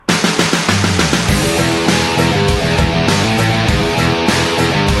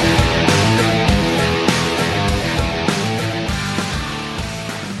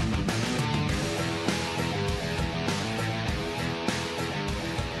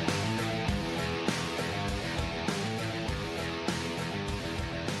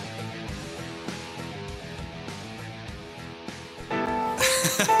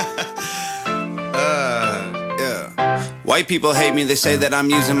White people hate me, they say that I'm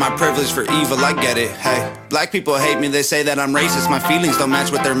using my privilege for evil, I get it, hey. Black people hate me, they say that I'm racist, my feelings don't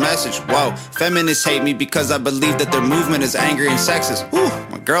match with their message, whoa. Feminists hate me because I believe that their movement is angry and sexist, woo.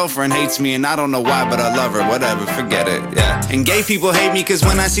 My girlfriend hates me and I don't know why, but I love her, whatever, forget it, yeah. And gay people hate me cause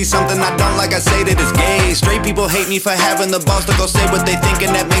when I see something I don't like, I say that it's gay. Straight people hate me for having the balls to go say what they think and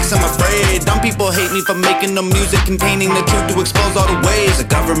that makes them afraid. Dumb people hate me for making the music containing the truth to expose all the ways. The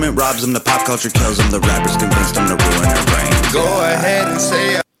government robs them, the pop culture kills them, the rappers convince them to ruin their brain. Go ahead and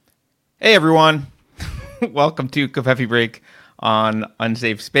say it. Hey everyone, welcome to Coffee Break on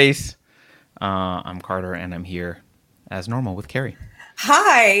Unsafe Space. I'm Carter and I'm here as normal with Carrie.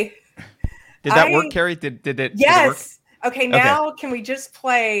 Hi. Did that work, Carrie? Did it? Yes. Did it work? Okay, now Can we just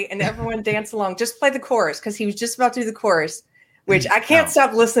play and everyone dance along? Just play the chorus because he was just about to do the chorus, which I can't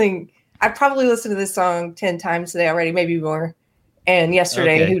stop listening. I probably listened to this song 10 times today already, maybe more. And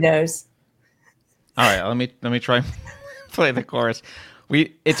yesterday, who knows? All right, let me try play the chorus.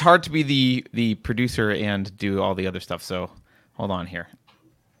 It's hard to be the producer and do all the other stuff, so hold on here.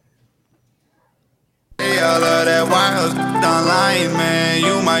 Hey, all of that wild online, man.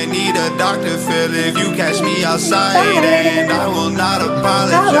 You might need a doctor, Phil, if you catch me outside. And I will not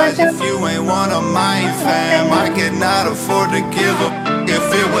apologize if you ain't one of mine, fam. I could not afford to give a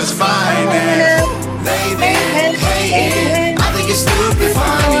if it was finance. They been hating. I think it's stupid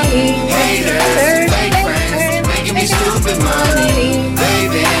funny. Haters, fake friends, making me stupid money. They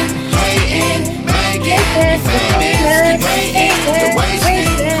been hating, making me famous. Hating, they're wasting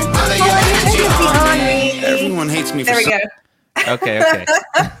all of your energy on me. Everyone hates me for There we go. Okay.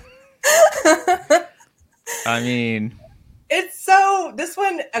 I mean, It's so, this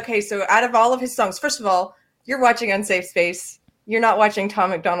one, okay, so out of all of his songs, first of all, you're watching Unsafe Space. You're not watching Tom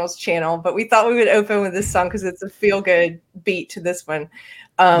MacDonald's channel, but we thought we would open with this song because it's a feel-good beat to this one.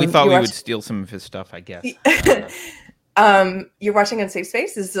 we thought we would steal some of his stuff, I guess. You're watching Unsafe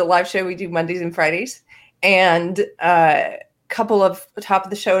Space. This is a live show we do Mondays and Fridays. And couple of top of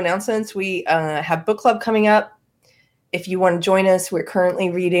the show announcements. We have book club coming up. If you want to join us, we're currently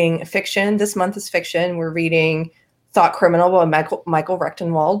reading fiction. This month is fiction. We're reading Thought Criminal by Michael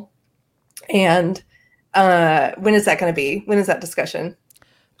Rechtenwald. And when is that going to be? When is that discussion?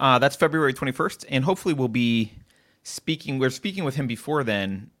 That's February 21st. And hopefully we'll be speaking. We're speaking with him before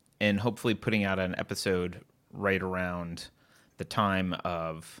then and hopefully putting out an episode right around the time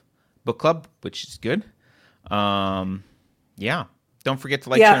of book club, which is good. Yeah. Don't forget to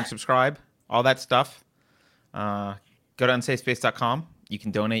like, share, and subscribe. All that stuff. Go to unsafespace.com. You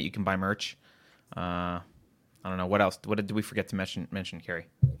can donate. You can buy merch. I don't know. What else? What did we forget to mention, Carrie?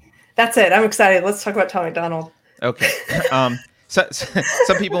 That's it. I'm excited. Let's talk about Tom MacDonald. Okay. So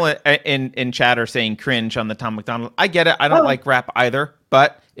some people in chat are saying cringe on the Tom MacDonald. I get it. I don't like rap either.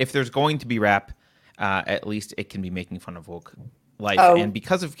 But if there's going to be rap, at least it can be making fun of woke life. And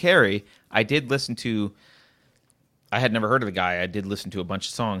because of Carrie, I had never heard of the guy. I did listen to a bunch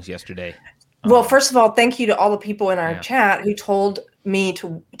of songs yesterday. Well, first of all, thank you to all the people in our chat who told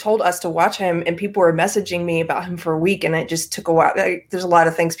us to watch him, and people were messaging me about him for a week, and it just took a while. There's a lot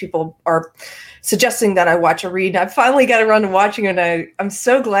of things people are suggesting that I watch or read. And I finally got around to watching it, and I'm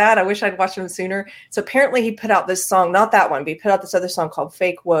so glad. I wish I'd watched him sooner. So apparently he put out this song, not that one, but he put out this other song called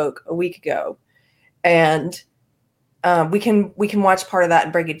Fake Woke a week ago. And we can watch part of that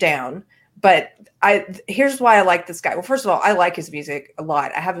and break it down. But here's why I like this guy. Well, first of all, I like his music a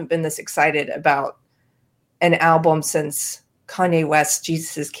lot. I haven't been this excited about an album since Kanye West's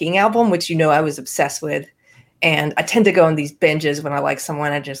Jesus is King album, which I was obsessed with. And I tend to go on these binges when I like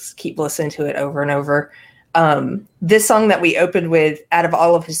someone. I just keep listening to it over and over. This song that we opened with, out of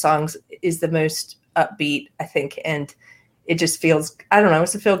all of his songs, is the most upbeat, I think. And it just feels, I don't know,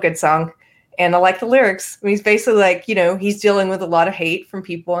 it's a feel-good song. And I like the lyrics. I mean, he's basically like, he's dealing with a lot of hate from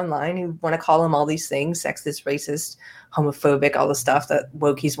people online who want to call him all these things, sexist, racist, homophobic, all the stuff that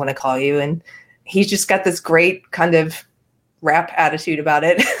wokies want to call you. And he's just got this great kind of rap attitude about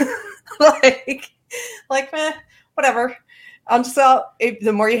it. Whatever.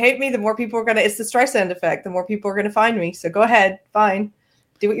 The more you hate me, the more people are it's the Streisand effect. The more people are going to find me. So go ahead. Fine.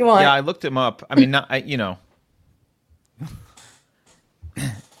 Do what you want. Yeah, I looked him up. I mean,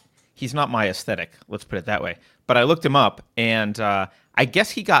 he's not my aesthetic, let's put it that way. But I looked him up, and I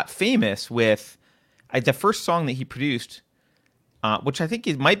guess he got famous with the first song that he produced, which I think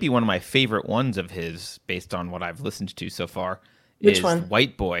might be one of my favorite ones of his, based on what I've listened to so far. Which one?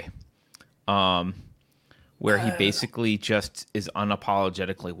 White Boy, where he basically just is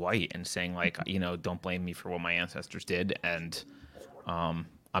unapologetically white and saying, like, don't blame me for what my ancestors did, and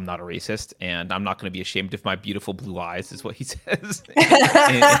I'm not a racist, and I'm not going to be ashamed of my beautiful blue eyes, is what he says.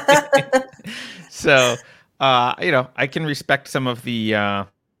 So I can respect some of the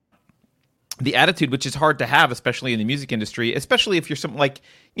attitude, which is hard to have, especially in the music industry, especially if you're something like,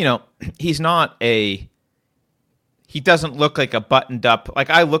 he doesn't look like a buttoned up, like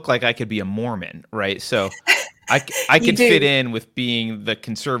I look like I could be a Mormon, right? So I could fit in with being the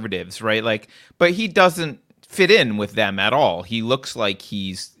conservatives, right? Like, but he doesn't fit in with them at all. He looks like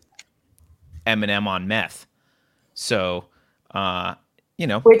he's Eminem on meth. So,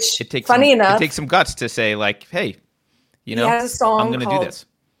 which it takes enough, it takes some guts to say like, hey, he has a song I'm going to do this.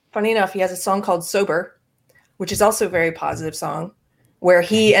 Funny enough, he has a song called Sober, which is also a very positive song, where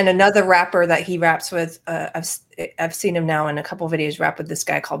he and another rapper that he raps with, I've seen him now in a couple of videos rap with this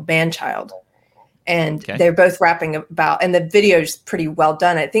guy called Bandchild. And they're both rapping about, and the video is pretty well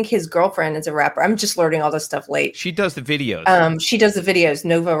done. I think his girlfriend is a rapper. I'm just learning all this stuff late. She does the videos. She does the videos,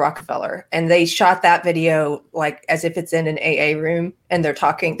 Nova Rockefeller. And they shot that video like as if it's in an AA room and they're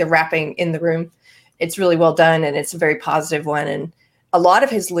rapping in the room. It's really well done and it's a very positive one. And a lot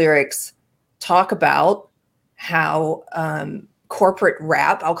of his lyrics talk about how corporate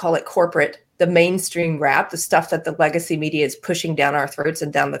rap, I'll call it corporate, the mainstream rap, the stuff that the legacy media is pushing down our throats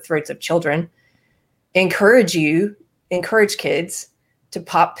and down the throats of children, encourage kids to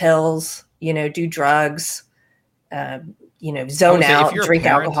pop pills, do drugs, zone out, drink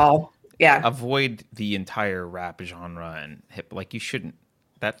alcohol. Yeah. Avoid the entire rap genre and hip, like you shouldn't.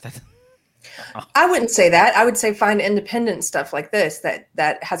 That I wouldn't say that. I would say find independent stuff like this that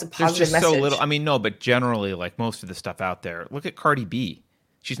has a positive message. So little. I mean, no, but generally, like most of the stuff out there, look at Cardi B.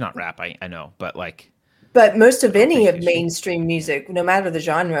 She's not rap, I know, but like. But most of any of mainstream music, no matter the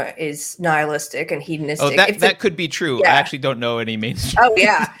genre, is nihilistic and hedonistic. Oh, that could be true. Yeah. I actually don't know any mainstream. Oh,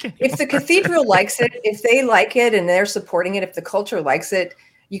 yeah. If the cathedral likes it, if they like it and they're supporting it, if the culture likes it,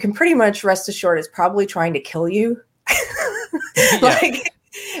 you can pretty much rest assured it's probably trying to kill you.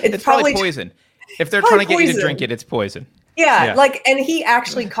 It's probably poison. If they're trying to get you to drink it, it's poison. Yeah, and he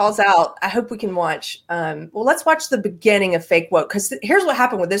actually calls out, I hope we can watch, let's watch the beginning of Fake Woke, because here's what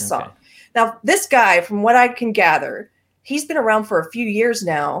happened with this song. Now, this guy, from what I can gather, he's been around for a few years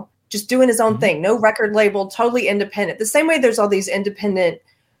now, just doing his own thing, no record label, totally independent. The same way there's all these independent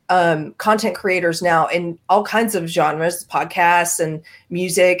content creators now in all kinds of genres, podcasts and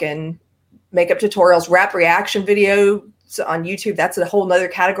music and makeup tutorials, rap reaction video on YouTube. That's a whole nother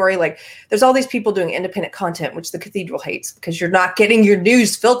category. Like there's all these people doing independent content, which the cathedral hates because you're not getting your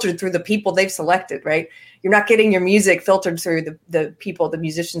news filtered through the people they've selected, right? You're not getting your music filtered through the people, the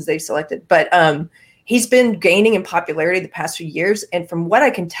musicians they've selected. But he's been gaining in popularity the past few years. And from what I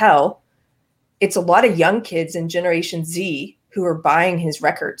can tell, it's a lot of young kids in Generation Z who are buying his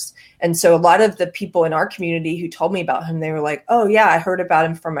records. And so a lot of the people in our community who told me about him, they were like, oh yeah, I heard about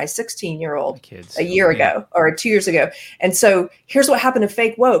him from my 16-year-old a year ago or 2 years ago. And so here's what happened to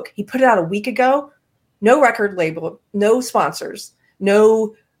Fake Woke. He put it out a week ago, no record label, no sponsors,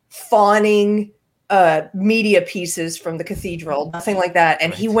 no fawning media pieces from the cathedral, nothing like that.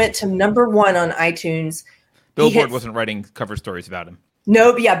 And he went to #1 on iTunes. Billboard wasn't writing cover stories about him.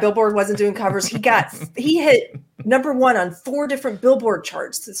 No, yeah, Billboard wasn't doing covers. He hit #1 on 4 different Billboard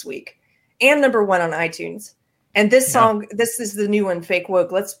charts this week and #1 on iTunes. And this song, this is the new one, Fake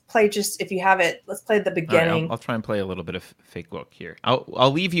Woke. Let's play if you have it, let's play the beginning. Right, I'll try and play a little bit of Fake Woke here.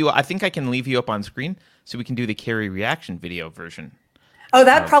 I'll leave you, I think I can leave you up on screen so we can do the Carrie reaction video version. Oh,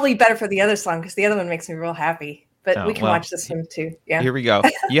 that'd probably be better for the other song because the other one makes me real happy. But we can watch this one too. Yeah. Here we go.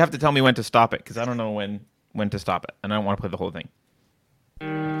 You have to tell me when to stop it because I don't know when to stop it. And I don't want to play the whole thing.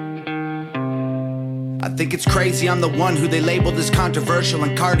 I think it's crazy I'm the one who they labeled as controversial,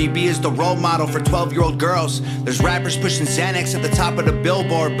 and Cardi B is the role model for 12-year-old girls. There's rappers pushing Xanax at the top of the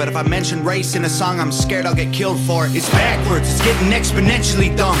billboard, but if I mention race in a song, I'm scared I'll get killed for it. It's backwards, it's getting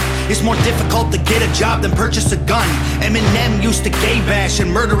exponentially dumb. It's more difficult to get a job than purchase a gun. Eminem used to gay bash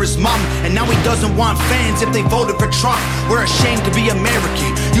and murder his mom, and now he doesn't want fans if they voted for Trump. We're ashamed to be American.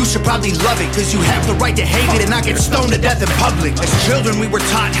 You should probably love it, cause you have the right to hate it and not get stoned to death in public. As children we were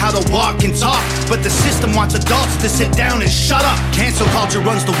taught how to walk and talk, but the system wants adults to sit down and shut up. Cancel culture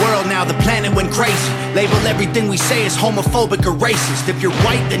runs the world now, the planet went crazy. Label everything we say as homophobic or racist. If you're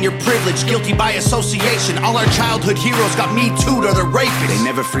white, then you're privileged, guilty by association. All our childhood heroes got Me Too'd or they're rapists. They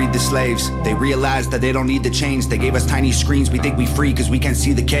never freed the slaves. They realized that they don't need to change. They gave us tiny screens, we think we free cause we can't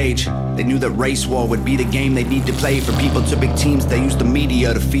see the cage. They knew that race war would be the game they need to play. For people to big teams, they use the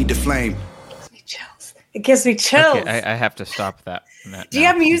media to feed the flame. It gives me chills. Okay, I have to stop that. Do you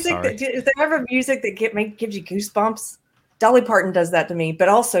have music? Is there ever music that gives you goosebumps? Dolly Parton does that to me, but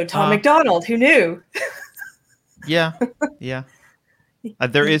also Tom MacDonald. Who knew? Yeah.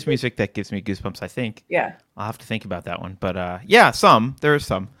 There is music that gives me goosebumps, I think. Yeah. I'll have to think about that one. But there is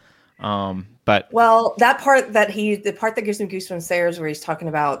some. But the part that gives me goosebumps there is where he's talking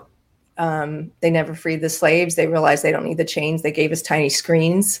about they never freed the slaves. They realized they don't need the chains. They gave us tiny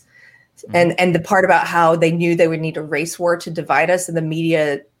screens. And the part about how they knew they would need a race war to divide us, and the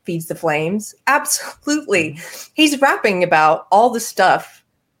media feeds the flames. Absolutely. He's rapping about all the stuff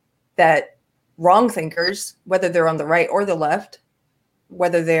that wrong thinkers, whether they're on the right or the left,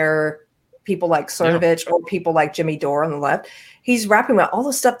 whether they're people like Cernovich or people like Jimmy Dore on the left, he's rapping about all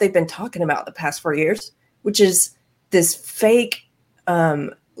the stuff they've been talking about the past 4 years, which is this fake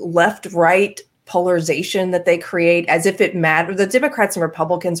left-right polarization that they create as if it matters. The Democrats and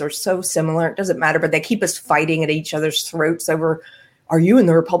Republicans are so similar. It doesn't matter, but they keep us fighting at each other's throats over, are you in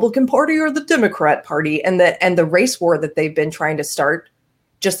the Republican Party or the Democrat Party? And the race war that they've been trying to start,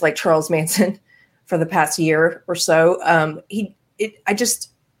 just like Charles Manson for the past year or so. I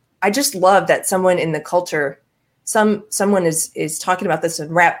just love that someone in the culture, someone is talking about this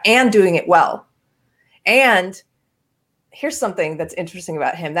in rap and doing it well. And here's something that's interesting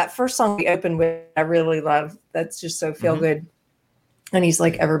about him. That first song we opened with, I really love. That's just so feel good. And he's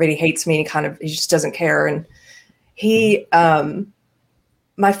like, everybody hates me. He just doesn't care. And he,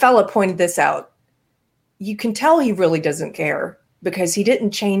 my fella pointed this out. You can tell he really doesn't care because he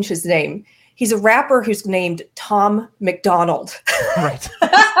didn't change his name. He's a rapper who's named Tom MacDonald. Right.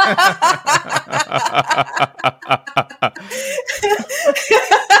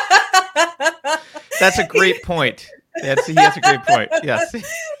 That's a great point. He has a great point. Yes.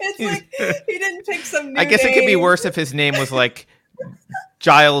 It's like he didn't pick some new I guess name. It could be worse if his name was like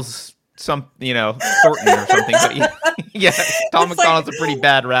Giles Thornton or something. But Tom MacDonald's a pretty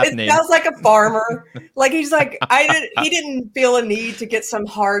bad rap name. It sounds like a farmer. Like he's like, he didn't feel a need to get some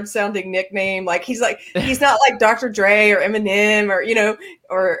hard sounding nickname. Like he's not like Dr. Dre or Eminem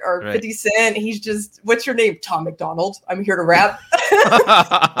or right. 50 Cent. He's just, what's your name? Tom MacDonald. I'm here to rap.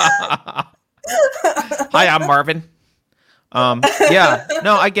 Hi, I'm Marvin.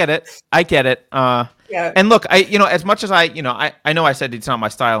 I get it. Yeah. And look, as much as I know I said it's not my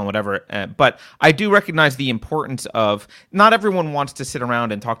style and whatever, but I do recognize the importance of, not everyone wants to sit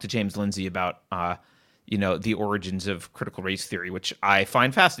around and talk to James Lindsay about, the origins of critical race theory, which I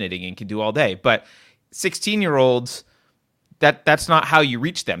find fascinating and can do all day. But 16-year-olds, that's not how you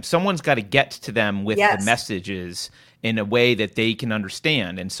reach them. Someone's got to get to them with the messages in a way that they can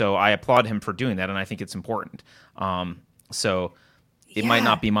understand. And so I applaud him for doing that, and I think it's important. So it might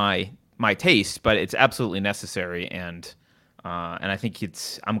not be my taste, but it's absolutely necessary, and I think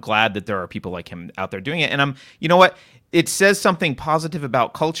I'm glad that there are people like him out there doing it. And you know what? It says something positive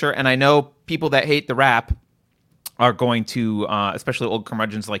about culture, and I know people that hate the rap are going to, especially old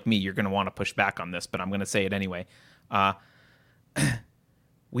curmudgeons like me, you're going to want to push back on this, but I'm going to say it anyway.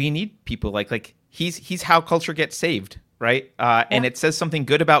 We need people like he's how culture gets saved, right? And it says something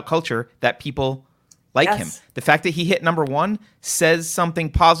good about culture that people like him. The fact that he hit number 1 says something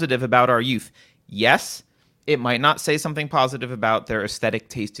positive about our youth. Yes, it might not say something positive about their aesthetic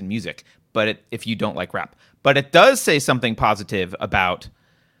taste in music, but if you don't like rap. But it does say something positive about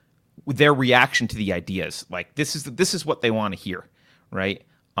their reaction to the ideas. Like this is what they want to hear, right?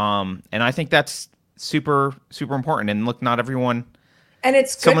 And I think that's super, super important. And look, not everyone. And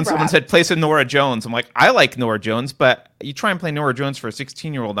it's someone said play some Norah Jones. I'm like, I like Norah Jones, but you try and play Norah Jones for a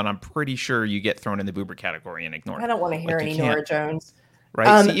 16-year-old, and I'm pretty sure you get thrown in the boober category and ignored. I don't want to hear any Norah Jones.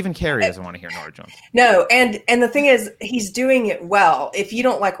 Right? See, even Carrie doesn't want to hear Norah Jones. No, and the thing is, he's doing it well. If you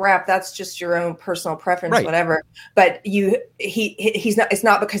don't like rap, that's just your own personal preference, right. Whatever. But he's not. It's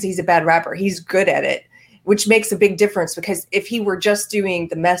not because he's a bad rapper. He's good at it, which makes a big difference. Because if he were just doing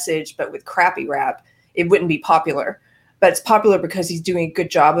the message but with crappy rap, it wouldn't be popular. But it's popular because he's doing a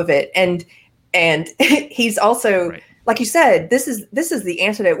good job of it, and he's also, right. Like you said, this is the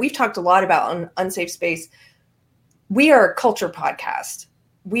antidote. We've talked a lot about on Unsafe Space. We are a culture podcast.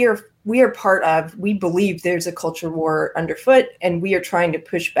 We are part of. We believe there's a culture war underfoot, and we are trying to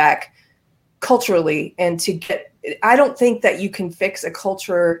push back culturally and to get. I don't think that you can fix a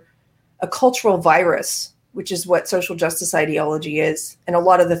cultural virus, which is what social justice ideology is, and a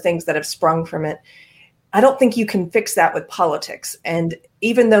lot of the things that have sprung from it. I don't think you can fix that with politics. And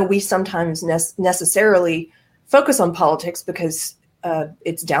even though we sometimes necessarily focus on politics because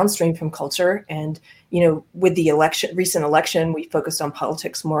it's downstream from culture, and with the recent election, we focused on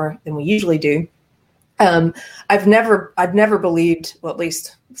politics more than we usually do. I've never believed, well, at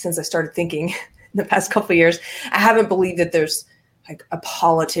least since I started thinking in the past couple of years, I haven't believed that there's like a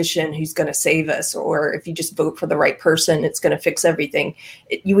politician who's going to save us, or if you just vote for the right person, it's going to fix everything.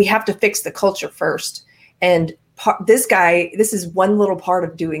 We have to fix the culture first. And this is one little part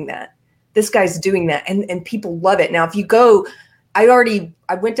of doing that. This guy's doing that, and people love it. Now, if you go I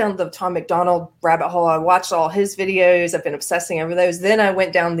went down the Tom MacDonald rabbit hole. I watched all his videos. I've been obsessing over those. Then I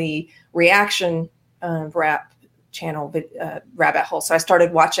went down the reaction rap channel rabbit hole. So I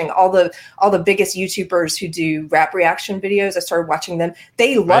started watching all the biggest YouTubers who do rap reaction videos. I started watching them.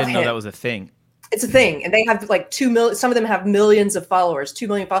 They love him. I didn't know that was a thing. It's a thing, and they have like 2 million. Some of them have millions of followers, 2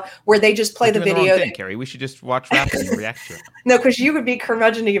 million followers, where they just play the video. The wrong thing, Carrie. We should just watch rap and react to it. No, because you would be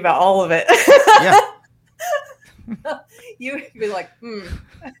curmudgeon-y about all of it. Yeah. You would be like,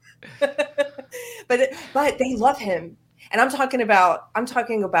 but they love him, and I'm talking about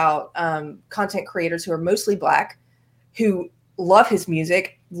content creators who are mostly Black, who love his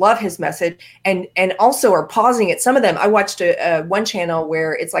music, love his message, and also are pausing it. Some of them, I watched one channel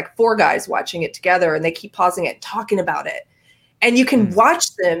where it's like 4 guys watching it together, and they keep pausing it, talking about it, and you can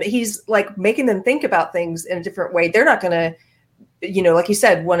watch them. He's like making them think about things in a different way. They're not going to, like you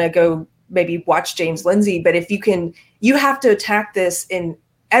said, want to go maybe watch James Lindsay, but if you have to attack this in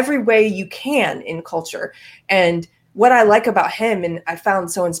every way you can in culture. And what I like about him, and I found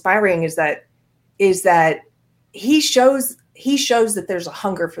so inspiring, is that he shows that there's a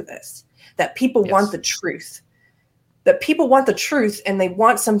hunger for this, that people want the truth, and they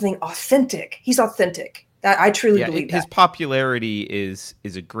want something authentic. He's authentic. That I truly believe that. His popularity is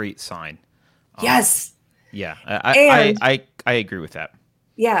a great sign. Yes. Yeah. I agree with that.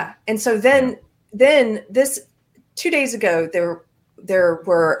 Yeah. And so then this 2 days ago, there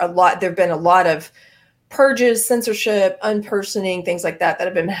have been a lot of purges, censorship, unpersoning, things like that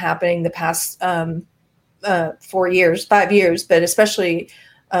have been happening the past 5 years, but especially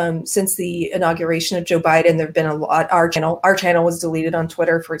since the inauguration of Joe Biden, there have been a lot. Our channel was deleted on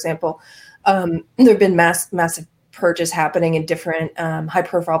Twitter, for example. There have been massive purges happening and different high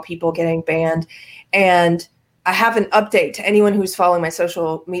profile people getting banned. And I have an update to anyone who's following my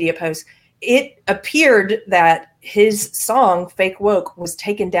social media posts. It appeared that his song Fake Woke was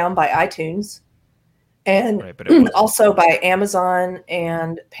taken down by iTunes and also by Amazon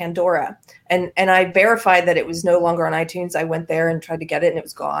and Pandora. And I verified that it was no longer on iTunes. I went there and tried to get it, and it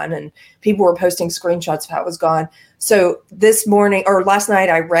was gone. And people were posting screenshots of how it was gone. So last night,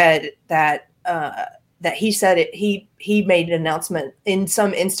 I read that he said it. He made an announcement in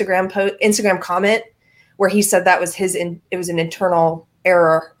some Instagram comment where he said that was it was an internal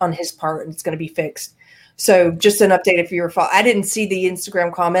error on his part, and it's going to be fixed. So just an update if you were following. I didn't see the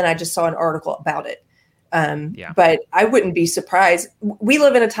Instagram comment. I just saw an article about it. But I wouldn't be surprised. We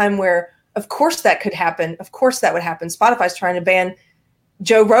live in a time where, of course, that could happen. Of course, that would happen. Spotify's trying to ban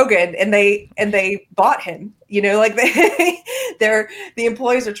Joe Rogan, and they bought him. Like the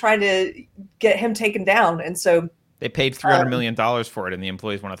employees are trying to get him taken down, and so they paid $300 million for it, and the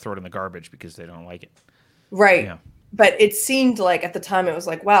employees want to throw it in the garbage because they don't like it. Right. Yeah. But it seemed like at the time it was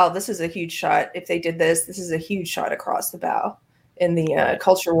like, wow, this is a huge shot. If they did this is a huge shot across the bow in the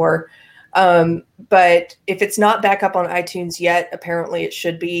culture war. But if it's not back up on iTunes yet, apparently it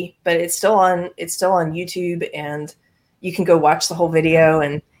should be. But it's still on YouTube, and you can go watch the whole video.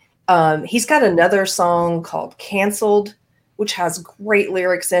 And he's got another song called "Canceled," which has great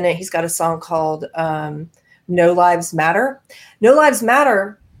lyrics in it. He's got a song called "No Lives Matter." "No Lives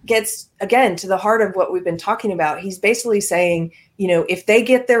Matter" gets, again, to the heart of what we've been talking about. He's basically saying, if they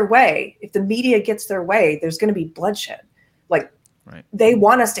get their way, if the media gets their way, there's going to be bloodshed. Like, right. They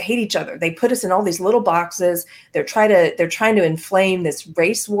want us to hate each other. They put us in all these little boxes. They're trying to inflame this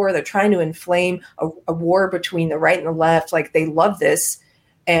race war. They're trying to inflame a war between the right and the left. Like, they love this,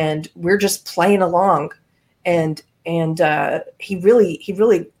 and we're just playing along. And he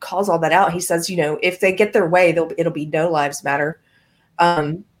really calls all that out. He says, if they get their way, it'll be no lives matter.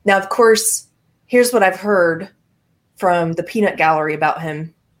 Now, of course, here's what I've heard from the peanut gallery about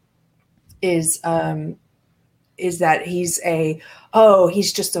him is that he's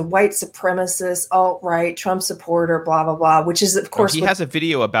just a white supremacist, alt-right, Trump supporter, blah, blah, blah, which is, of course, he has a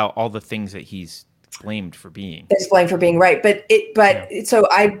video about all the things that he's blamed for being. He's blamed for being right. So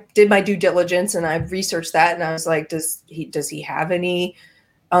I did my due diligence, and I researched that, and I was like, does he have any,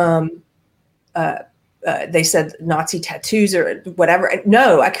 they said Nazi tattoos or whatever.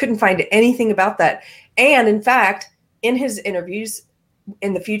 No, I couldn't find anything about that. And in fact, in his interviews,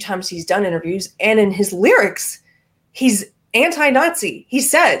 in the few times he's done interviews, and in his lyrics, he's anti-Nazi. He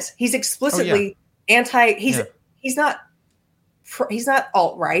says he's explicitly anti. He's not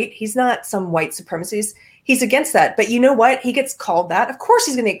alt-right. He's not some white supremacist. He's against that. But you know what? He gets called that. Of course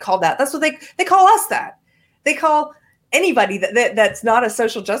he's going to get called that. That's what they call us that. They call anybody that's not a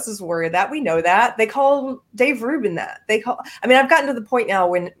social justice warrior that. We know that. They call Dave Rubin that. I've gotten to the point now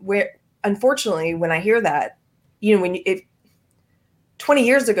where unfortunately when I hear that, 20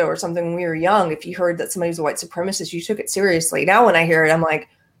 years ago or something when we were young, if you heard that somebody was a white supremacist, you took it seriously. Now when I hear it, I'm like,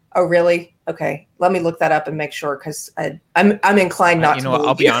 oh, really? Okay, let me look that up and make sure, because I'm inclined not to believe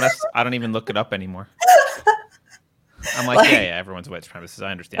I'll be honest, I don't even look it up anymore. I'm like, yeah, everyone's a white supremacist.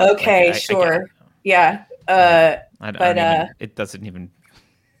 I understand. Okay, sure. Yeah. It doesn't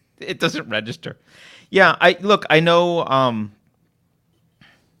register. Yeah, I know.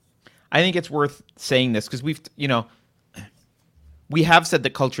 I think it's worth saying this because we have said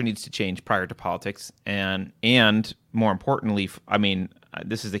that culture needs to change prior to politics, and more importantly, I mean,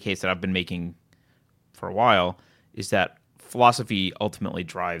 this is the case that I've been making for a while, is that philosophy ultimately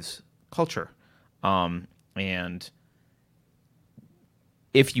drives culture, and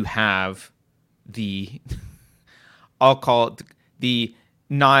if you have I'll call it the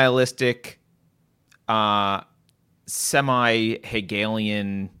nihilistic,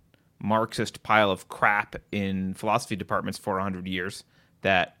 semi-Hegelian Marxist pile of crap in philosophy departments for 100 years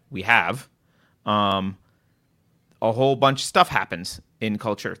that we have, a whole bunch of stuff happens in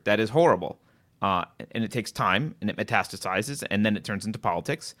culture that is horrible. And it takes time, and it metastasizes, and then it turns into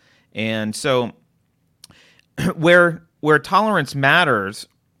politics. And so where tolerance matters,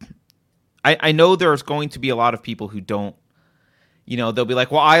 I know there's going to be a lot of people who don't, they'll be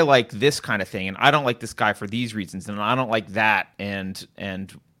like, well, I like this kind of thing, and I don't like this guy for these reasons, and I don't like that, and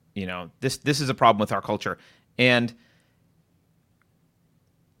this is a problem with our culture. And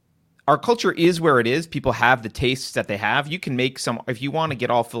our culture is where it is. People have the tastes that they have. You can make if you want to get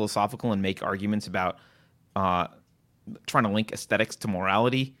all philosophical and make arguments about trying to link aesthetics to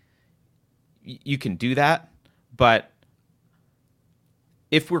morality, you can do that. But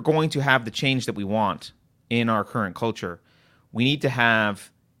if we're going to have the change that we want in our current culture, we need to have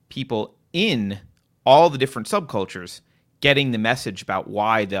people in all the different subcultures getting the message about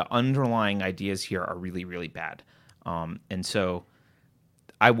why the underlying ideas here are really, really bad. And so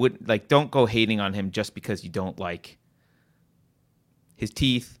I would don't go hating on him just because you don't like his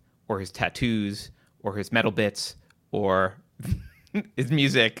teeth or his tattoos or his metal bits or his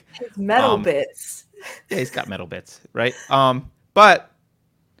music. His metal bits. Yeah, he's got metal bits, right? But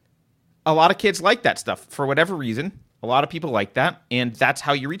a lot of kids like that stuff for whatever reason. A lot of people like that, and that's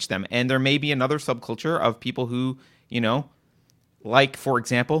how you reach them. And there may be another subculture of people who, like, for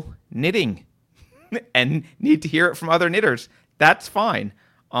example, knitting and need to hear it from other knitters. That's fine.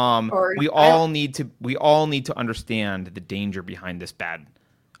 We all need to understand the danger behind this bad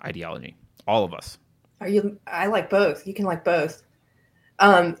ideology. All of us. I like both. You can like both.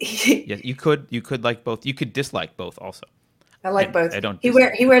 Yeah, you could like both. You could dislike both also. I like both. I don't. He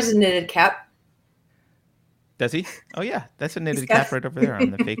wears a knitted cap. Does he? Oh yeah, that's a knitted cap right over there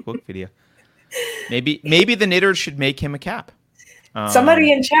on the fake book video. Maybe the knitters should make him a cap.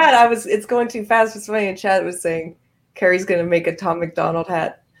 Somebody in chat, it's going too fast, but somebody in chat was saying Carrie's going to make a Tom MacDonald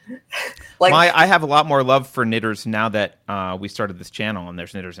hat. I have a lot more love for knitters now that we started this channel, and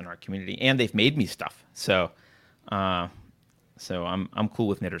there's knitters in our community, and they've made me stuff. So I'm cool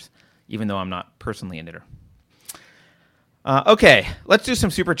with knitters, even though I'm not personally a knitter. Okay, let's do some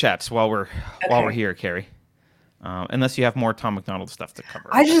super chats while we're here, Carrie. Unless you have more Tom MacDonald stuff to cover.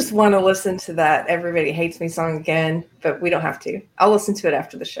 I just want to listen to that "Everybody Hates Me" song again, but we don't have to. I'll listen to it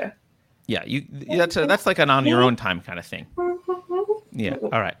after the show. Yeah, that's like an on your own time kind of thing. Yeah.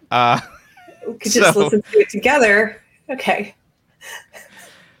 All right. We could just listen to it together. Okay.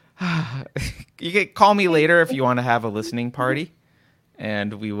 You can call me later if you want to have a listening party,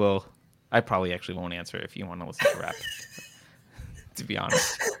 and we will. I probably actually won't answer if you want to listen to rap. To be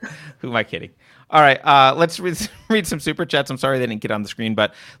honest, who am I kidding? All right, let's read some super chats. I'm sorry they didn't get on the screen,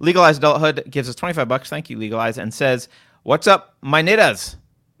 but Legalized Adulthood gives us $25. Thank you, Legalize, and says, "What's up, my nittas?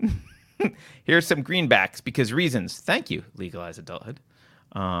 Here's some greenbacks because reasons." Thank you, Legalized Adulthood.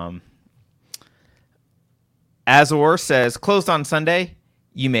 Azor says, "Closed on Sunday.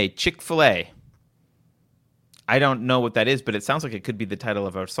 You made Chick-fil-A." I don't know what that is, but it sounds like it could be the title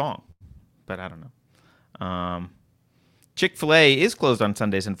of our song, but I don't know. Chick-fil-A is closed on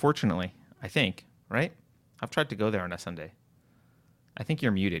Sundays, unfortunately, I think, right? I've tried to go there on a Sunday. I think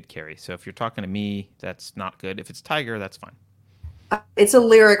you're muted, Carrie. So if you're talking to me, that's not good. If it's Tiger, that's fine. It's a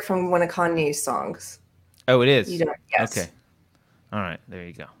lyric from one of Kanye's songs. Oh, it is? You don't guess. Okay. All right. There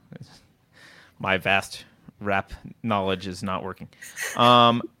you go. My vast rap knowledge is not working.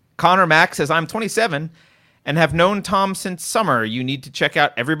 Connor Mack says, "I'm 27 and have known Tom since summer. You need to check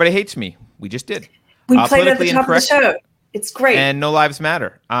out Everybody Hates Me." We just did. We played at the top of the show. It's great. And No Lives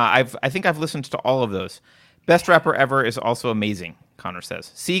Matter. I think I've listened to all of those. Best Rapper Ever is also amazing, Connor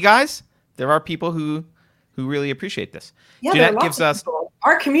says. See, guys, there are people who really appreciate this. Yeah, Jeanette gives us people.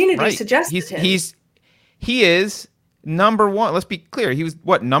 Our community suggested him. He is Number one. Let's be clear. He was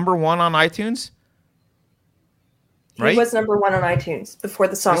what, number one on iTunes? Right? He was number one on iTunes before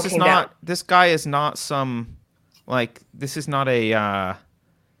the song came out. This guy is not some, like, this is not a,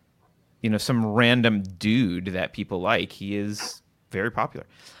 some random dude that people like. He is very popular.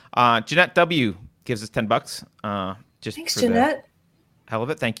 Jeanette W. gives us $10. Thanks, Jeanette. Hell of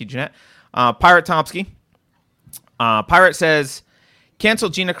it. Thank you, Jeanette. Pirate Tomsky. Pirate says, cancel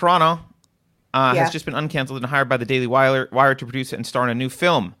Gina Carano. Has just been uncanceled and hired by the Daily Wire to produce it and star in a new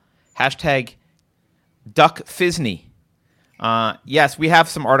film. Hashtag Duck Fisney. Yes, we have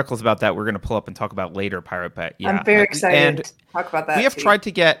some articles about that we're going to pull up and talk about later, Pirate. But yeah, I'm very excited to talk about that. We have tried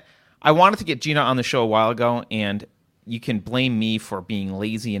to get. I wanted to get Gina on the show a while ago, and you can blame me for being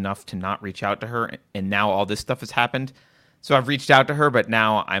lazy enough to not reach out to her. And now all this stuff has happened, so I've reached out to her, but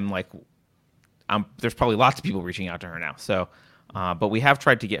now I'm like, there's probably lots of people reaching out to her now. So. But we have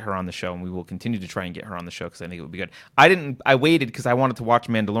tried to get her on the show, and we will continue to try and get her on the show because I think it would be good. I waited because I wanted to watch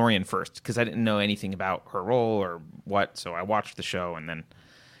Mandalorian first because I didn't know anything about her role or what. So I watched the show,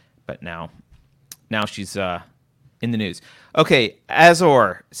 but now she's in the news. Okay,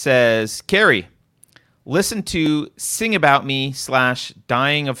 Azor says, Carrie, listen to "Sing About Me" /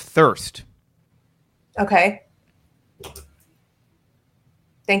 "Dying of Thirst." Okay.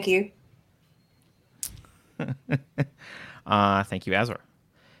 Thank you. Thank you, Azor.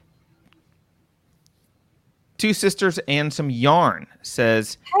 Two Sisters and Some Yarn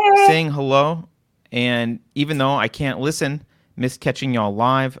says, saying hello, and even though I can't listen, miss catching y'all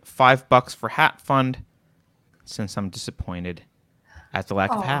live. $5 for hat fund, since I'm disappointed at the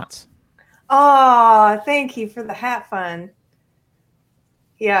lack of hats. Oh, thank you for the hat fund.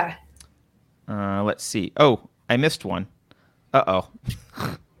 Yeah. Let's see. Oh, I missed one. Uh-oh.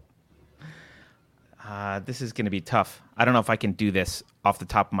 This is going to be tough. I don't know if I can do this off the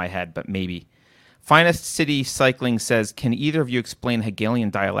top of my head, but maybe. Finest City Cycling says, can either of you explain Hegelian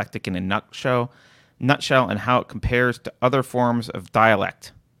dialectic in a nutshell and how it compares to other forms of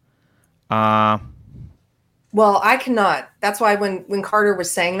dialect? Well, I cannot. That's why when Carter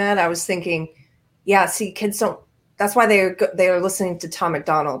was saying that, I was thinking, yeah, see, kids don't. That's why they are listening to Tom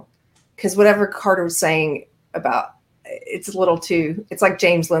MacDonald, because whatever Carter was saying about, it's a little too. It's like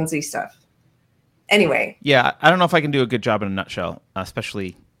James Lindsay stuff. Anyway. Yeah, I don't know if I can do a good job in a nutshell,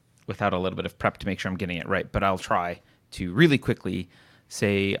 especially without a little bit of prep to make sure I'm getting it right. But I'll try to really quickly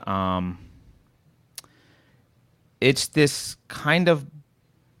say it's this kind of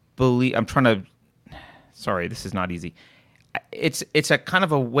belief. I'm trying to. Sorry, this is not easy. It's a kind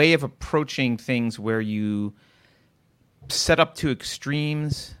of a way of approaching things where you set up two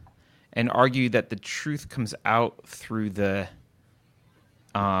extremes and argue that the truth comes out through the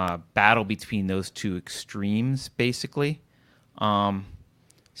battle between those two extremes, basically.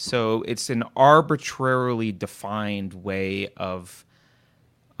 So it's an arbitrarily defined way of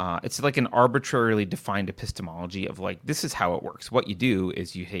it's like an arbitrarily defined epistemology of like, this is how it works. What you do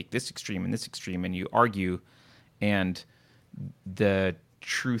is you take this extreme and you argue, and the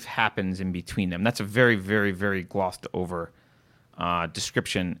truth happens in between them. That's a very, very, very glossed over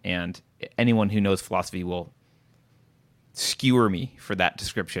description, and anyone who knows philosophy will skewer me for that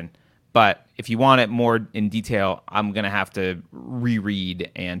description. But if you want it more in detail, I'm going to have to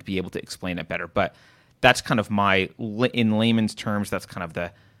reread and be able to explain it better. But that's kind of in layman's terms, that's kind of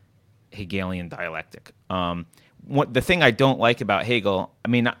the Hegelian dialectic. The thing I don't like about Hegel,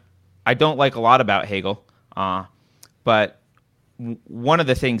 I don't like a lot about Hegel, but one of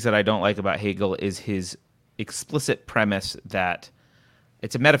the things that I don't like about Hegel is his explicit premise that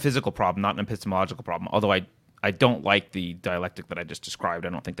it's a metaphysical problem, not an epistemological problem, although I don't like the dialectic that I just described. I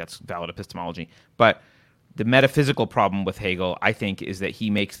don't think that's valid epistemology. But the metaphysical problem with Hegel, I think, is that he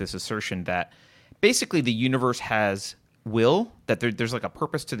makes this assertion that basically the universe has will, that there's like a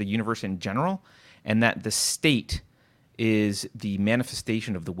purpose to the universe in general, and that the state is the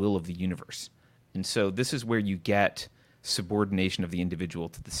manifestation of the will of the universe. And so this is where you get subordination of the individual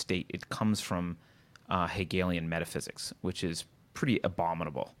to the state. It comes from Hegelian metaphysics, which is pretty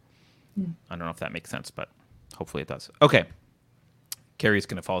abominable. I don't know if that makes sense, but hopefully it does. Okay. Carrie's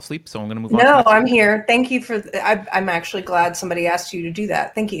going to fall asleep, so I'm going to move on. No, I'm here. Thank you for. I'm actually glad somebody asked you to do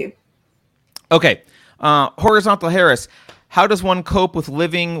that. Thank you. Okay. Horizontal Harris. How does one cope with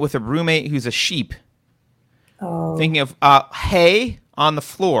living with a roommate who's a sheep? Oh. Thinking of hay on the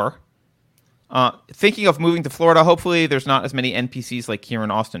floor. Thinking of moving to Florida. Hopefully there's not as many NPCs like here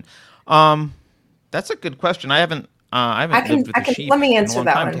in Austin. That's a good question. I haven't lived with a sheep. Let me answer in a long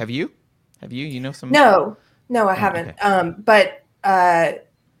that time. one. Have you? You know some? No, I haven't. Okay. But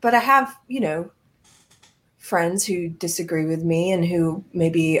I have, friends who disagree with me and who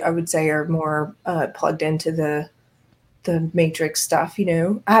maybe I would say are more plugged into the the Matrix stuff.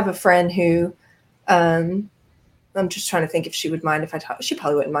 I have a friend who, I'm just trying to think if she would mind if I talk. She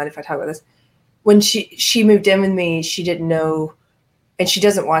probably wouldn't mind if I talk about this. When she moved in with me, she didn't know, and she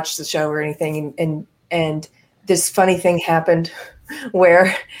doesn't watch the show or anything. And this funny thing happened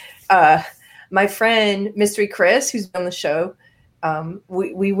where my friend Mystery Chris, who's on the show,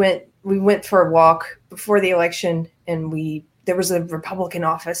 we went for a walk before the election, and there was a Republican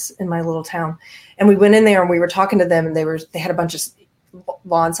office in my little town, and we went in there and we were talking to them, and they had a bunch of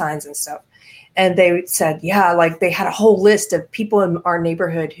lawn signs and stuff, and they said, yeah, like they had a whole list of people in our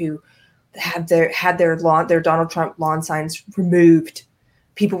neighborhood who had their Donald Trump lawn signs removed.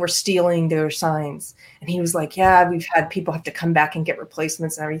 People were stealing their signs, and he was like, yeah, we've had people have to come back and get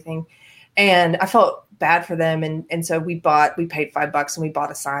replacements and everything. And I felt bad for them. And so we paid $5 and we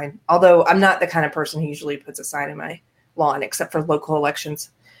bought a sign. Although I'm not the kind of person who usually puts a sign in my lawn, except for local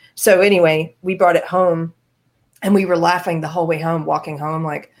elections. So anyway, we brought it home, and we were laughing the whole way home, walking home,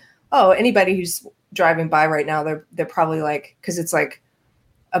 like, oh, anybody who's driving by right now, they're probably like, cause it's like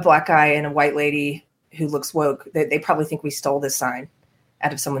a black guy and a white lady who looks woke. They probably think we stole this sign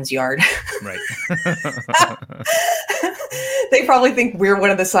out of someone's yard. Right. They probably think we're one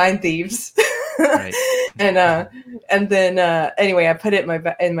of the sign thieves. Right. And then anyway, I put it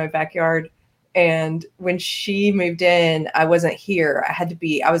in my backyard. And when she moved in, I wasn't here.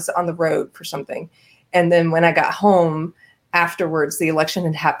 I was on the road for something. And then when I got home afterwards, the election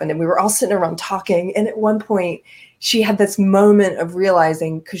had happened, and we were all sitting around talking. And at one point, she had this moment of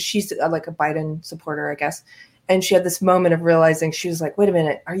realizing, because she's like a Biden supporter, I guess. And she had this moment of realizing, she was like, wait a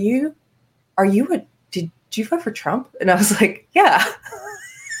minute, did you vote for Trump? And I was like, yeah.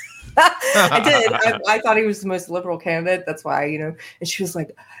 I did. I thought he was the most liberal candidate. That's why, and she was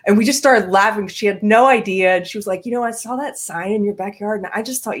like, and we just started laughing. She had no idea. And she was like, I saw that sign in your backyard, and I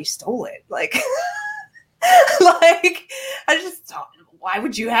just thought you stole it. Like, like, I just thought, why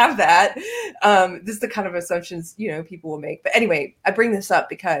would you have that? This is the kind of assumptions, people will make. But anyway, I bring this up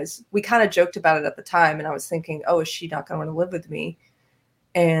because we kind of joked about it at the time. And I was thinking, oh, is she not going to want to live with me?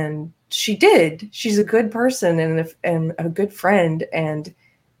 And she did. She's a good person and a good friend. And,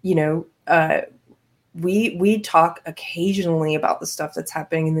 we talk occasionally about the stuff that's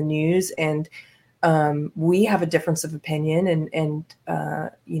happening in the news, and we have a difference of opinion. And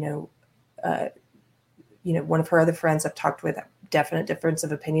one of her other friends I've talked with, definite difference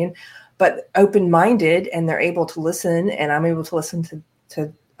of opinion, but open-minded, and they're able to listen, and I'm able to listen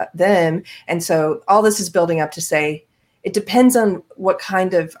to them. And so all this is building up to say, it depends on what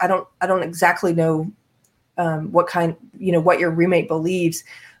kind of, I don't exactly know what kind, what your roommate believes,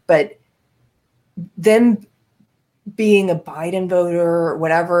 but them being a Biden voter or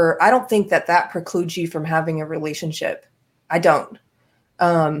whatever, I don't think that precludes you from having a relationship. I don't.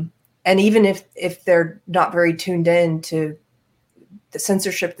 And even if they're not very tuned in to the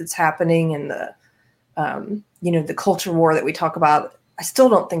censorship that's happening and the culture war that we talk about, I still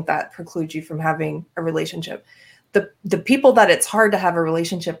don't think that precludes you from having a relationship. The people that it's hard to have a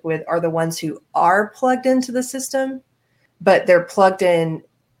relationship with are the ones who are plugged into the system, but they're plugged in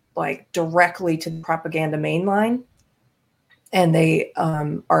like directly to the propaganda mainline, and they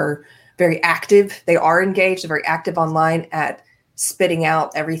are very active. They are engaged. They're very active online at spitting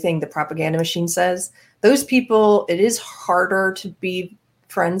out everything the propaganda machine says. Those people, it is harder to be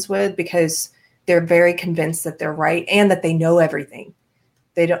friends with because they're very convinced that they're right and that they know everything.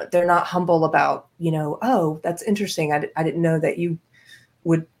 They're not humble about, oh, that's interesting. I didn't know that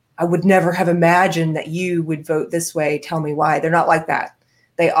I would never have imagined that you would vote this way. Tell me why. They're not like that.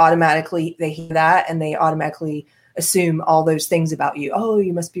 They hear that and they automatically assume all those things about you. Oh,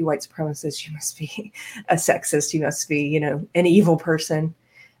 you must be white supremacist. You must be a sexist. You must be, an evil person.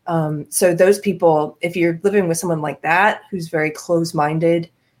 So those people, if you're living with someone like that, who's very closed-minded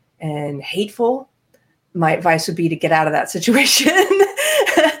and hateful, my advice would be to get out of that situation.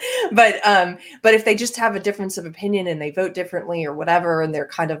 But if they just have a difference of opinion and they vote differently or whatever, and they're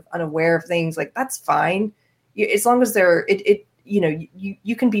kind of unaware of things, like that's fine. As long as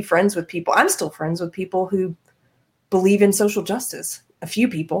you can be friends with people. I'm still friends with people who believe in social justice, a few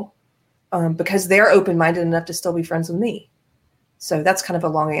people, because they're open-minded enough to still be friends with me. So that's kind of a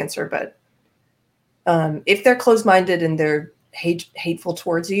long answer, but if they're closed-minded and they're hateful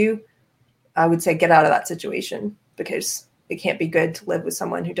towards you, I would say get out of that situation, because it can't be good to live with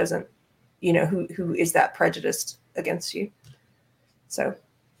someone who doesn't, who is that prejudiced against you. So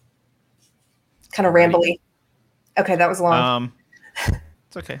kind of rambly. Okay, that was long.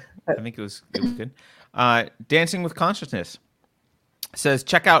 It's okay. I think it was good. Dancing with Consciousness says,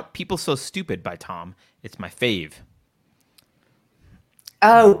 check out People So Stupid by Tom. It's my fave.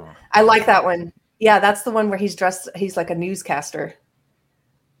 Oh, I like that one. Yeah, that's the one where he's dressed. He's like a newscaster.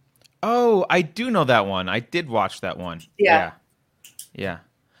 Oh, I do know that one. I did watch that one. Yeah.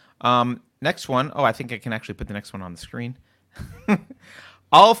 Next one. Oh, I think I can actually put the next one on the screen.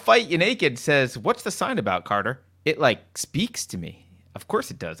 I'll fight you naked says, what's the sign about, Carter? It like speaks to me. Of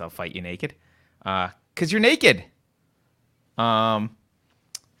course it does. I'll fight you naked. 'Cause you're naked. The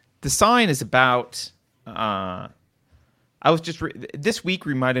sign is about, I was just this week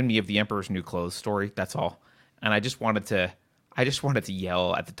reminded me of the Emperor's New Clothes story. That's all, and I just wanted to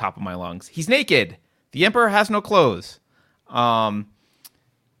yell at the top of my lungs. He's naked. The Emperor has no clothes. I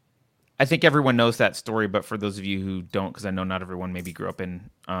think everyone knows that story, but for those of you who don't, because I know not everyone maybe grew up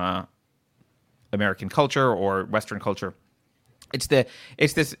in American culture or Western culture, it's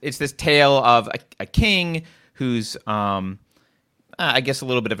this tale of a king who's I guess a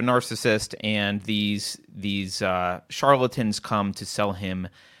little bit of a narcissist, and these charlatans come to sell him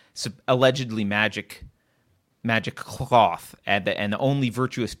allegedly magic cloth, and the only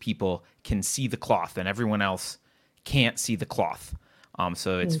virtuous people can see the cloth, and everyone else can't see the cloth.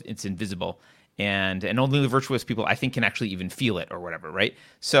 So it's invisible, and only the virtuous people, I think, can actually even feel it or whatever, right?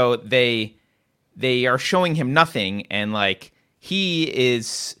 So they are showing him nothing, and like he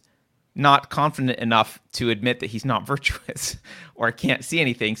is not confident enough to admit that he's not virtuous or can't see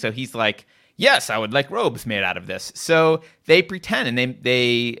anything. So he's like, yes, I would like robes made out of this. So they pretend, and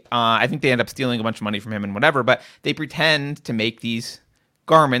they I think they end up stealing a bunch of money from him and whatever, but they pretend to make these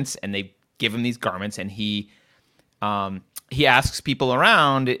garments, and they give him these garments, and he asks people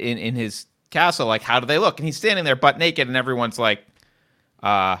around in his castle, like, how do they look? And he's standing there butt naked, and everyone's like,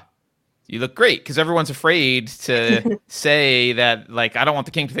 you look great, because everyone's afraid to say that, like, I don't want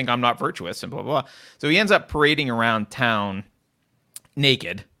the king to think I'm not virtuous, and blah, blah, blah. So he ends up parading around town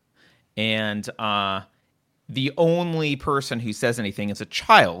naked, and the only person who says anything is a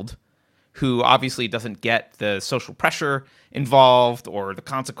child who obviously doesn't get the social pressure involved or the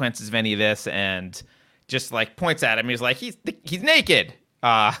consequences of any of this, and just, like, points at him. He's like, he's naked.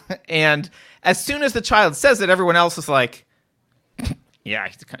 And as soon as the child says it, everyone else is like, yeah,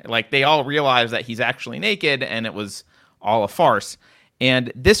 like they all realize that he's actually naked, and it was all a farce.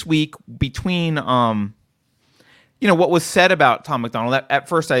 And this week, between what was said about Tom MacDonald, at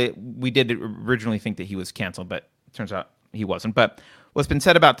first we did originally think that he was canceled, but it turns out he wasn't. But what's been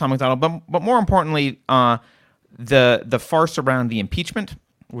said about Tom MacDonald, but more importantly, the farce around the impeachment,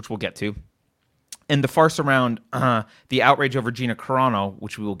 which we'll get to, and the farce around the outrage over Gina Carano,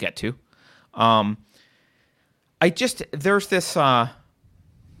 which we will get to. There's this.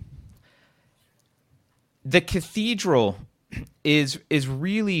 The cathedral is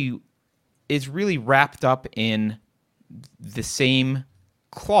really wrapped up in the same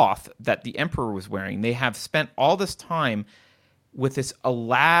cloth that the emperor was wearing. They have spent all this time with this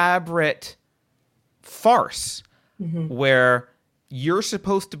elaborate farce where you're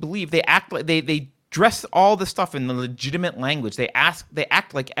supposed to believe they act like they dress all the stuff in the legitimate language. They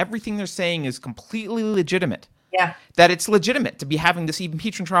act like everything they're saying is completely legitimate. Yeah, that it's legitimate to be having this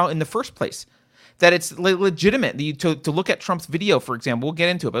impeachment trial in the first place. That it's legitimate to look at Trump's video, for example. We'll get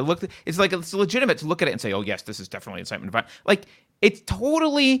into it, but it's legitimate to look at it and say, "Oh, yes, this is definitely incitement of violence." Like, it's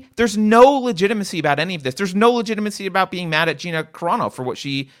totally. There's no legitimacy about any of this. There's no legitimacy about being mad at Gina Carano for what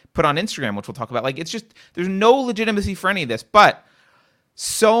she put on Instagram, which we'll talk about. Like, it's just there's no legitimacy for any of this. But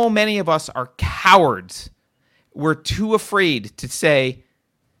so many of us are cowards. We're too afraid to say,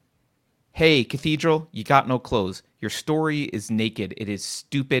 "Hey, cathedral, you got no clothes. Your story is naked. It is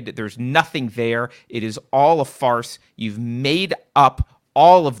stupid. There's nothing there. It is all a farce. You've made up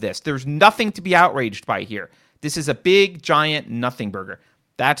all of this. There's nothing to be outraged by here. This is a big, giant nothing burger."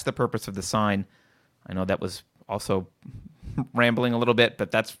 That's the purpose of the sign. I know that was also rambling a little bit, but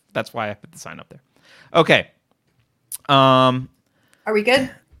that's why I put the sign up there. Okay. Are we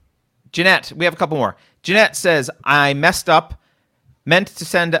good? Jeanette, we have a couple more. Jeanette says, I messed up. Meant to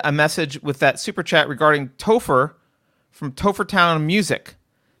send a message with that super chat regarding Topher from Topher Town Music.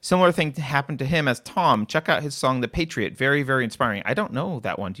 Similar thing happened to him as Tom. Check out his song, The Patriot. Very, very inspiring. I don't know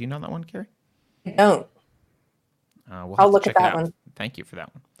that one. Do you know that one, Carrie? I don't. I'll look at that one. Thank you for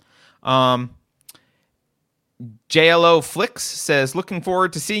that one. JLO Flicks says, looking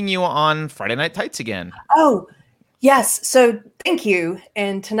forward to seeing you on Friday Night Tights again. Oh, yes. So thank you.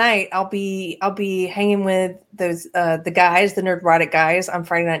 And tonight I'll be hanging with those the guys, the Nerdrotic guys on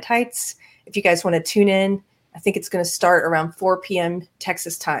Friday Night Tights. If you guys want to tune in, I think it's going to start around 4 p.m.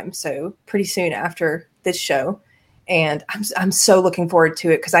 Texas time, so pretty soon after this show. And I'm so looking forward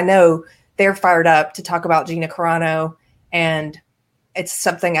to it because I know they're fired up to talk about Gina Carano, and it's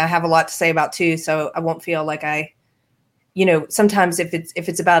something I have a lot to say about too. So I won't feel like I sometimes if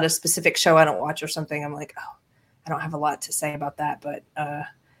it's about a specific show I don't watch or something, I'm like, oh, I don't have a lot to say about that. But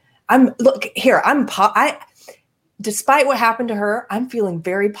despite what happened to her, I'm feeling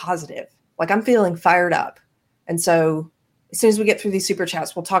very positive. Like I'm feeling fired up. And so as soon as we get through these super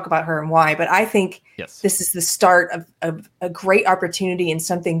chats, we'll talk about her and why. But I think this is the start of a great opportunity and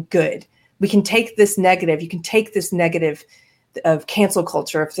something good. We can take this negative. You can take this negative of cancel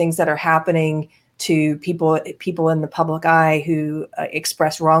culture, of things that are happening to people in the public eye who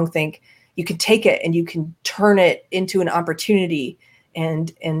express wrongthink. You can take it and you can turn it into an opportunity.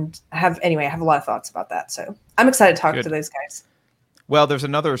 And I have a lot of thoughts about that. So I'm excited to talk to those guys. Well, there's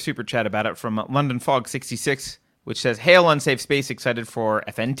another super chat about it from London Fog 66, which says, "Hail Unsafe Space, excited for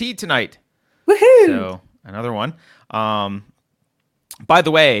FNT tonight." Woohoo! So another one. By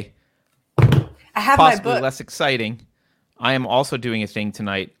the way, I have possibly my book. Less exciting. I am also doing a thing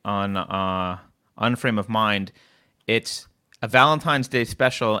tonight on Unframe of Mind. It's a Valentine's Day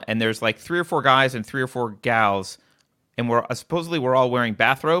special, and there's like 3 or 4 guys and 3 or 4 gals, and we're all wearing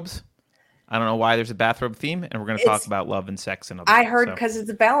bathrobes. I don't know why there's a bathrobe theme, and we're going to talk about love and sex and other I stuff, heard because it's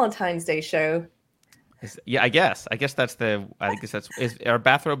a Valentine's Day show. Yeah, I guess that's are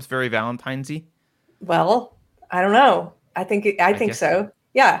bathrobes very Valentine's-y? Well, I don't know. I think so.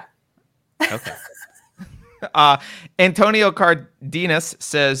 Yeah. Okay. Antonio Cardenas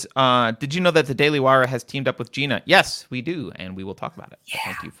says, "Did you know that the Daily Wire has teamed up with Gina?" Yes, we do, and we will talk about it. Yeah,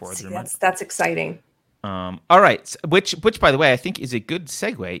 thank you for the reminder. That's exciting. All right, which by the way, I think is a good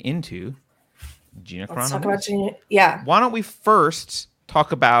segue into Gina Carano. Let's talk about Gina. Yeah. Why don't we first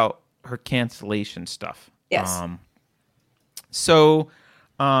talk about her cancellation stuff? Yes.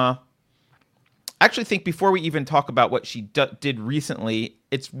 I actually think before we even talk about what she did recently,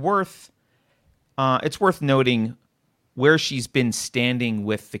 it's worth noting where she's been standing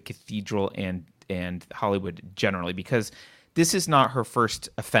with the cathedral and Hollywood generally, because this is not her first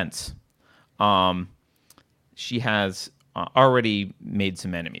offense. She has already made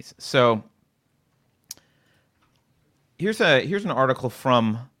some enemies. So here's an article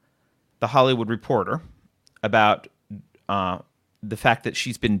from The Hollywood Reporter about the fact that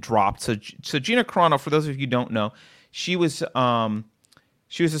she's been dropped. So Gina Carano, for those of you who don't know, she was a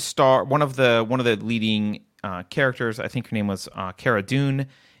star, one of the leading characters. I think her name was Cara Dune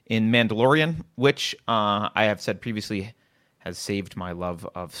in Mandalorian, which I have said previously has saved my love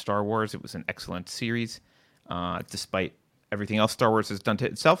of Star Wars. It was an excellent series, despite everything else Star Wars has done to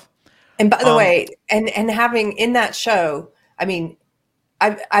itself. And by the way, and having in that show, I mean,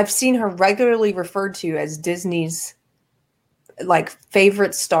 I've seen her regularly referred to as Disney's like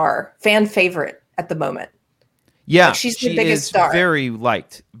favorite star, fan favorite at the moment. Yeah, like she's the biggest star. Very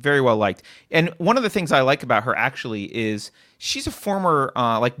well liked. And one of the things I like about her actually is she's a former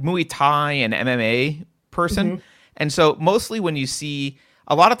like Muay Thai and MMA person. Mm-hmm. And so mostly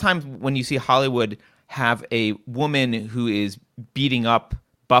a lot of times when you see Hollywood have a woman who is beating up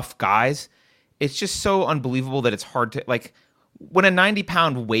buff guys, it's just so unbelievable that it's hard to, like, when a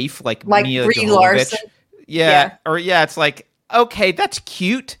 90-pound waif like Mia Jovovich, it's like, okay, that's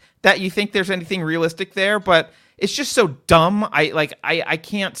cute that you think there's anything realistic there, but it's just so dumb. I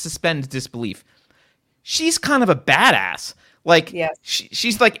can't suspend disbelief. She's kind of a badass. Like, yes.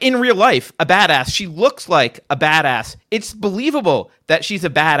 She's like in real life a badass. She looks like a badass. It's believable that she's a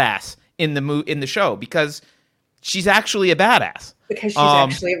badass in the show because she's actually a badass. Because she's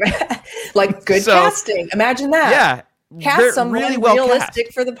actually a badass. Like, good casting. Imagine that. Yeah. Cast someone really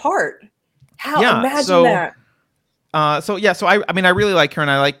realistic for the part. Imagine that. So I really like her, and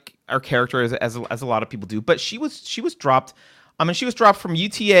I like our character as a lot of people do. But she was dropped. I mean, she was dropped from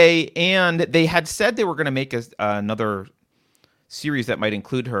UTA, and they had said they were going to make another series that might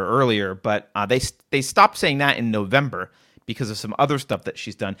include her earlier, but they stopped saying that in November because of some other stuff that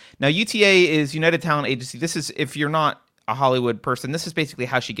she's done. Now, UTA is United Talent Agency. This is, if you're not a Hollywood person, this is basically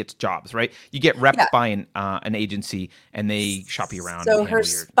how she gets jobs, right? You get repped by an agency, and they shop you around. So her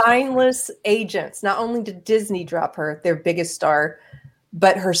spineless agents, not only did Disney drop her, their biggest star,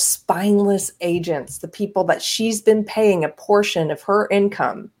 but her spineless agents, the people that she's been paying a portion of her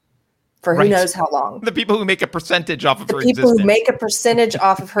income for who knows how long. The people who make a percentage off of her existence. The people who make a percentage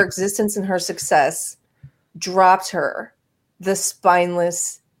off of her existence and her success dropped her. The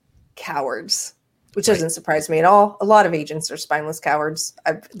spineless cowards. Which doesn't surprise me at all. A lot of agents are spineless cowards.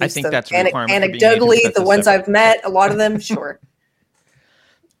 I think that's a requirement. Anecdotally, the ones I've met, a lot of them, sure.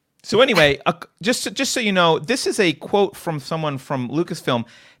 So anyway, just so you know, this is a quote from someone from Lucasfilm.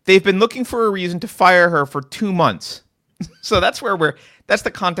 They've been looking for a reason to fire her for 2 months. So that's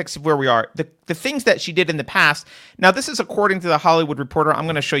the context of where we are. The things that she did in the past. Now, this is according to the Hollywood Reporter. I'm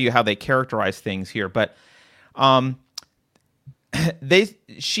going to show you how they characterize things here, but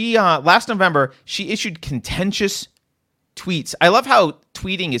She last November she issued contentious tweets. I love how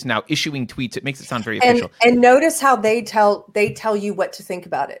tweeting is now issuing tweets. It makes it sound very official. And notice how they tell you what to think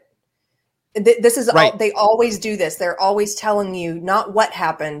about it. This is right. They always do this. They're always telling you not what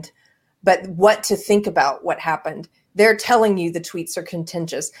happened, but what to think about what happened. They're telling you the tweets are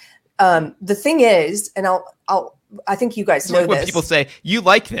contentious. The thing is, and I think you guys know like when this. People say you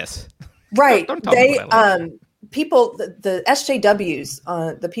like this, right? Don't tell me what I like. People, the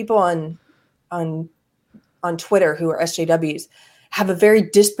SJWs, the people on Twitter who are SJWs have a very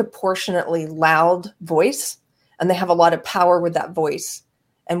disproportionately loud voice, and they have a lot of power with that voice.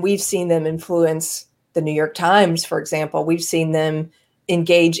 And we've seen them influence the New York Times, for example. We've seen them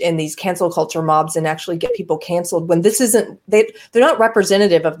engage in these cancel culture mobs and actually get people canceled when this isn't, they're not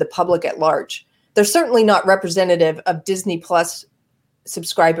representative of the public at large. They're certainly not representative of Disney Plus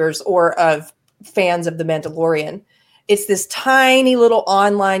subscribers or of fans of The Mandalorian. It's this tiny little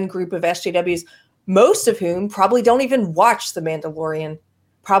online group of SJWs, most of whom probably don't even watch The Mandalorian,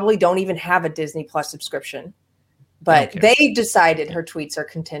 probably don't even have a Disney Plus subscription. But they decided her tweets are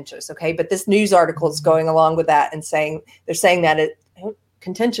contentious, okay? But this news article is going along with that and they're saying that it's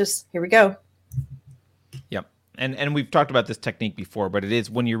contentious. Here we go. Yep. And we've talked about this technique before, but it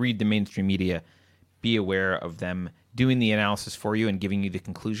is when you read the mainstream media, be aware of them doing the analysis for you and giving you the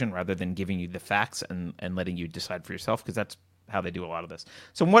conclusion rather than giving you the facts and letting you decide for yourself, because that's how they do a lot of this.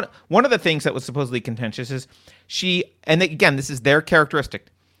 So one of the things that was supposedly contentious is and again, this is their characteristic,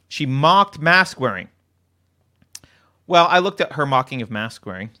 she mocked mask wearing. Well, I looked at her mocking of mask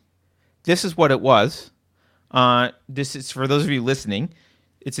wearing. This is what it was. This is, for those of you listening,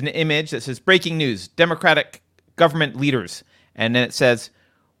 it's an image that says, breaking news, Democratic government leaders. And then it says,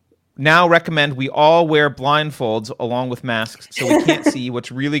 now recommend we all wear blindfolds along with masks so we can't see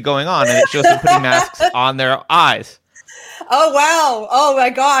what's really going on. And it shows them putting masks on their eyes. Oh, wow. Oh, my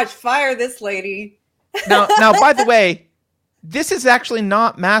gosh. Fire this lady. Now, by the way, this is actually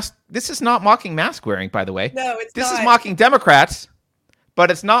not mask. This is not mocking mask wearing, by the way. No, it's not. This is mocking Democrats,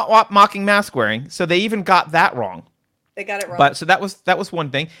 but it's not mocking mask wearing. So they even got that wrong. They got it wrong. But so that was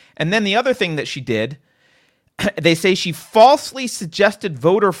one thing. And then the other thing that she did, they say she falsely suggested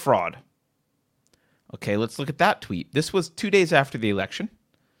voter fraud. Okay, let's look at that tweet. This was 2 days after the election.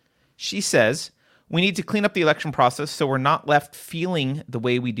 She says, we need to clean up the election process so we're not left feeling the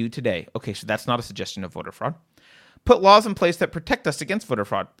way we do today. Okay, so that's not a suggestion of voter fraud. Put laws in place that protect us against voter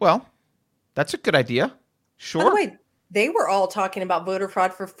fraud. Well, that's a good idea. Sure. By the way, they were all talking about voter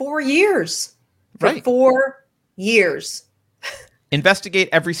fraud for 4 years. Right. 4 years. Investigate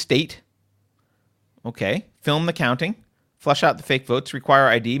every state. Okay. Film the counting. Flush out the fake votes. Require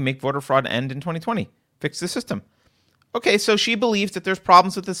ID. Make voter fraud end in 2020. Fix the system. Okay, so she believes that there's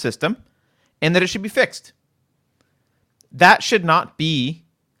problems with the system and that it should be fixed. That should not be.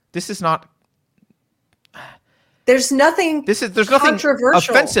 This is not. There's nothing. There's nothing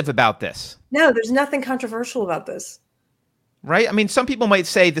offensive about this. No, there's nothing controversial about this. Right? I mean, some people might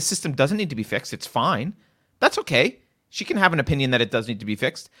say the system doesn't need to be fixed. It's fine. That's okay. She can have an opinion that it does need to be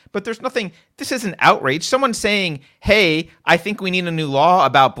fixed. But there's nothing. This isn't outrage. Someone saying, "Hey, I think we need a new law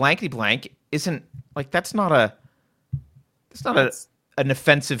about blankety blank," isn't like that's not an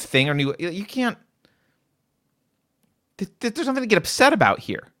offensive thing or new. You can't. There's nothing to get upset about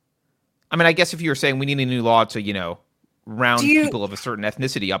here. I mean, I guess if you were saying we need a new law to, round people of a certain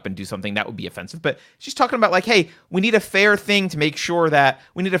ethnicity up and do something, that would be offensive. But she's talking about like, hey, we need a fair thing to make sure that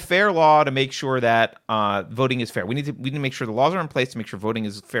we need a fair law to make sure that voting is fair. We need to make sure the laws are in place to make sure voting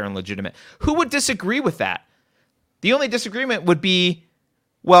is fair and legitimate. Who would disagree with that? The only disagreement would be,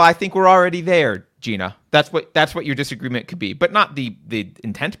 well, I think we're already there, Gina. That's what your disagreement could be, but not the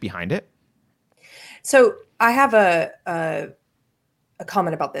intent behind it. So I have a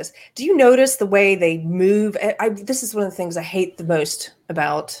comment about this. Do you notice the way they move? This is one of the things I hate the most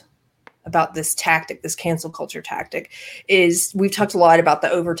about this tactic, this cancel culture tactic, is we've talked a lot about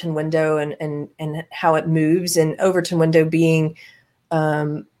the Overton window and how it moves, and Overton window being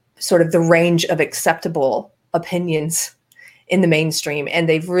sort of the range of acceptable opinions in the mainstream. And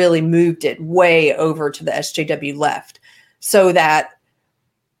they've really moved it way over to the SJW left so that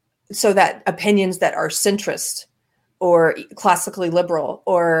opinions that are centrist or classically liberal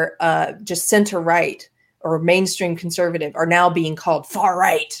or just center right or mainstream conservative are now being called far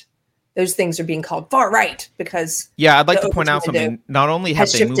right. Those things are being called far right because I'd like to point out something. Not only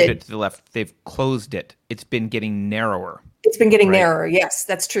have they moved it to the left, they've closed it. It's been getting narrower. It's been getting narrower. Yes,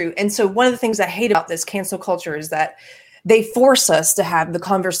 that's true. And so one of the things I hate about this cancel culture is that they force us to have the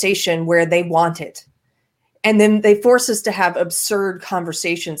conversation where they want it. And then they force us to have absurd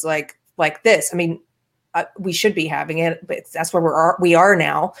conversations like this. I mean, we should be having it, but that's where we are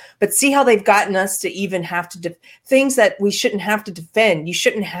now. But see how they've gotten us to even have to things that we shouldn't have to defend. You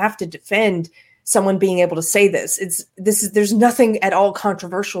shouldn't have to defend someone being able to say this. There's nothing at all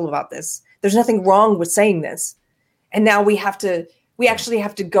controversial about this. There's nothing wrong with saying this. And now we actually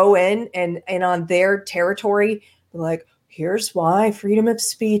have to go in and on their territory, like, here's why freedom of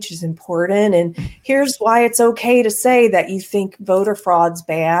speech is important. And here's why it's okay to say that you think voter fraud's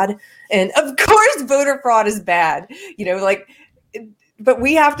bad. And of course, voter fraud is bad, but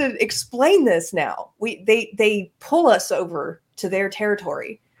we have to explain this now. They pull us over to their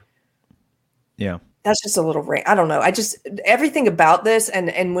territory. Yeah. That's just a little rant. I don't know. Everything about this,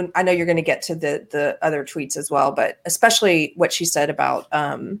 and when I know you're going to get to the other tweets as well, but especially what she said about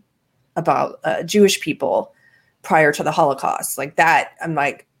Jewish people prior to the Holocaust, like that. I'm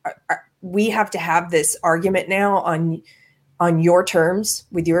like, we have to have this argument now on your terms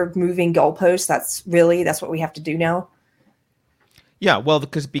with your moving goalposts. That's what we have to do now. Yeah, well,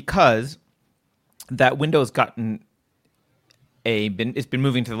 because that window's gotten it's been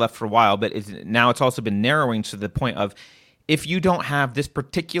moving to the left for a while, but now it's also been narrowing to the point of, if you don't have this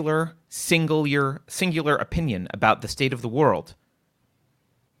particular singular opinion about the state of the world,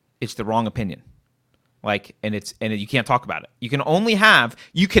 it's the wrong opinion. And you can't talk about it. You can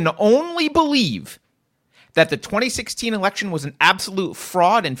only believe that the 2016 election was an absolute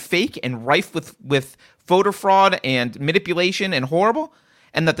fraud and fake and rife with voter fraud and manipulation and horrible,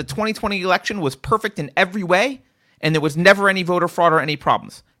 and that the 2020 election was perfect in every way, and there was never any voter fraud or any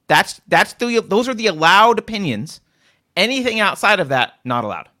problems. Those are the allowed opinions. Anything outside of that, not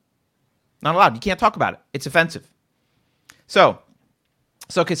allowed. Not allowed. You can't talk about it. It's offensive. So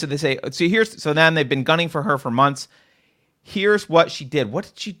okay, so they say, so then they've been gunning for her for months. Here's what she did. What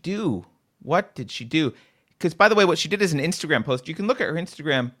did she do? Because, by the way, what she did is an Instagram post. You can look at her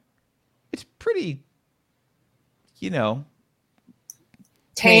Instagram. It's pretty,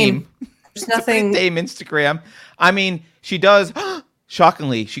 tame. There's nothing. Tame Instagram. I mean, she does,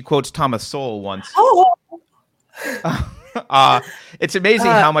 shockingly, she quotes Thomas Sowell once. Oh! It's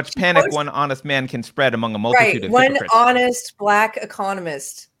amazing how much panic one honest man can spread among a multitude of hypocrites. One honest black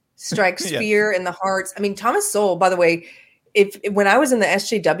economist strikes fear in the hearts. I mean, Thomas Sowell, by the way, when I was in the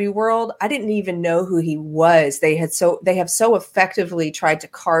SJW world, I didn't even know who he was. They have so effectively tried to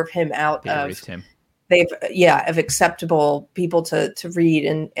carve him out of acceptable people to read.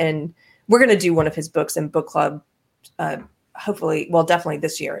 And we're going to do one of his books in book club, hopefully, well, definitely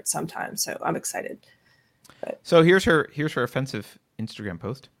this year at some time. So I'm excited. So here's her offensive Instagram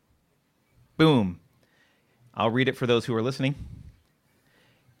post. Boom. I'll read it for those who are listening.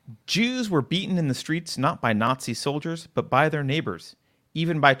 Jews were beaten in the streets not by Nazi soldiers, but by their neighbors,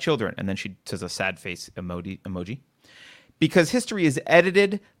 even by children. And then she says a sad face emoji. Because history is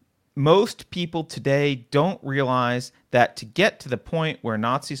edited, most people today don't realize that to get to the point where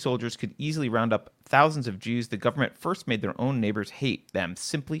Nazi soldiers could easily round up thousands of Jews, the government first made their own neighbors hate them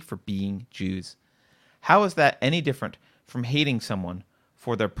simply for being Jews. How is that any different from hating someone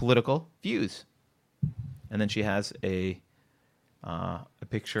for their political views? And then she has a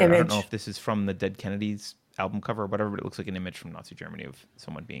picture. Image. I don't know if this is from the Dead Kennedys album cover or whatever, but it looks like an image from Nazi Germany of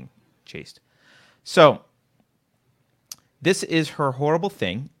someone being chased. So this is her horrible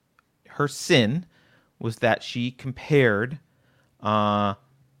thing. Her sin was that she compared a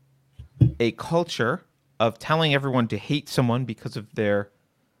culture of telling everyone to hate someone because of their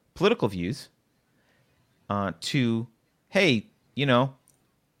political views to, hey,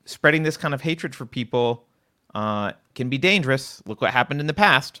 spreading this kind of hatred for people can be dangerous. Look what happened in the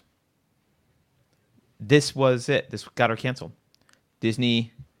past. This was it. This got her canceled.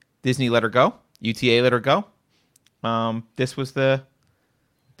 Disney let her go. UTA let her go. This was the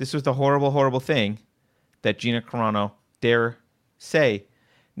horrible, horrible thing that Gina Carano dare say.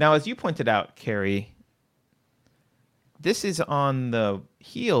 Now, as you pointed out, Carrie, this is on the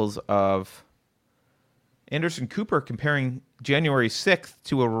heels of Anderson Cooper comparing January 6th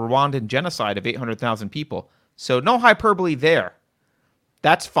to a Rwandan genocide of 800,000 people. So no hyperbole there.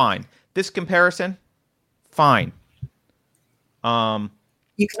 That's fine. This comparison, fine. You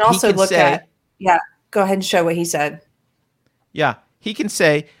can also look at... Yeah, go ahead and show what he said. Yeah, he can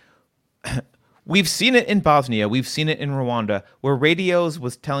say, we've seen it in Bosnia, we've seen it in Rwanda, where radios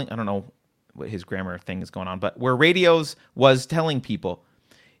was telling... I don't know what his grammar thing is going on, but where radios was telling people,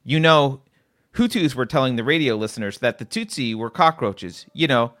 Hutus were telling the radio listeners that the Tutsi were cockroaches,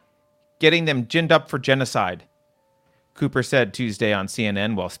 getting them ginned up for genocide. Cooper said Tuesday on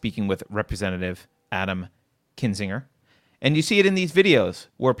CNN while speaking with Representative Adam Kinzinger. And you see it in these videos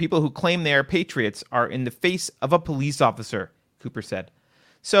where people who claim they are patriots are in the face of a police officer, Cooper said.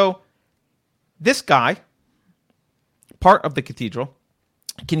 So this guy, part of the cathedral,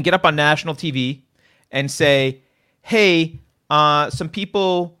 can get up on national TV and say, hey, some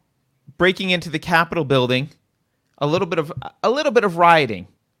people breaking into the Capitol building, a little bit of rioting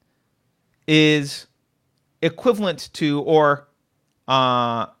is equivalent to, or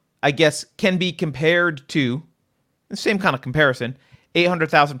I guess can be compared to, the same kind of comparison,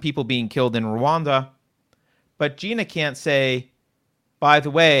 800,000 people being killed in Rwanda. But Gina can't say, by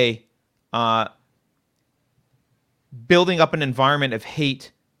the way, building up an environment of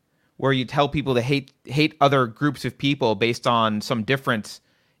hate where you tell people to hate other groups of people based on some difference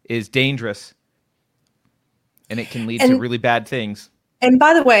is dangerous, and it can lead to really bad things. And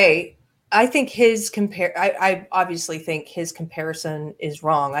by the way, I think I obviously think his comparison is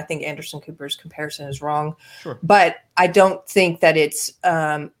wrong. I think Anderson Cooper's comparison is wrong. Sure. But I don't think that it's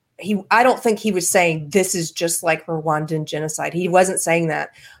I don't think he was saying this is just like Rwandan genocide. He wasn't saying that.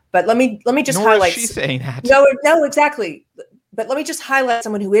 But let me just highlight. Is she saying that? No, exactly. But let me just highlight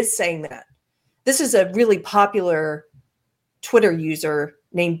someone who is saying that. This is a really popular Twitter user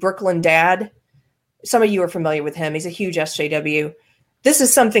named Brooklyn Dad. Some of you are familiar with him. He's a huge SJW. This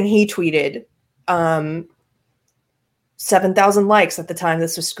is something he tweeted. 7,000 likes at the time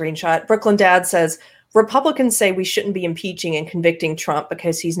this was screenshot. Brooklyn Dad says, Republicans say we shouldn't be impeaching and convicting Trump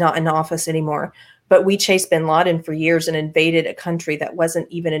because he's not in office anymore. But we chased bin Laden for years and invaded a country that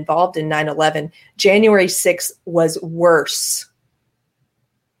wasn't even involved in 9/11. January 6th was worse.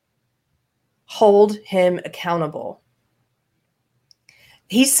 Hold him accountable.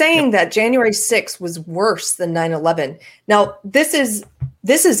 He's saying that January 6th was worse than 9/11. Now, this is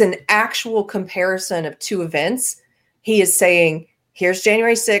an actual comparison of two events. He is saying, here's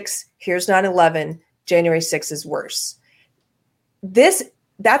January 6th, here's 9/11. January 6th is worse. That's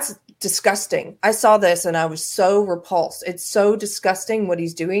disgusting. I saw this and I was so repulsed. It's so disgusting what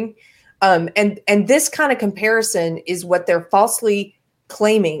he's doing. And this kind of comparison is what they're falsely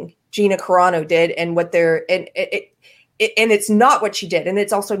claiming Gina Carano did, and what they're and it's not what she did, and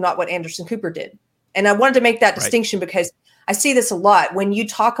it's also not what Anderson Cooper did. And I wanted to make that distinction because I see this a lot when you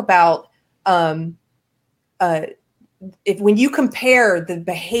talk about when you compare the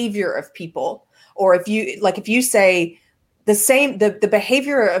behavior of people, or if you say the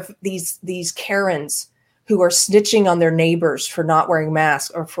behavior of these Karens who are snitching on their neighbors for not wearing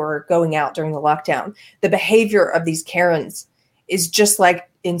masks or for going out during the lockdown, the behavior of these Karens is just like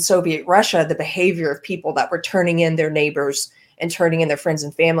in Soviet Russia, the behavior of people that were turning in their neighbors and turning in their friends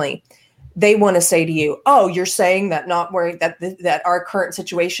and family. They want to say to you, oh, you're saying that not wearing that our current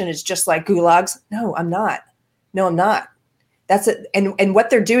situation is just like gulags. No, I'm not. That's it. And what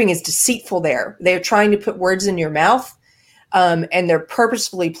they're doing is deceitful there. They're trying to put words in your mouth. And they're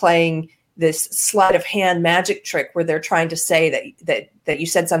purposefully playing this sleight of hand magic trick where they're trying to say that you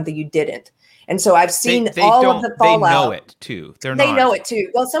said something you didn't. And so I've seen all of the fallout. They know it too. They know it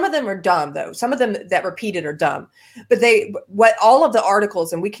too. Well, some of them are dumb though. Some of them that repeat it are dumb. But all of the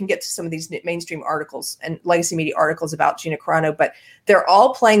articles, and we can get to some of these mainstream articles and legacy media articles about Gina Carano, but they're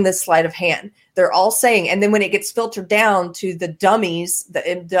all playing this sleight of hand. They're all saying, and then when it gets filtered down to the dummies,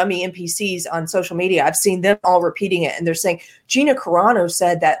 the dummy NPCs on social media, I've seen them all repeating it. And they're saying, Gina Carano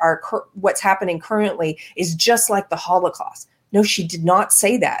said that what's happening currently is just like the Holocaust. No, she did not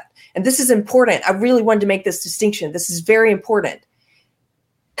say that. And this is important. I really wanted to make this distinction. This is very important.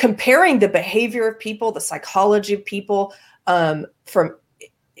 Comparing the behavior of people, the psychology of people,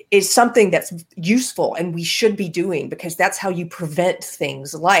 is something that's useful and we should be doing, because that's how you prevent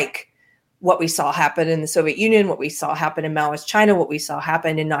things like what we saw happen in the Soviet Union, what we saw happen in Maoist China, what we saw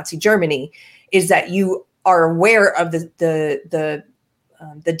happen in Nazi Germany, is that you are aware of the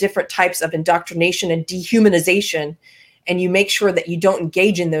different types of indoctrination and dehumanization, and you make sure that you don't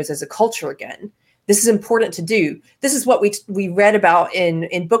engage in those as a culture again. This is important to do. This is what we read about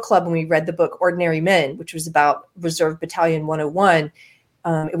in book club when we read the book Ordinary Men, which was about Reserve Battalion 101,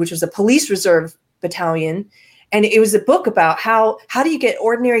 which was a police reserve battalion. And it was a book about how do you get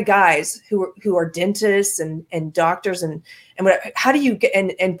ordinary guys who are dentists and doctors and how do you get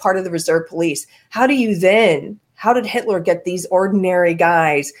and part of the reserve police? How did Hitler get these ordinary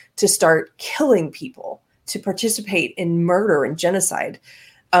guys to start killing people, to participate in murder and genocide?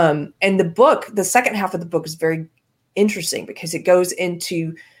 And the second half of the book is very interesting because it goes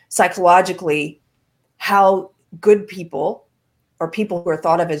into psychologically how good people, or people who are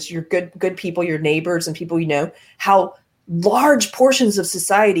thought of as your good people, your neighbors and people you know, how large portions of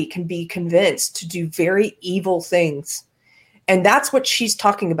society can be convinced to do very evil things. And that's what she's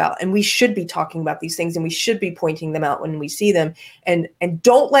talking about. And we should be talking about these things, and we should be pointing them out when we see them. And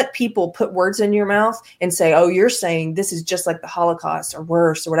don't let people put words in your mouth and say, oh, you're saying this is just like the Holocaust or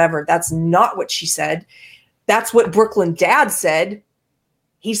worse or whatever. That's not what she said. That's what Brooklyn Dad said.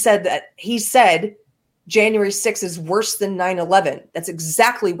 He said January 6th is worse than 9/11. That's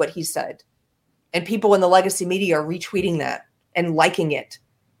exactly what he said. And people in the legacy media are retweeting that and liking it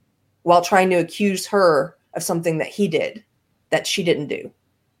while trying to accuse her of something that he did, that she didn't do.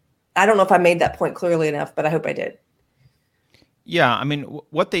 I don't know if I made that point clearly enough, but I hope I did. Yeah, I mean,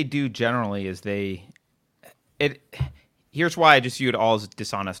 what they do generally is here's why I just view it all as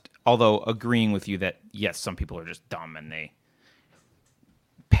dishonest, although agreeing with you that, yes, some people are just dumb and they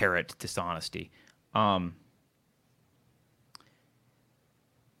parrot dishonesty. The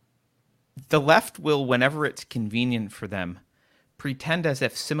left will, whenever it's convenient for them, pretend as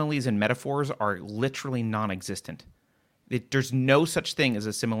if similes and metaphors are literally non-existent. There's no such thing as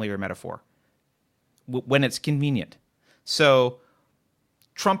a simile or metaphor when it's convenient. So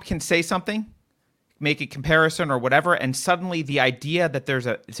Trump can say something, make a comparison or whatever, and suddenly the idea that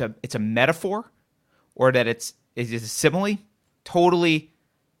it's a metaphor or that it's a simile, totally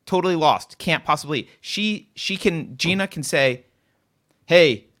lost. Can't possibly. Gina can say,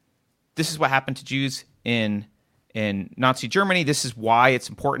 hey, this is what happened to Jews in Nazi Germany. This is why it's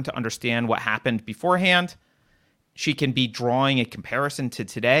important to understand what happened beforehand. She can be drawing a comparison to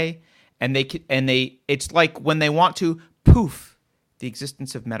today, and it's like when they want to, poof, the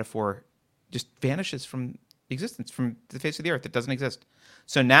existence of metaphor just vanishes from existence, from the face of the earth. It doesn't exist.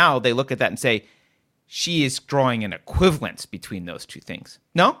 So now they look at that and say, she is drawing an equivalence between those two things.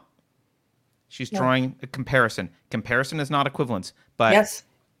 No? She's drawing a comparison. Comparison is not equivalence, but yes.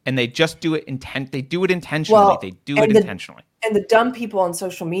 And they just do it they do it intentionally. Well, they do it intentionally. And the dumb people on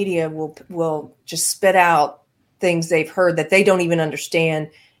social media will just spit out things they've heard that they don't even understand.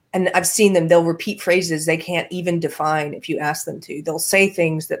 And I've seen them, they'll repeat phrases they can't even define if you ask them to. They'll say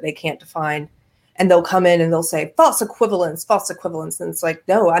things that they can't define, and they'll come in and they'll say false equivalence. And it's like,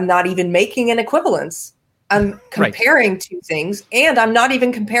 no, I'm not even making an equivalence. I'm comparing two things, and I'm not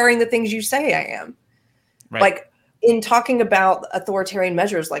even comparing the things you say I am. Right. Like in talking about authoritarian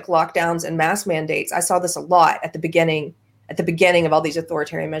measures like lockdowns and mask mandates, I saw this a lot at the beginning of all these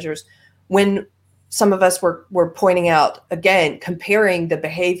authoritarian measures, when some of us were pointing out, again, comparing the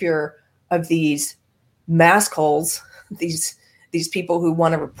behavior of these mask holes, these people who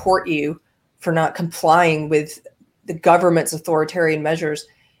want to report you for not complying with the government's authoritarian measures,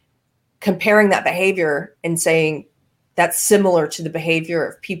 comparing that behavior and saying that's similar to the behavior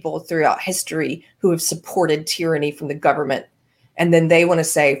of people throughout history who have supported tyranny from the government. And then they want to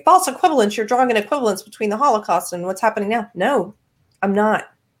say, false equivalence, you're drawing an equivalence between the Holocaust and what's happening now. No, I'm not.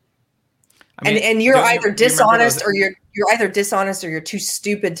 I mean, and you're either dishonest or you're either dishonest or you're too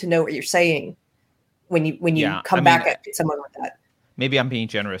stupid to know what you're saying when you come back at someone with that. Maybe I'm being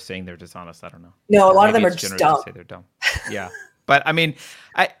generous saying they're dishonest. I don't know. No, a lot of them are just dumb. Say they're dumb. Yeah. But I mean,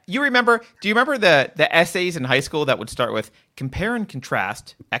 do you remember the essays in high school that would start with compare and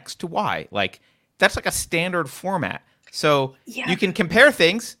contrast X to Y? Like that's like a standard format. So you can compare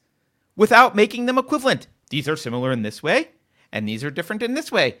things without making them equivalent. These are similar in this way, and these are different in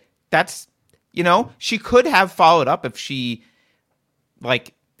this way. That's, she could have followed up if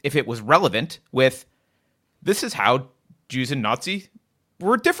it was relevant with, this is how Jews and Nazis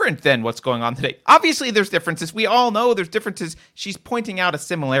were different than what's going on today. Obviously, there's differences. We all know there's differences. She's pointing out a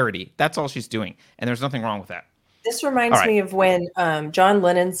similarity. That's all she's doing, and there's nothing wrong with that. This reminds me of when John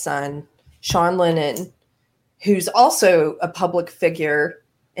Lennon's son, Sean Lennon, who's also a public figure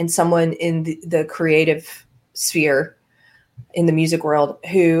and someone in the creative sphere in the music world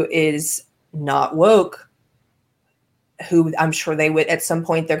who is not woke, who I'm sure they would at some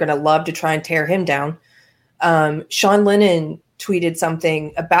point, they're going to love to try and tear him down. Sean Lennon tweeted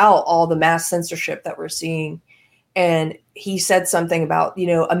something about all the mass censorship that we're seeing. And he said something about,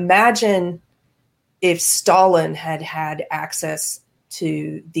 imagine if Stalin had had access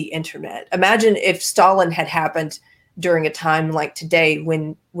to the internet. Imagine if Stalin had happened during a time like today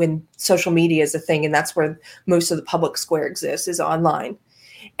when social media is a thing, and that's where most of the public square exists, is online.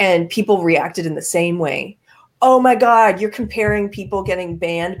 And people reacted in the same way. Oh my God, you're comparing people getting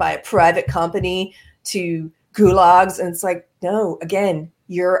banned by a private company to gulags. And it's like, no, again,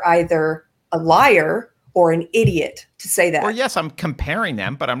 you're either a liar or an idiot to say that. Or yes, I'm comparing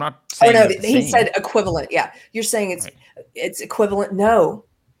them, but I'm not saying he said equivalent. Yeah. You're saying it's equivalent. No.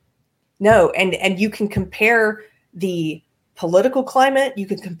 And you can compare the political climate. You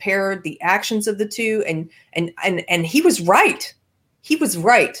can compare the actions of the two. And he was right. He was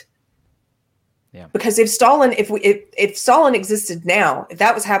right. Yeah. Because if Stalin existed now, if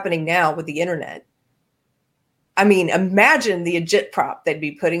that was happening now with the internet, I mean, imagine the agitprop they'd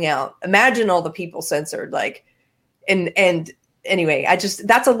be putting out. Imagine all the people censored, and anyway,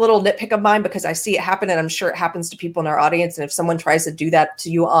 that's a little nitpick of mine because I see it happen, and I'm sure it happens to people in our audience. And if someone tries to do that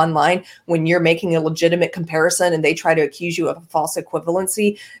to you online when you're making a legitimate comparison and they try to accuse you of a false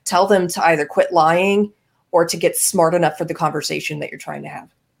equivalency, tell them to either quit lying or to get smart enough for the conversation that you're trying to have.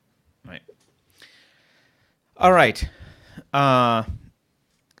 Right. All right. I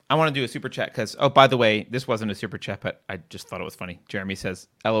want to do a super chat because, by the way, this wasn't a super chat, but I just thought it was funny. Jeremy says,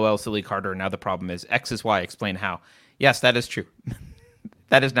 LOL, silly Carter. Now the problem is X is Y. Explain how. Yes, that is true.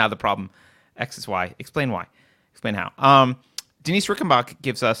 That is now the problem. X is Y. Explain why. Explain how. Denise Rickenbach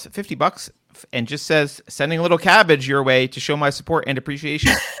gives us $50 and just says, sending a little cabbage your way to show my support and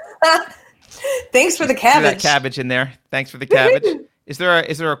appreciation. Thanks for the cabbage. That cabbage in there. Thanks for the cabbage. Is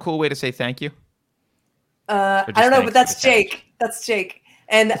there a cool way to say thank you? I don't know, but that's Jake. That's Jake.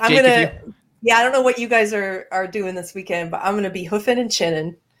 And I'm going to, I don't know what you guys are doing this weekend, but I'm going to be hoofing and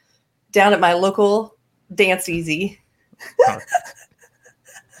chinning down at my local Dance Easy. Right.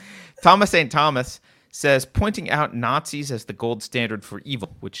 Thomas St. Thomas says, pointing out Nazis as the gold standard for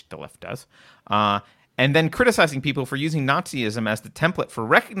evil, which the left does, and then criticizing people for using Nazism as the template for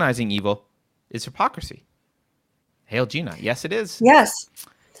recognizing evil is hypocrisy. Hail Gina. Yes, it is. Yes.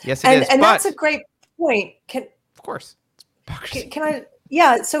 Yes, it is. And that's a great point. Of course. Can I?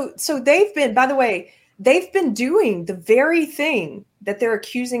 Yeah. So they've been, by the way, they've been doing the very thing that they're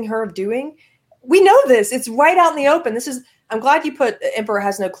accusing her of doing. We know this. It's right out in the open. I'm glad you put Emperor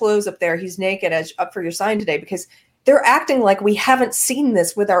has no clothes up there. He's naked up for your sign today, because they're acting like we haven't seen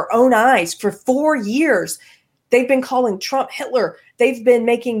this with our own eyes for 4 years. They've been calling Trump Hitler. They've been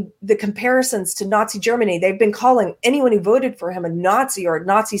making the comparisons to Nazi Germany. They've been calling anyone who voted for him a Nazi or a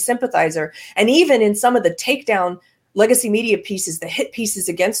Nazi sympathizer. And even in some of the takedown legacy media pieces, the hit pieces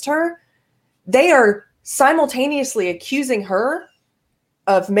against her, they are simultaneously accusing her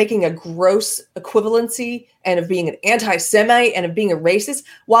of making a gross equivalency and of being an anti-Semite and of being a racist,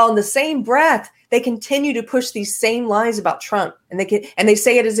 while in the same breath, they continue to push these same lies about Trump. And they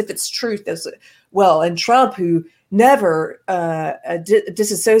say it as if it's truth. And Trump, who never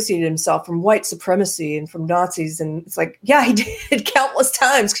disassociated himself from white supremacy and from Nazis. And it's like, yeah, he did countless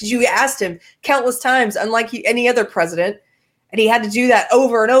times, because you asked him countless times, unlike any other president. And he had to do that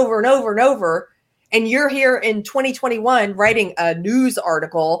over and over and over and over. And you're here in 2021 writing a news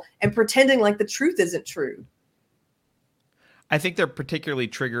article and pretending like the truth isn't true. I think they're particularly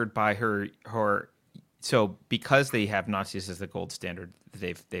triggered by her. So because they have Nazis as the gold standard,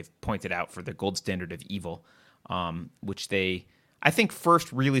 they've pointed out for the gold standard of evil, which they, I think,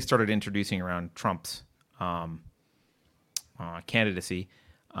 first really started introducing around Trump's candidacy,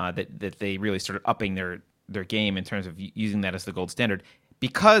 that they really started upping their game in terms of using that as the gold standard.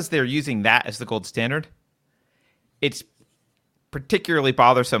 Because they're using that as the gold standard, it's particularly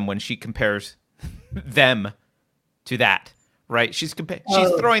bothersome when she compares them to that, right? She's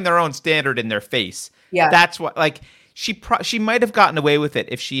throwing their own standard in their face. Yeah, that's what. Like she might have gotten away with it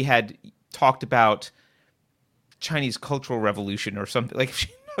if she had talked about Chinese Cultural Revolution or something. Like if she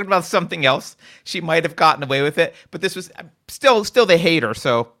talked about something else, she might have gotten away with it. But this was still they hate her,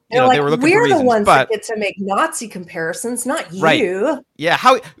 so. They were looking for reasons, the ones that get to make Nazi comparisons, not you. Right.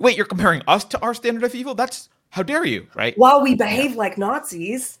 Yeah. Wait, you're comparing us to our standard of evil? How dare you? Right. While we behave like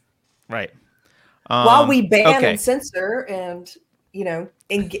Nazis. Right. While we ban and censor and,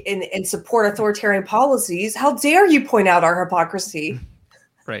 and support authoritarian policies, how dare you point out our hypocrisy?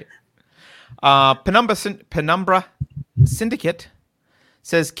 Right. Penumbra Syndicate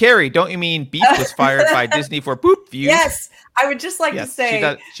says, Carrie, don't you mean Beef was fired by Disney for poop views? Yes. I would just like to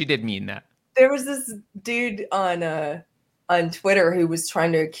say she did mean that. There was this dude on Twitter who was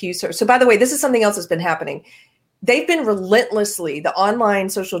trying to accuse her. So by the way, this is something else that's been happening. They've been the online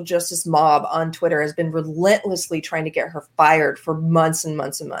social justice mob on Twitter has been relentlessly trying to get her fired for months and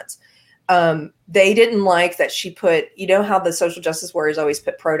months and months. They didn't like that she put, how the social justice warriors always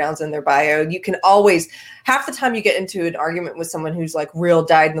put pronouns in their bio. You can always, half the time you get into an argument with someone who's like real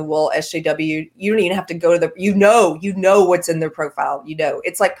dyed-in-the-wool SJW, you don't even have to go to you know what's in their profile.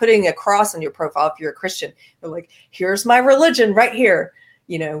 It's like putting a cross on your profile if you're a Christian. They're like, here's my religion right here.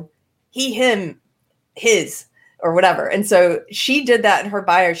 He, him, his, or whatever. And so she did that in her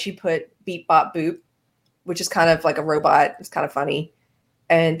bio. She put beep, bop, boop, which is kind of like a robot. It's kind of funny.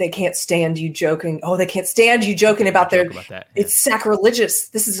 and they can't stand you joking. Oh, they can't stand you joking about their. About that, yeah. It's sacrilegious.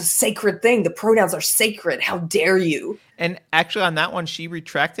 This is a sacred thing. The pronouns are sacred. How dare you? And actually, on that one, she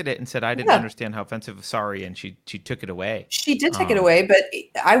retracted it and said, "I didn't understand how offensive. Sorry," and she took it away. She did take it away, but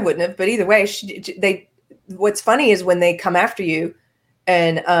I wouldn't have. But either way, What's funny is when they come after you,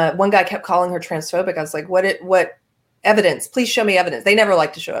 and one guy kept calling her transphobic. I was like, "What evidence? Please show me evidence." They never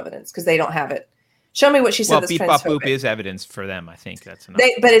like to show evidence because they don't have it. Show me what she said. Well, beep bop boop is evidence for them. I think that's enough.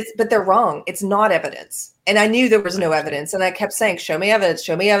 But they're wrong. It's not evidence. And I knew there was no evidence. And I kept saying, show me evidence,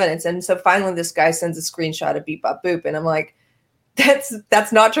 show me evidence. And so finally this guy sends a screenshot of beep bop boop. And I'm like, that's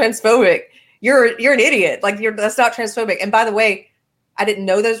not transphobic. You're an idiot. Like that's not transphobic. And by the way, I didn't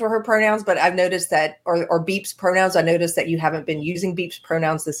know those were her pronouns, but I've noticed that, or Beep's pronouns. I noticed that you haven't been using Beep's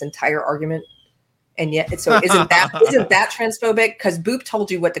pronouns this entire argument. And yet, so isn't that transphobic? Because Boop told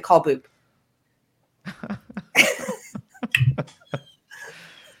you what to call Boop.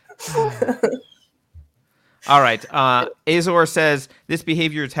 All right. Azor says this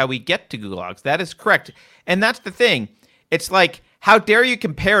behavior is how we get to gulags. That is correct. And that's the thing. It's like, how dare you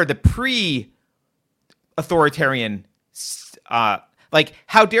compare the pre-authoritarian, like,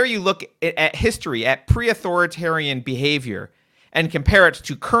 how dare you look at history, at pre-authoritarian behavior and compare it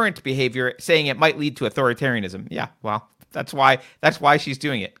to current behavior, saying it might lead to authoritarianism. Yeah, well, that's why she's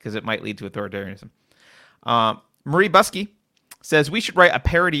doing it, because it might lead to authoritarianism. Marie Buskey says we should write a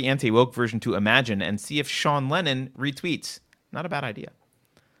parody anti-woke version to Imagine and see if Sean Lennon retweets. Not a bad idea.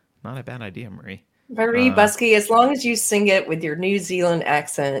 Not a bad idea, Marie. Marie Buskey, as long as you sing it with your New Zealand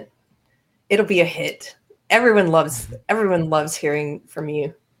accent, it'll be a hit. Everyone loves hearing from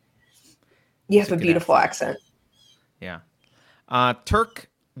you. You have a beautiful accent. Yeah.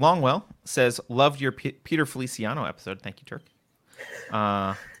 Turk Longwell says, loved your Peter Feliciano episode. Thank you, Turk.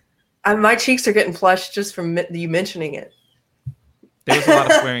 My cheeks are getting flushed just from you mentioning it. There was a lot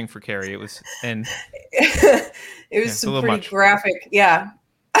of swearing for Carrie. It was some pretty graphic. Yeah.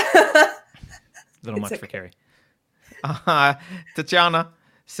 A little much for Carrie. Tatiana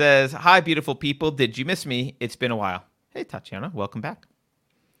says, hi, beautiful people. Did you miss me? It's been a while. Hey, Tatiana. Welcome back.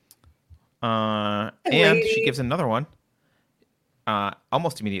 And she gives another one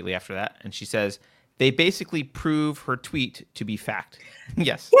almost immediately after that. And she says, they basically prove her tweet to be fact.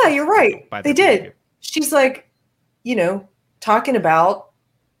 Yes. Yeah, you're right. They did. She's like, talking about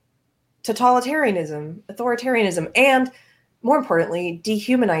totalitarianism, authoritarianism, and more importantly,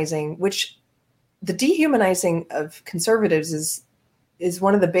 dehumanizing, which the dehumanizing of conservatives is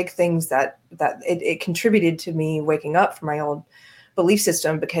one of the big things that it contributed to me waking up from my old belief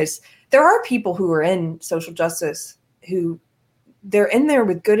system, because there are people who are in social justice who they're in there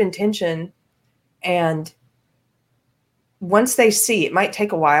with good intention. And once they see, it might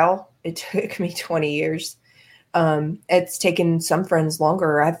take a while. It took me 20 years. It's taken some friends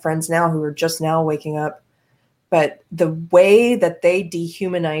longer. I have friends now who are just now waking up. But the way that they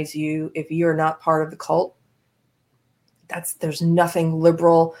dehumanize you if you're not part of the cult, there's nothing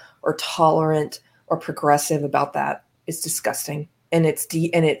liberal or tolerant or progressive about that. It's disgusting. And it's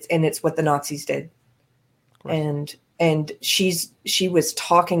what the Nazis did. And she was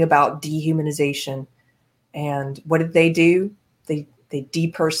talking about dehumanization, and what did they do? They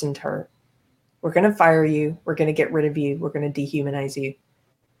depersoned her. We're going to fire you. We're going to get rid of you. We're going to dehumanize you,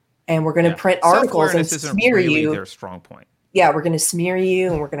 and we're going to print articles and smear you. Their strong point. Yeah, we're going to smear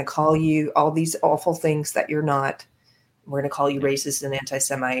you, and we're going to call you all these awful things that you're not. We're going to call you racist and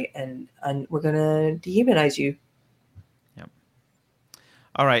anti-Semite, and we're going to dehumanize you. Yep.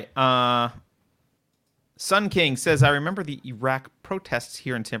 All right. Sun King says, I remember the Iraq protests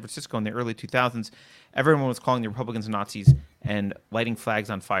here in San Francisco in the early 2000s. Everyone was calling the Republicans Nazis and lighting flags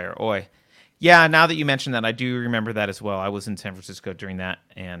on fire. Oi. Yeah, now that you mention that, I do remember that as well. I was in San Francisco during that.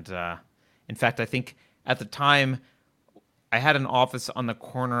 And in fact, I think at the time, I had an office on the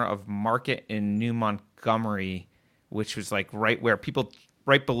corner of Market and New Montgomery, which was like right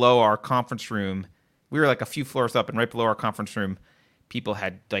below our conference room. We were like a few floors up, and right below our conference room, people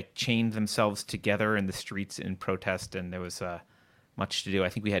had like chained themselves together in the streets in protest, and there was much to do. I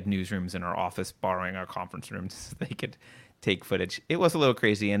think we had newsrooms in our office borrowing our conference rooms so they could take footage. It was a little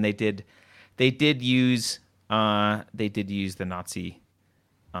crazy, and they did use the Nazi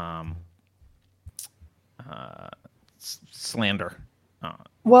slander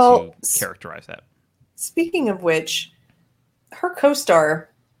to characterize that. Speaking of which, her co-star,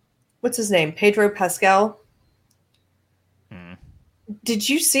 what's his name? Pedro Pascal. Did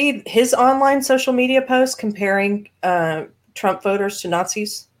you see his online social media post comparing Trump voters to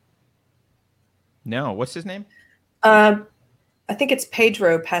Nazis? No. What's his name? I think it's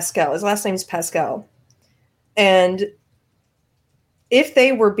Pedro Pascal. His last name's Pascal. And if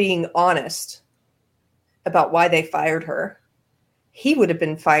they were being honest about why they fired her, he would have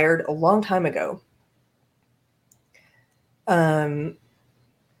been fired a long time ago. I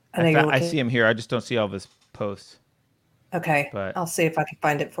see him here. I just don't see all of his posts. Okay, but I'll see if I can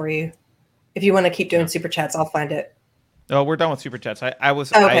find it for you. If you want to keep doing super chats, I'll find it. Oh, we're done with super chats.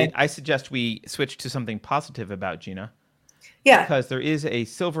 I suggest we switch to something positive about Gina. Yeah. Because there is a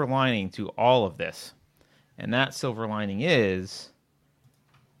silver lining to all of this. And that silver lining is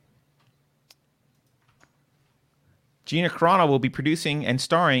Gina Carano will be producing and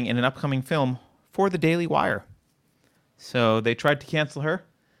starring in an upcoming film for the Daily Wire. So they tried to cancel her.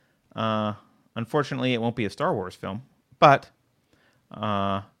 Unfortunately, it won't be a Star Wars film. But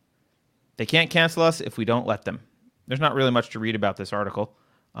they can't cancel us if we don't let them. There's not really much to read about this article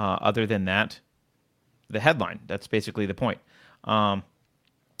other than that. The headline. That's basically the point.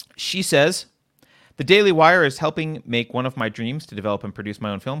 She says, "The Daily Wire is helping make one of my dreams to develop and produce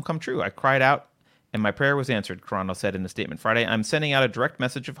my own film come true. I cried out and my prayer was answered," Carano said in the statement Friday. "I'm sending out a direct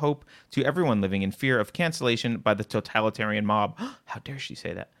message of hope to everyone living in fear of cancellation by the totalitarian mob." How dare she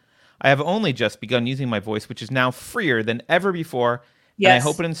say that? "I have only just begun using my voice, which is now freer than ever before. Yes. And I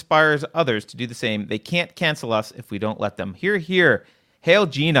hope it inspires others to do the same. They can't cancel us if we don't let them." Hear, hear. Hail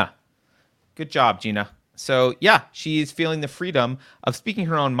Gina. Good job, Gina. So, yeah, she's feeling the freedom of speaking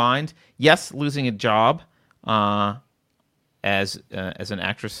her own mind. Yes, losing a job as an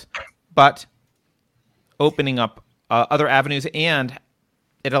actress, but opening up other avenues, and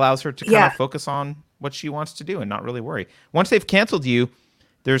it allows her to kind of focus on what she wants to do and not really worry. Once they've canceled you,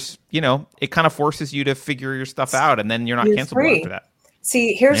 there's, it kind of forces you to figure your stuff out, and then you're not cancelable after that.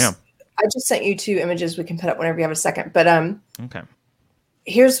 See, I just sent you 2 images we can put up whenever you have a second, but okay.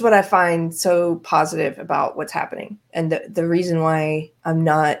 Here's what I find so positive about what's happening, and the reason why I'm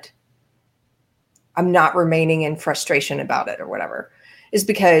not remaining in frustration about it or whatever is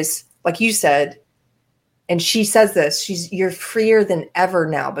because, like you said, and she says this, you're freer than ever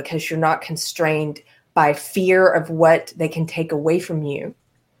now because you're not constrained by fear of what they can take away from you.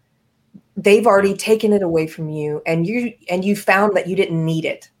 They've already taken it away from you, and you found that you didn't need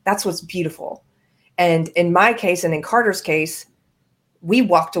it. That's what's beautiful. And in my case, and in Carter's case, we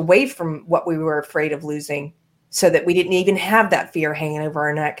walked away from what we were afraid of losing so that we didn't even have that fear hanging over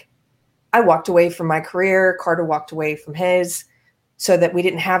our neck. I walked away from my career. Carter walked away from his so that we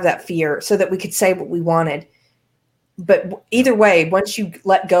didn't have that fear, so that we could say what we wanted. But either way, once you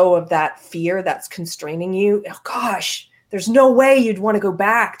let go of that fear that's constraining you, oh gosh, there's no way you'd want to go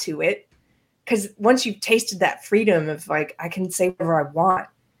back to it. Because once you've tasted that freedom of like, I can say whatever I want,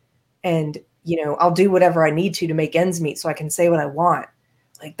 and I'll do whatever I need to make ends meet so I can say what I want.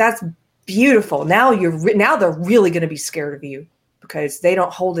 Like, that's beautiful. Now they're really going to be scared of you because they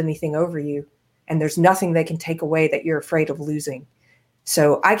don't hold anything over you, and there's nothing they can take away that you're afraid of losing.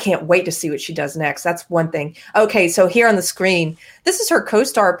 So I can't wait to see what she does next. That's one thing. Okay, so here on the screen, this is her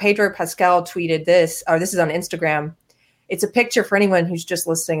co-star Pedro Pascal tweeted this, or this is on Instagram. It's a picture for anyone who's just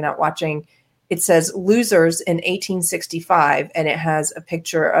listening, not watching. It says "Losers in 1865," and it has a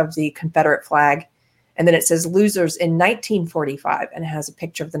picture of the Confederate flag. And then it says "Losers in 1945," and it has a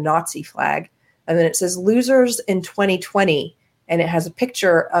picture of the Nazi flag. And then it says "Losers in 2020," and it has a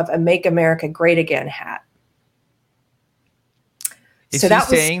picture of a "Make America Great Again" hat. Is he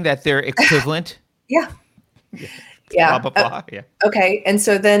saying that they're equivalent? Yeah. Blah, blah, blah. Yeah. Okay. And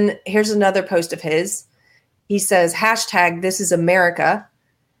so then here's another post of his. He says, "#This is America."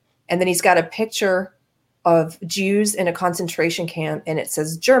 And then he's got a picture of Jews in a concentration camp, and it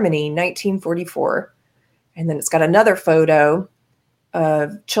says Germany, 1944. And then it's got another photo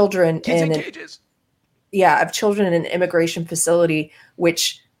of children of children in an immigration facility,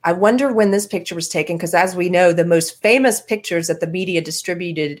 which I wonder when this picture was taken, because as we know, the most famous pictures that the media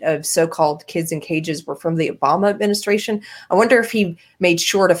distributed of so-called kids in cages were from the Obama administration. I wonder if he made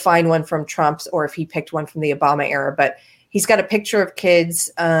sure to find one from Trump's or if he picked one from the Obama era, but he's got a picture of kids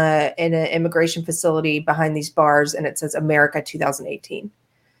in an immigration facility behind these bars, and it says America 2018.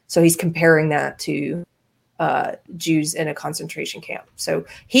 So he's comparing that to Jews in a concentration camp. So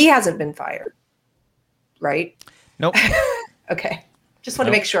he hasn't been fired, right? Nope. Okay. Just want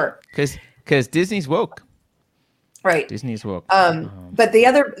to make sure. Because Disney's woke. Right. Disney's woke. But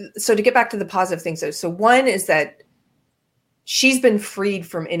so to get back to the positive things, so one is that she's been freed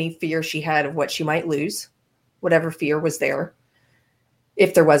from any fear she had of what she might lose. Whatever fear was there,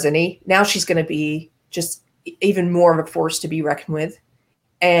 if there was any. Now she's going to be just even more of a force to be reckoned with.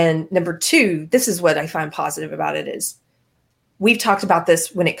 And number 2, this is what I find positive about it is we've talked about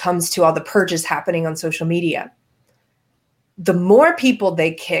this when it comes to all the purges happening on social media. The more people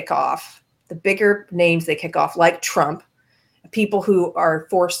they kick off, the bigger names they kick off, like Trump, people who are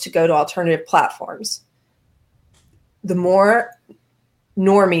forced to go to alternative platforms, the more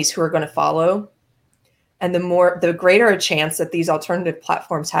normies who are going to follow, and the greater a chance that these alternative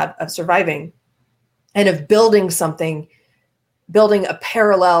platforms have of surviving and of building a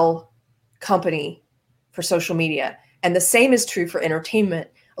parallel company for social media. And the same is true for entertainment.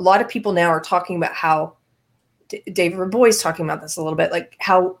 A lot of people now are talking about how David Rabois talking about this a little bit, like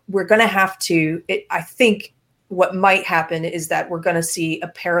how we're going to have to, I think what might happen is that we're going to see a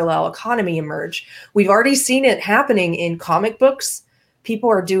parallel economy emerge. We've already seen it happening in comic books. People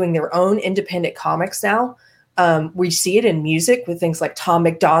are doing their own independent comics now. We see it in music with things like Tom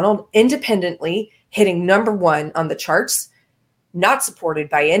MacDonald independently hitting #1 on the charts, not supported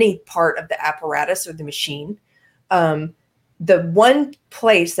by any part of the apparatus or the machine. The one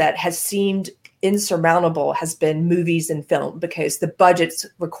place that has seemed insurmountable has been movies and film, because the budgets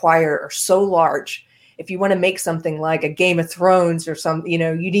required are so large. If you want to make something like a Game of Thrones or you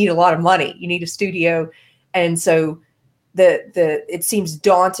need a lot of money, you need a studio. And so it seems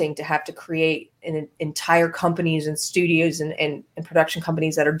daunting to have to create an entire companies and studios and production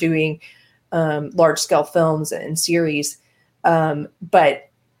companies that are doing large scale films and series. But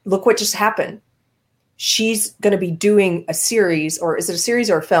look what just happened. She's going to be doing a series, or is it a series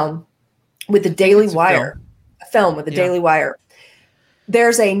or a film, with the Daily Wire? A film with the Daily Wire.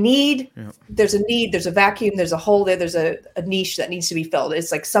 There's a need. Yeah. There's a need. There's a vacuum. There's a hole there. There's a niche that needs to be filled.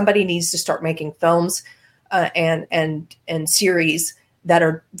 It's like somebody needs to start making films and series that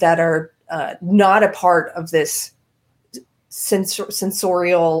are not a part of this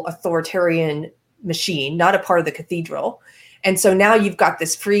sensorial authoritarian machine, not a part of the cathedral. And so now you've got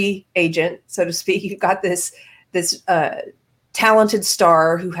this free agent, so to speak. You've got this talented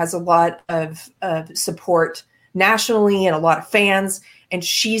star who has a lot of support nationally and a lot of fans, and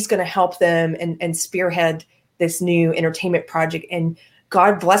she's going to help them and spearhead this new entertainment project. And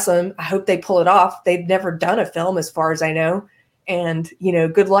God bless them. I hope they pull it off. They've never done a film, as far as I know, and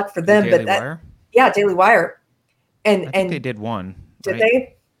good luck for them. Daily Wire? Daily Wire, and I think they did one. Did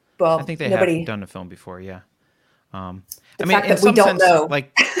they? Well, I think they have done a film before. Yeah. I mean, in some sense,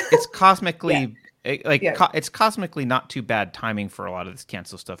 like it's cosmically, it's cosmically not too bad timing for a lot of this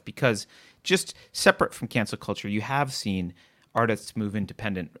cancel stuff, because just separate from cancel culture, you have seen artists move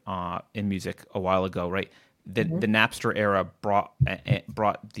independent in music a while ago, right? The Napster era brought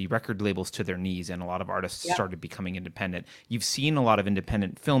the record labels to their knees, and a lot of artists started becoming independent. You've seen a lot of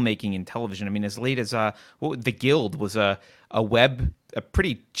independent filmmaking and television. I mean, as late as The Guild was a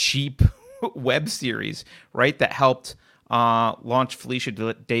pretty cheap web series, right? That helped launch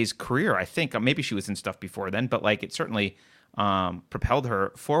Felicia Day's career. I think maybe she was in stuff before then, but like it certainly propelled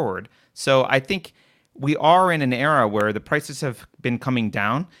her forward. So I think we are in an era where the prices have been coming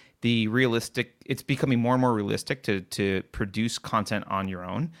down. It's becoming more and more realistic to produce content on your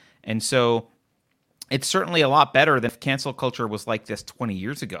own. And so it's certainly a lot better than if cancel culture was like this 20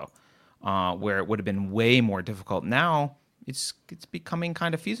 years ago, where it would have been way more difficult. Now it's becoming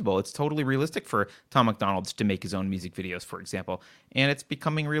kind of feasible. It's totally realistic for Tom MacDonald to make his own music videos, for example. And it's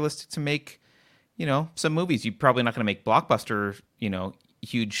becoming realistic to make, some movies. You're probably not going to make blockbuster,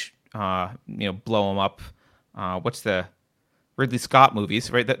 huge, blow them up. What's the Ridley Scott movies,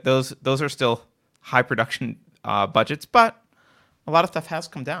 right? Those are still high production budgets, but a lot of stuff has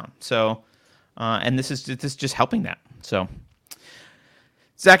come down. So, and this is just helping that. So,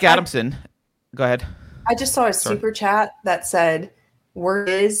 Zach Adamson, go ahead. I just saw a super chat that said, "Word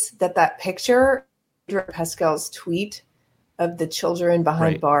is that picture, Pedro Pascal's tweet of the children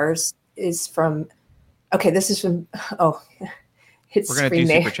behind bars is from." Okay, this is from. Oh. We're going to do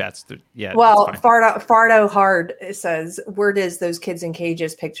super chats. Yeah. Well, Fardo Hard says, "Word is those kids in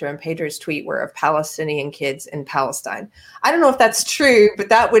cages picture in Pedro's tweet were of Palestinian kids in Palestine." I don't know if that's true, but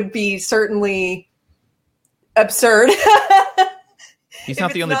that would be certainly absurd. He's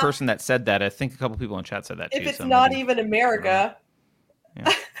not the only person that said that. I think a couple people in chat said that too. If it's not even America.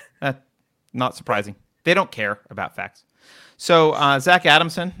 Yeah. Not surprising. They don't care about facts. So Zach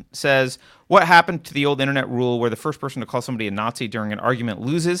Adamson says, what happened to the old internet rule where the first person to call somebody a Nazi during an argument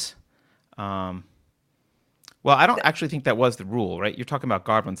loses? Well, I don't actually think that was the rule, right? You're talking about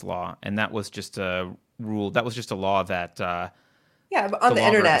Godwin's law, and that was just a rule. That was just a law that but on the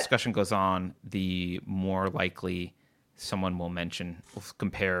internet, discussion goes on, the more likely someone will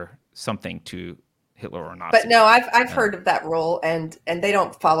compare something to Hitler or Nazi. But no, I've heard of that rule, and they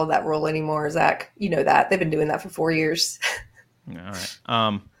don't follow that rule anymore, Zach. You know that. They've been doing that for 4 years. All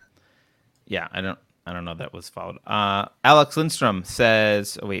right. Yeah, I don't know that was followed. Alex Lindstrom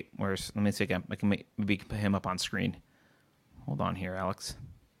says, oh wait, let me see again. I can maybe put him up on screen. Hold on here, Alex.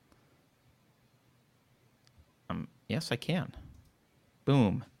 Yes, I can.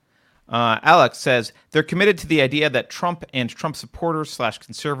 Boom. Alex says they're committed to the idea that Trump and Trump supporters /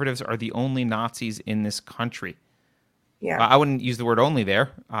 conservatives are the only Nazis in this country. Yeah. I wouldn't use the word only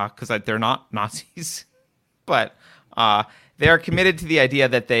there because they're not Nazis. But they are committed to the idea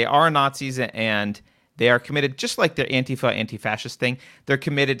that they are Nazis, and they are committed, just like their Antifa, anti-fascist thing. They're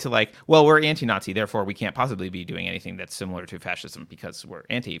committed to like, well, we're anti-Nazi, therefore we can't possibly be doing anything that's similar to fascism because we're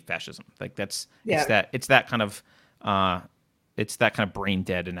anti-fascism. Like it's that kind of brain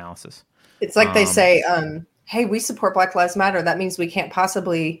dead analysis. It's like they say, hey, we support Black Lives Matter. That means we can't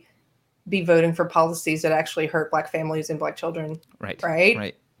possibly be voting for policies that actually hurt Black families and Black children.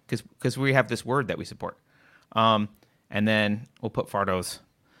 Right. Because we have this word that we support. And then we'll put Fardo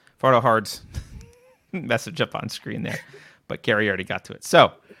Hard's message up on screen there. But Carrie already got to it.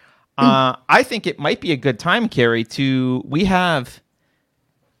 So I think it might be a good time, Carrie, we have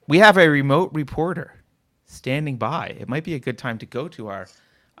a remote reporter standing by. It might be a good time to go to our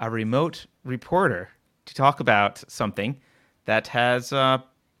remote reporter to talk about something that has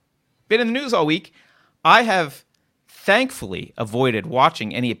been in the news all week. I have thankfully avoided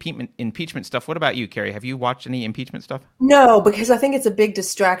watching any impeachment stuff. What about you, Carrie? Have you watched any impeachment stuff? No, because I think it's a big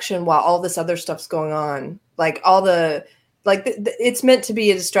distraction while all this other stuff's going on. It's meant to be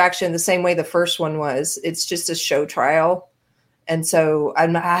a distraction the same way the first one was. It's just a show trial. And so I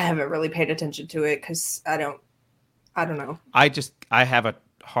haven't really paid attention to it because I don't know. I have a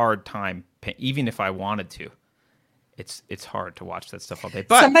hard time, even if I wanted to. It's hard to watch that stuff all day.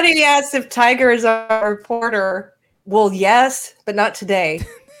 But somebody asked if Tiger is a reporter. Well, yes, but not today.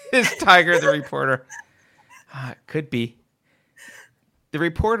 Is Tiger the reporter? Could be. The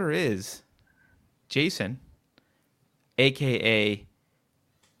reporter is Jason, a.k.a.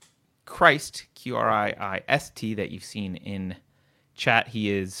 Christ, Christ, that you've seen in chat. He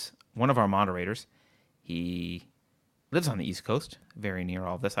is one of our moderators. He lives on the East Coast, very near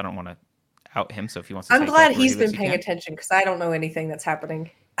all of this. I don't want to out him, so if he wants to I'm glad he's been paying attention because I don't know anything that's happening.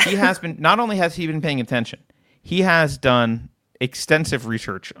 He has been. Not only has he been paying attention, he has done extensive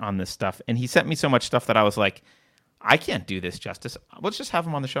research on this stuff, and he sent me so much stuff that I was like, I can't do this justice. Let's just have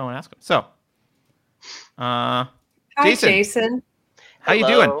him on the show and ask him. So, hi, Jason. How you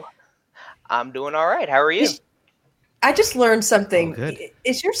doing? I'm doing all right. How are you? I just learned something. Oh, good.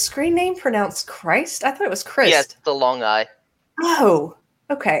 Is your screen name pronounced Christ? I thought it was Chris. Yes, the long I. Oh,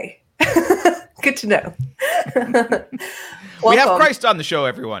 okay. Good to know. We have Christ on the show,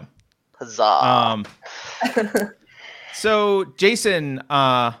 everyone. Huzzah. So, Jason,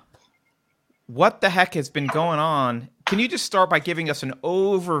 what the heck has been going on? Can you just start by giving us an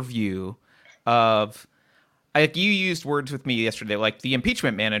overview of, like, you used words with me yesterday, like the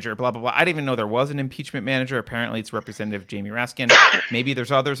impeachment manager, blah, blah, blah. I didn't even know there was an impeachment manager. Apparently, it's Representative Jamie Raskin. Maybe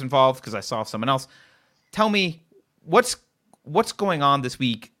there's others involved because I saw someone else. Tell me what's going on this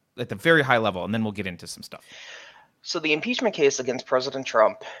week at the very high level, and then we'll get into some stuff. So the impeachment case against President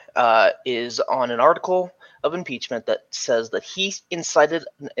Trump is on an article of impeachment that says that he incited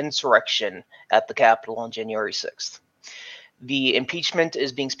an insurrection at the Capitol on January 6th. The impeachment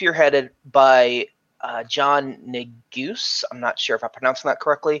is being spearheaded by John Neguse, I'm not sure if I'm pronouncing that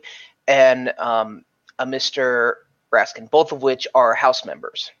correctly, and a Mr. Raskin, both of which are House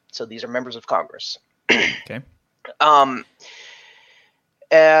members. So these are members of Congress. Okay.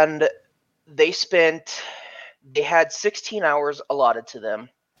 And they had 16 hours allotted to them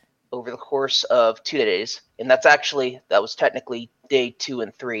over the course of 2 days. And that was technically day 2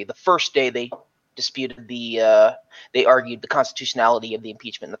 and 3. The first day they disputed they argued the constitutionality of the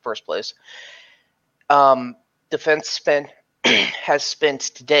impeachment in the first place. Defense has spent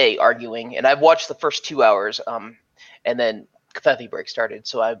today arguing, and I've watched the first 2 hours, and then coffee break started,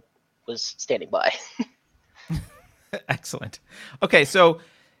 so I was standing by. Excellent. Okay, so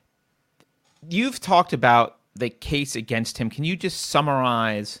you've talked about the case against him. Can you just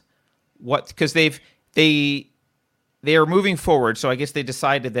summarize because they are moving forward, so I guess they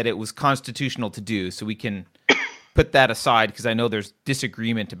decided that it was constitutional to do, so we can put that aside because I know there's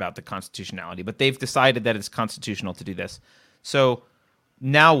disagreement about the constitutionality, but they've decided that it's constitutional to do this. So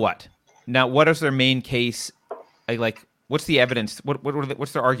now what? Now what is their main case? Like what's the evidence?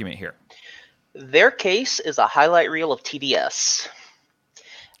 What's their argument here? Their case is a highlight reel of TDS.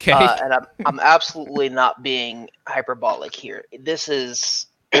 Okay. And I'm absolutely not being hyperbolic here. This is,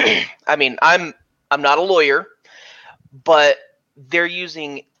 I mean, I'm not a lawyer, but they're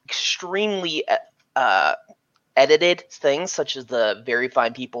using extremely edited things, such as the very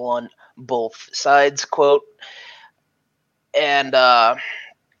fine people on both sides quote. And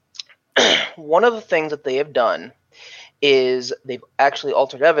one of the things that they have done is they've actually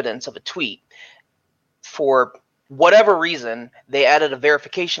altered evidence of a tweet for whatever reason, they added a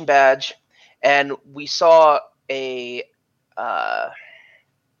verification badge, and we saw a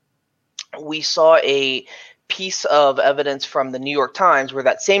piece of evidence from the New York Times where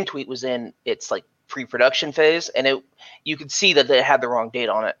that same tweet was in its like pre-production phase, and you could see that it had the wrong date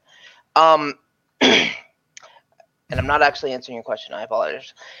on it. And I'm not actually answering your question. I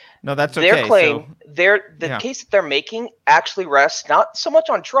apologize. No, that's okay. Their claim, the case that they're making actually rests not so much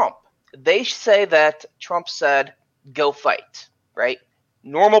on Trump. They say that Trump said, "Go fight," right?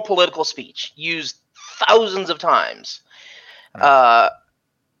 Normal political speech used thousands of times. Right.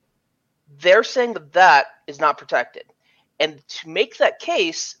 They're saying that is not protected. And to make that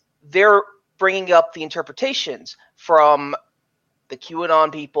case, they're bringing up the interpretations from the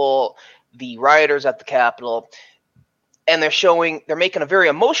QAnon people, the rioters at the Capitol, and they're making a very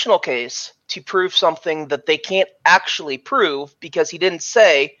emotional case to prove something that they can't actually prove because he didn't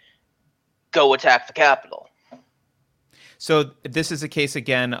say, "Go attack the Capitol." So this is a case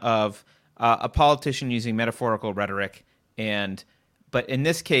again of a politician using metaphorical rhetoric, but in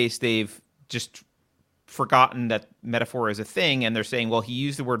this case they've just forgotten that metaphor is a thing, and they're saying, well, he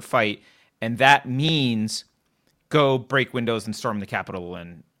used the word fight, and that means go break windows and storm the Capitol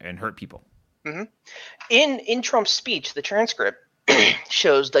and hurt people. Mm-hmm. In Trump's speech, the transcript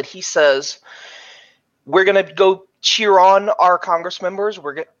shows that he says, "We're going to go cheer on our Congress members.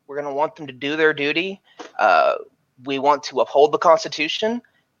 We're going to want them to do their duty. We want to uphold the Constitution."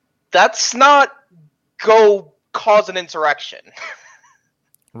 That's not go cause an insurrection.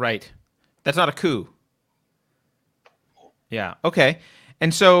 Right. That's not a coup. Yeah. Okay.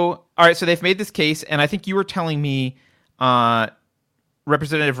 And so, all right. So they've made this case, and I think you were telling me,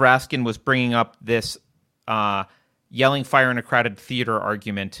 Representative Raskin was bringing up this yelling fire in a crowded theater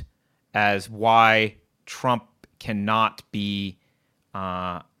argument as why Trump cannot be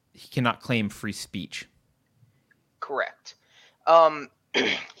he cannot claim free speech. Correct.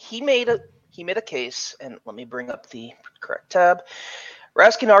 He made a case, and let me bring up the correct tab.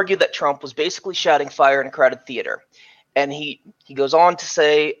 Raskin argued that Trump was basically shouting fire in a crowded theater, and he goes on to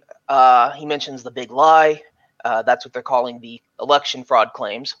say he mentions the big lie. That's what they're calling the election fraud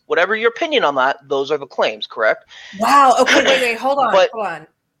claims. Whatever your opinion on that, those are the claims, correct? Wow. Okay, wait. Hold on.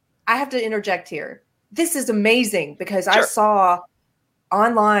 I have to interject here. This is amazing because sure.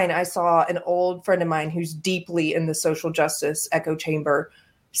 I saw an old friend of mine who's deeply in the social justice echo chamber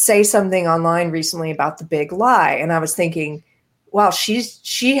say something online recently about the big lie. And I was thinking, wow,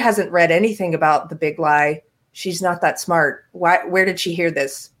 she hasn't read anything about the big lie. She's not that smart. Where did she hear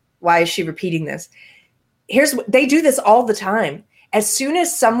this? Why is she repeating this? They do this all the time. As soon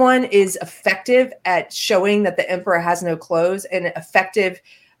as someone is effective at showing that the emperor has no clothes and effective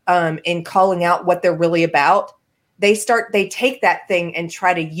in calling out what they're really about, they take that thing and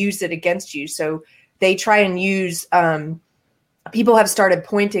try to use it against you. So they try and use, people have started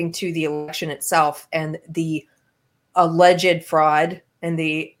pointing to the election itself and the alleged fraud, and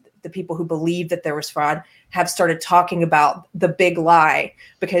the people who believe that there was fraud have started talking about the big lie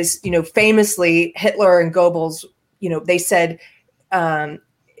because, famously Hitler and Goebbels, they said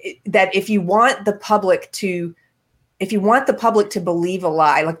that if you want the public to believe a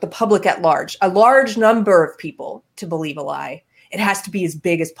lie, like the public at large, a large number of people to believe a lie, it has to be as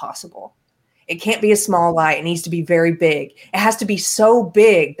big as possible. It can't be a small lie. It needs to be very big. It has to be so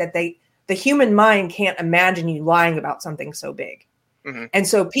big that the human mind can't imagine you lying about something so big. Mm-hmm. And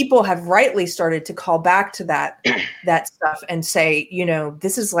so people have rightly started to call back to that stuff and say,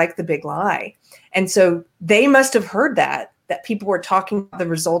 this is like the big lie. And so they must have heard that people were talking about the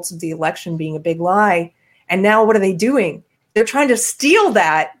results of the election being a big lie. And now what are they doing? They're trying to steal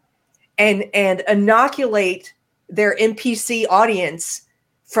that and inoculate their NPC audience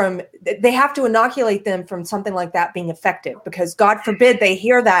they have to inoculate them from something like that being effective, because God forbid they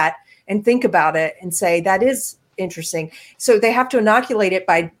hear that and think about it and say, that is interesting. So they have to inoculate it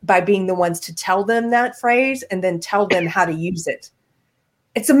by being the ones to tell them that phrase and then tell them how to use it.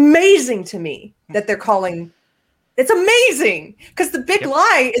 It's amazing to me that it's amazing, because the big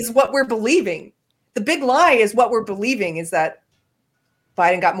lie is what we're believing. The big lie is what we're believing is that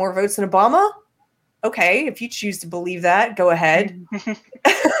Biden got more votes than Obama. Okay, if you choose to believe that, go ahead.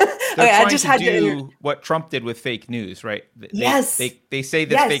 They're trying to do what Trump did with fake news, right? Yes. They say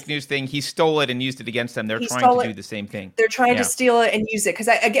this fake news thing, he stole it and used it against them. They're trying to do the same thing. They're trying to steal it and use it. Because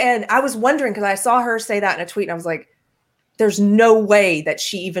I was wondering, because I saw her say that in a tweet, and I was like, there's no way that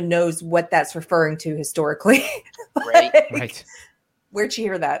she even knows what that's referring to historically. Right. Right. Where'd she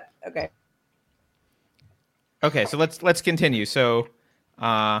hear that? Okay, so let's continue. So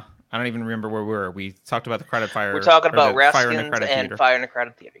I don't even remember where we were. We talked about the crowded fire. We're talking about Raskins fire in a crowded theater. Fire in a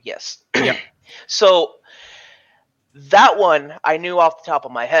crowded theater. Yes. Yep. So That one I knew off the top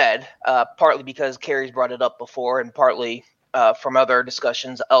of my head, partly because Carrie's brought it up before and partly from other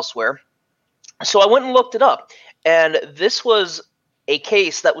discussions elsewhere. So I went and looked it up. And this was a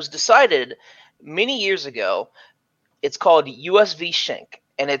case that was decided many years ago. It's called US v. Schenck.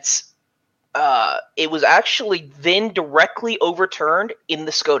 And it was actually then directly overturned in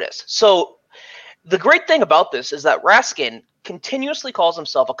the SCOTUS. So the great thing about this is that Raskin continuously calls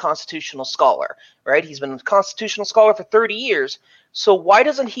himself a constitutional scholar, right? He's been a constitutional scholar for 30 years. So why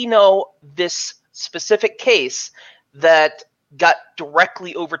doesn't he know this specific case that got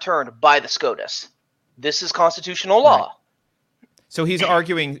directly overturned by the SCOTUS? This is constitutional law. Right. So he's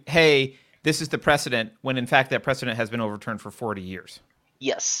arguing, hey, this is the precedent, when in fact that precedent has been overturned for 40 years.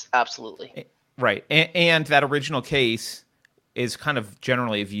 Yes, absolutely. Right. And that original case is kind of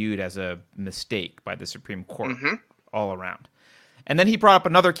generally viewed as a mistake by the Supreme Court all around. And then he brought up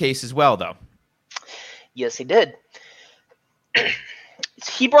another case as well, though. Yes, he did.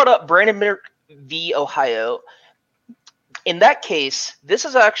 He brought up Brandenburg v. Ohio. In that case, this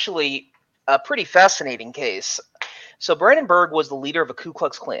is actually a pretty fascinating case. So Brandenburg was the leader of a Ku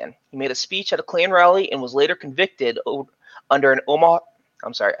Klux Klan. He made a speech at a Klan rally and was later convicted under an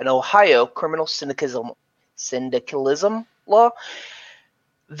Ohio criminal syndicalism law.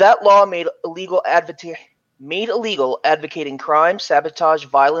 That law made illegal advocating crime, sabotage,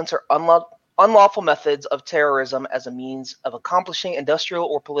 violence, or unlawful methods of terrorism as a means of accomplishing industrial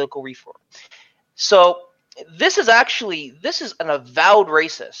or political reform. So this is an avowed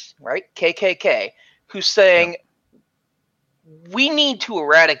racist, right? KKK, who's saying we need to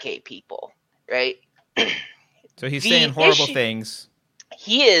eradicate people, right? So he's saying horrible things.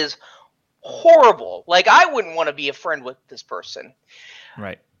 He is horrible. Like, I wouldn't want to be a friend with this person.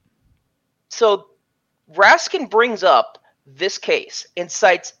 Right. So Raskin brings up this case and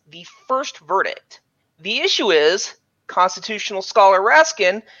cites the first verdict. The issue is constitutional scholar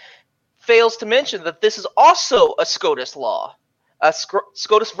Raskin fails to mention that this is also a SCOTUS law, a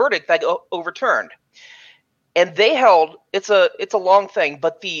SCOTUS verdict that got overturned. And they held, it's a long thing,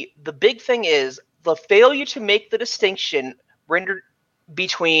 but the big thing is the failure to make the distinction rendered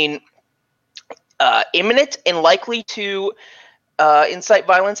between imminent and likely to incite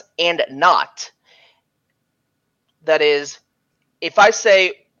violence and not. That is, if I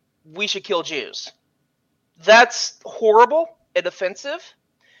say we should kill Jews, that's horrible and offensive,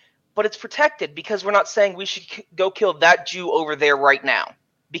 but it's protected because we're not saying we should go kill that Jew over there right now,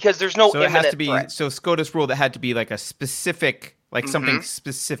 because there's no imminent it has to be, threat. So SCOTUS ruled it had to be like a specific, like something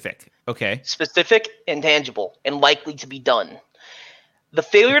specific. Okay. Specific and tangible and likely to be done. The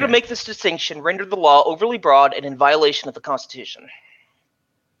failure to make this distinction rendered the law overly broad and in violation of the Constitution.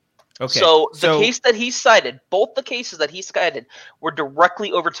 Okay. So the case that he cited, both the cases that he cited, were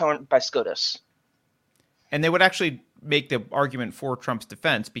directly overturned by SCOTUS. And they would actually make the argument for Trump's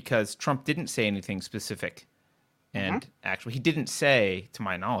defense because Trump didn't say anything specific. And actually, he didn't say, to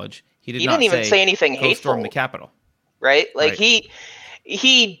my knowledge, he didn't even say anything hateful. Go storm the Capitol. Right? Like, right.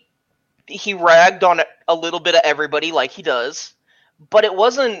 He ragged on a little bit of everybody like he does, but it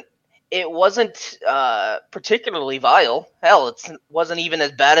wasn't particularly vile. Hell, it wasn't even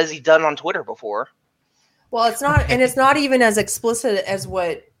as bad as he'd done on Twitter before. Well, it's not, and it's not even as explicit as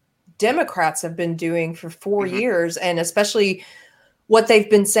what Democrats have been doing for 4 years, and especially what they've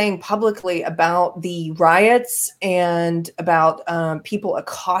been saying publicly about the riots and about people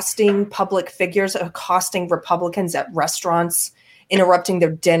accosting public figures, accosting Republicans at restaurants, interrupting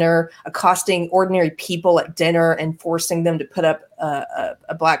their dinner, accosting ordinary people at dinner and forcing them to put up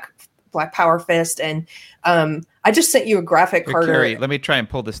a black power fist. And I just sent you a graphic, Carter. Carrie, let me try and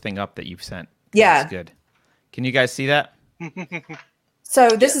pull this thing up that you've sent. Yeah. That's good. Can you guys see that?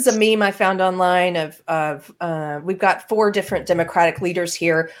 So this is a meme I found online of we've got 4 different Democratic leaders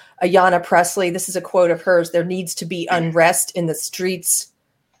here. Ayanna Pressley, this is a quote of hers: "There needs to be unrest in the streets."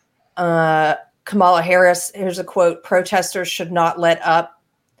 Kamala Harris, here's a quote: "Protesters should not let up."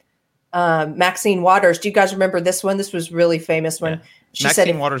 Maxine Waters, do you guys remember this one? This was really famous when she Maxine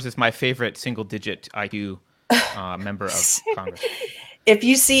said, Waters is my favorite single-digit IQ member of Congress. If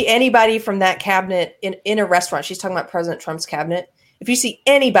you see anybody from that cabinet in a restaurant, she's talking about President Trump's cabinet. If you see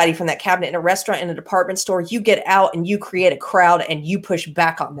anybody from that cabinet in a restaurant, in a department store, you get out and you create a crowd and you push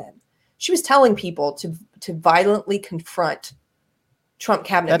back on them. She was telling people to violently confront Trump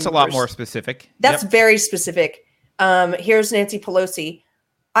cabinet That's members. A lot more specific. That's very specific. Here's Nancy Pelosi.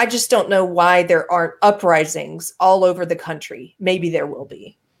 I just don't know why there aren't uprisings all over the country. Maybe there will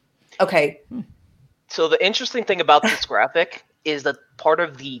be. Okay. So the interesting thing about this graphic is that part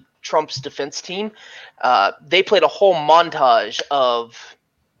of the Trump's defense team, they played a whole montage of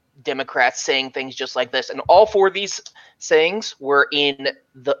Democrats saying things just like this, and all 4 of these sayings were in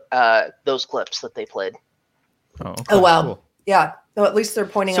the those clips that they played. Oh wow, cool. Yeah. So at least they're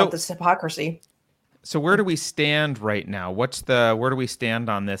pointing out this hypocrisy. So where do we stand right now? Where do we stand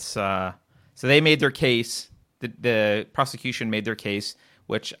on this? So they made their case. The prosecution made their case,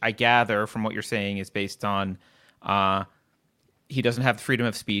 which I gather from what you're saying is based on he doesn't have the freedom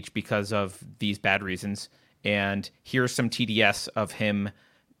of speech because of these bad reasons. And here's some TDS of him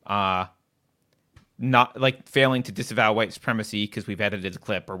not like failing to disavow white supremacy because we've edited the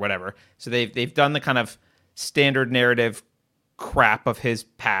clip or whatever. So they've done the kind of standard narrative crap of his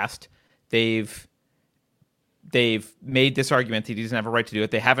past. They've made this argument that he doesn't have a right to do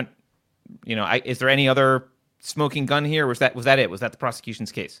it. They haven't, is there any other smoking gun here? Or was that it? Was that the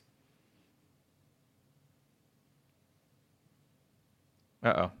prosecution's case?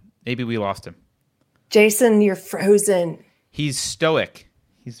 Uh-oh. Maybe we lost him. Jason, you're frozen. He's stoic.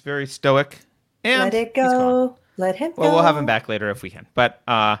 He's very stoic. And let it go. Let him go. Well, we'll have him back later if we can. But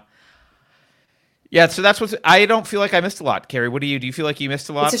yeah, so that's what I don't feel like I missed a lot. Carrie, what do you? Do you feel like you missed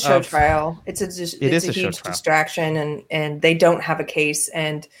a lot? It's a show trial. It's a huge distraction, and they don't have a case.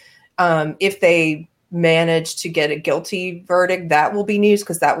 And if they manage to get a guilty verdict, that will be news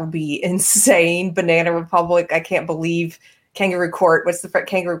because that will be insane. Banana Republic. I can't believe kangaroo court. What's the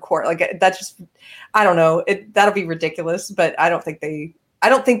kangaroo court? Like that's just, I don't know. That'll be ridiculous. But I don't think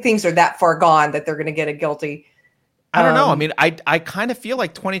things are that far gone that they're going to get a guilty. I don't know. I mean, I kind of feel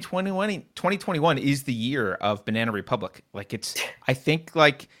like 2021 is the year of Banana Republic. Like I think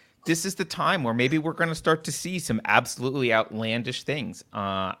like this is the time where maybe we're going to start to see some absolutely outlandish things.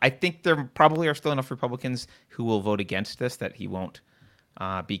 I think there probably are still enough Republicans who will vote against this that he won't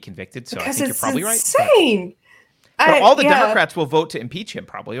be convicted. So because I think you're probably insane. Right. But all the Democrats will vote to impeach him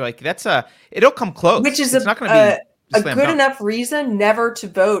probably. Like it'll come close. Which is not going to be a good enough reason never to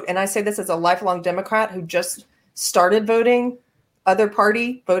vote. And I say this as a lifelong Democrat who just started voting. Other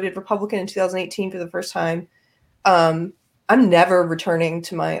party voted Republican in 2018 for the first time. I'm never returning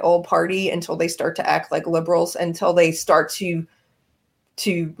to my old party until they start to act like liberals, until they start to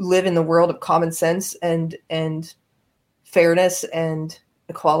live in the world of common sense and fairness and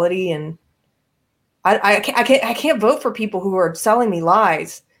equality. And I can't vote for people who are selling me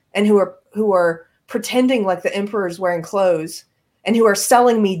lies and who are pretending like the emperor is wearing clothes and who are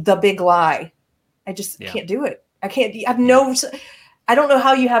selling me the big lie. I just can't do it. I can't. I don't know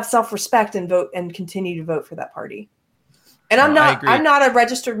how you have self-respect and vote and continue to vote for that party. And I'm not a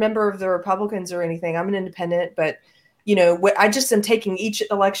registered member of the Republicans or anything. I'm an independent, but I just am taking each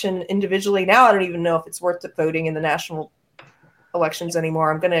election individually. Now I don't even know if it's worth voting in the national elections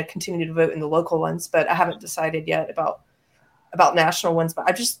anymore. I'm going to continue to vote in the local ones, but I haven't decided yet about national ones. But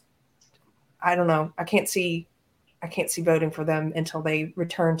I don't know. I can't see voting for them until they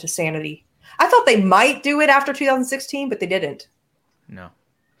return to sanity. I thought they might do it after 2016, but they didn't. No.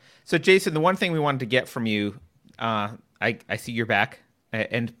 So Jason, the one thing we wanted to get from you, I see you're back,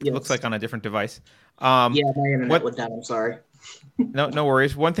 and it looks like on a different device. My internet went down. I'm sorry. No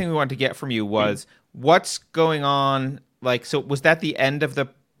worries. One thing we wanted to get from you was what's going on. Like, so was that the end of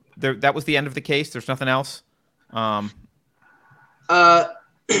that was the end of the case? There's nothing else? Well,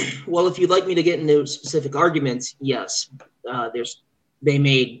 if you'd like me to get into specific arguments, yes. They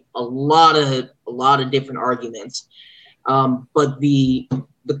made a lot of different arguments. But the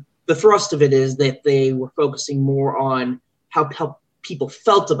thrust of it is that they were focusing more on how people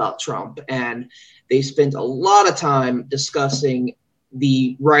felt about Trump, and they spent a lot of time discussing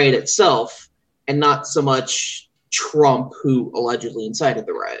the riot itself and not so much Trump, who allegedly incited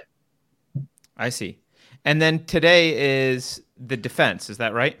the riot. I see. And then today is the defense. Is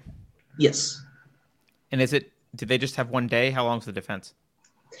that right? Yes. And did they just have one day? How long is the defense?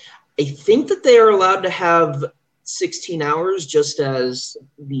 I think that they are allowed to have 16 hours, just as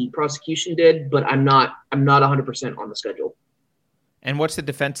the prosecution did, but I'm not 100% on the schedule. And what's the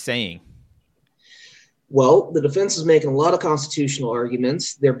defense saying? Well, the defense is making a lot of constitutional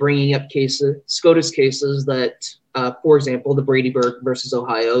arguments. They're bringing up SCOTUS cases that, for example, the Bradyburg versus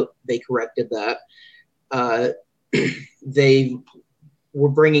Ohio, they corrected that. They were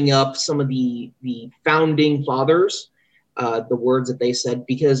bringing up some of the founding fathers, the words that they said,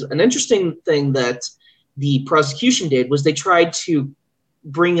 because an interesting thing that the prosecution did was they tried to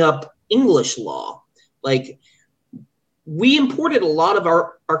bring up English law. Like, we imported a lot of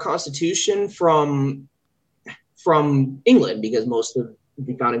our Constitution from England because most of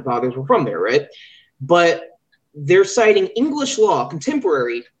the founding fathers were from there, right? But they're citing English law,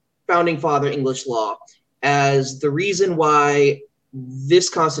 contemporary founding father English law, as the reason why this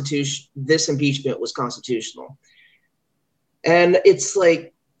impeachment was constitutional. And it's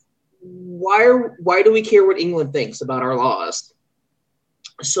like, why do we care what England thinks about our laws?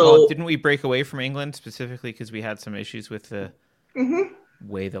 So well, didn't we break away from England specifically because we had some issues with the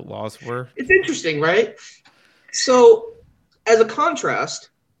way that laws were? It's interesting, right? So, as a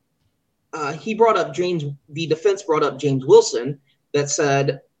contrast, the defense brought up James Wilson that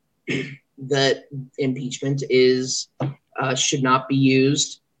said that impeachment should not be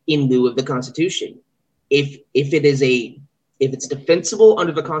used in lieu of the Constitution. If it's defensible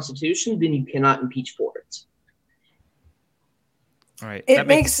under the Constitution, then you cannot impeach for it. All right. It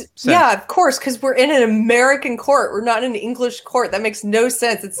makes sense. Yeah, of course, because we're in an American court. We're not in an English court. That makes no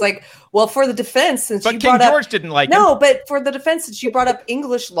sense. It's like, well, for the defense, since but you King brought George up, didn't like no, him. but for the defense, since you brought up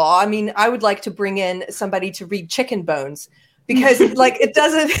English law, I mean, I would like to bring in somebody to read chicken bones because, like, it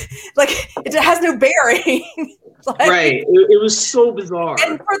doesn't, like, it has no bearing. Like, right. It was so bizarre.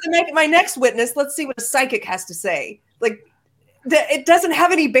 And for my next witness, let's see what a psychic has to say. Like, it doesn't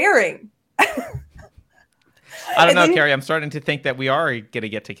have any bearing. I don't know, Carrie. I'm starting to think that we are going to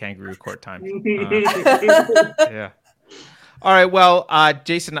get to kangaroo court time. Yeah. All right. Well,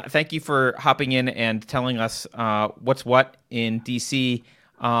 Jason, thank you for hopping in and telling us what's what in D.C.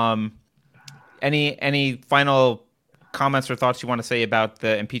 Any final comments or thoughts you want to say about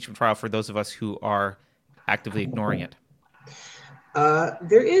the impeachment trial for those of us who are actively ignoring it?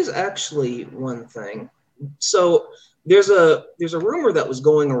 There is actually one thing. So there's a rumor that was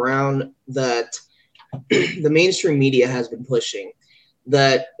going around that the mainstream media has been pushing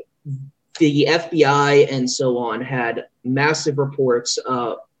that the FBI and so on had massive reports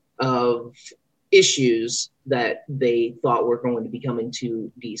of issues that they thought were going to be coming to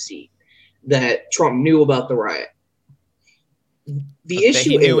DC, that Trump knew about the riot. The issue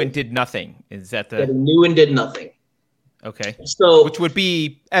he knew and did nothing. Is that he knew and did nothing? Okay. So, which would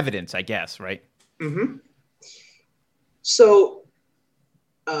be evidence, I guess, right? Mm-hmm. So,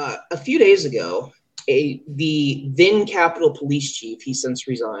 a few days ago, the then Capitol Police Chief, he since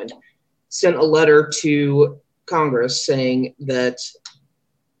resigned, sent a letter to Congress saying that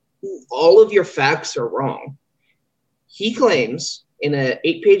all of your facts are wrong. He claims in an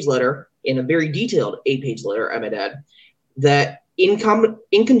 8-page letter, in a very detailed 8-page letter, I might add, that in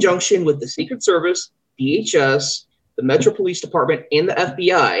conjunction with the Secret Service, DHS, the Metro Police Department, and the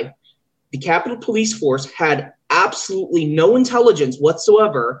FBI, the Capitol Police Force had absolutely no intelligence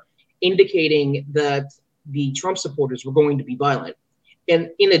whatsoever indicating that the Trump supporters were going to be violent.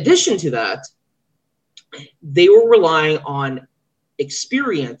 And in addition to that, they were relying on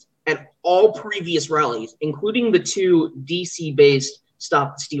experience at all previous rallies, including the 2 DC-based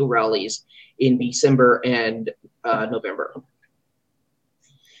Stop the Steal rallies in December and November.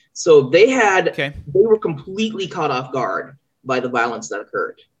 So they were completely caught off guard by the violence that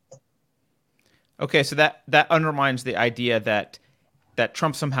occurred. Okay, so that undermines the idea that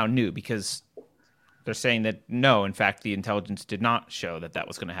Trump somehow knew, because they're saying that no, in fact, the intelligence did not show that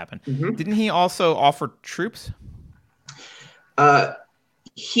was going to happen. Mm-hmm. Didn't he also offer troops?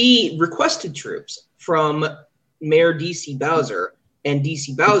 He requested troops from Mayor D.C. Bowser, and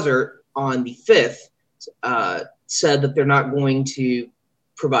D.C. Bowser on the 5th said that they're not going to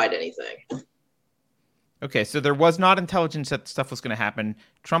provide anything. Okay, so there was not intelligence that stuff was going to happen.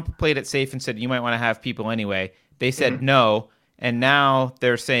 Trump played it safe and said, you might want to have people anyway. They said no. And now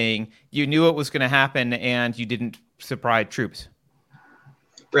they're saying you knew it was going to happen and you didn't supply troops.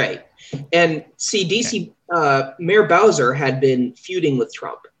 Right. And see, DC Mayor Bowser had been feuding with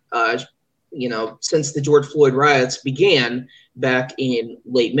Trump, since the George Floyd riots began back in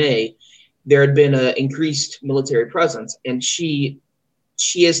late May. There had been an increased military presence, and she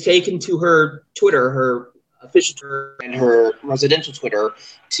has taken to her Twitter, her official Twitter and her residential Twitter,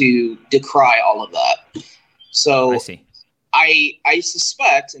 to decry all of that. So I see. I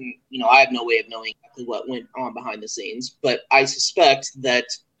suspect, and I have no way of knowing exactly what went on behind the scenes, but I suspect that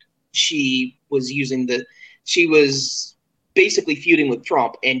she was basically feuding with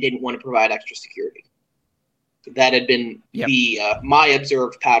Trump and didn't want to provide extra security. That had been my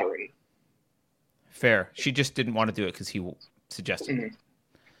observed pattern. Fair. She just didn't want to do it because he suggested it.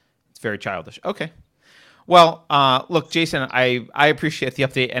 It's very childish. Okay. Well, look, Jason, I appreciate the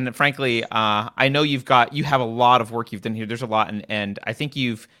update, and frankly, I know you have a lot of work you've done here. There's a lot, and I think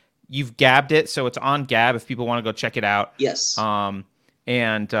you've gabbed it, so it's on Gab if people want to go check it out. Yes. And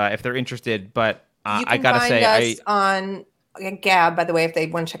if they're interested, but I gotta say, us on Gab, by the way, if they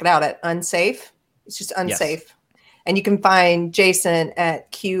want to check it out at Unsafe, it's just Unsafe, yes. And you can find Jason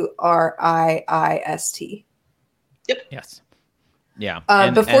at QRIIST. Yep. Yes. Yeah.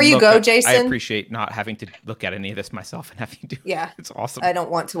 Before you go, Jason, I appreciate not having to look at any of this myself and having to. Yeah, it's awesome. I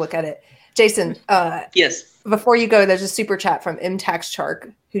don't want to look at it, Jason. Yes. Before you go, there's a super chat from M Tax Shark.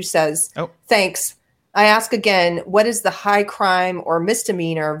 who says, thanks. I ask again, what is the high crime or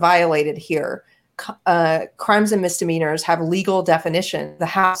misdemeanor violated here? Crimes and misdemeanors have legal definition. The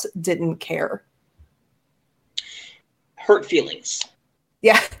House didn't care. Hurt feelings.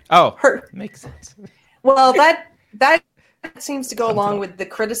 Yeah. Oh, hurt. Makes sense. Well, that seems to go along with the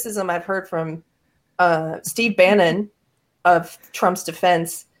criticism I've heard from Steve Bannon of Trump's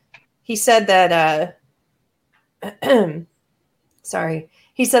defense. He said that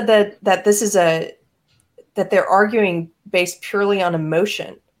he said that this is that they're arguing based purely on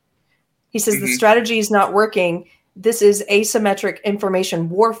emotion. He says the strategy is not working. This is asymmetric information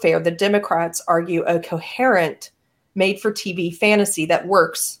warfare. The Democrats argue a coherent, made-for-TV fantasy that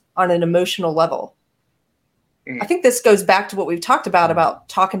works on an emotional level. I think this goes back to what we've talked about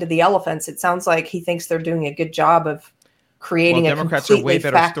talking to the elephants. It sounds like he thinks they're doing a good job of creating Democrats a completely are way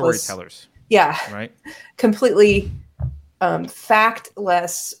better factless, storytellers. Yeah. Right. Completely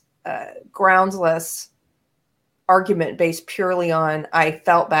factless, groundless argument based purely on I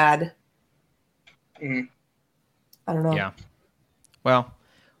felt bad. I don't know. Yeah. Well,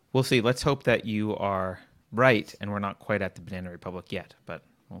 we'll see. Let's hope that you are right and we're not quite at the Banana Republic yet, but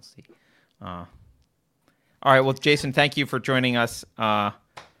we'll see. All right. Well, Jason, thank you for joining us.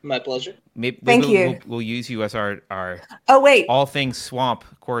 My pleasure. Thank you. We'll use you as our all things swamp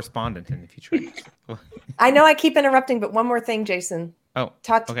correspondent in the future. I know I keep interrupting, but one more thing, Jason. Oh,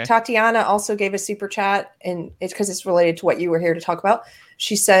 okay. Tatiana also gave a super chat, and it's because it's related to what you were here to talk about.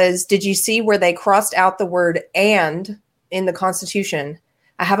 She says, did you see where they crossed out the word "and" in the Constitution?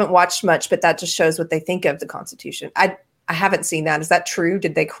 I haven't watched much, but that just shows what they think of the Constitution. I haven't seen that. Is that true?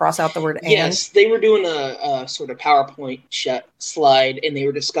 Did they cross out the word "and"? Yes, they were doing a sort of PowerPoint slide, and they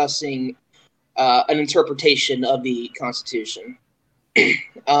were discussing an interpretation of the Constitution.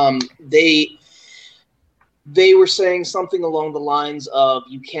 They were saying something along the lines of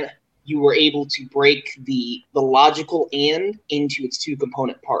you were able to break the logical "and" into its two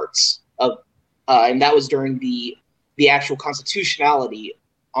component parts and that was during the actual constitutionality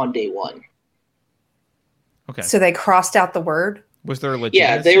on day one. Okay. So they crossed out the word? Was there a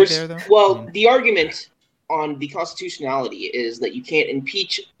legitimacy there, though? Well, the argument on the constitutionality is that you can't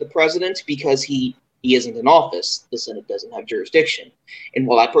impeach the president because he isn't in office. The Senate doesn't have jurisdiction. And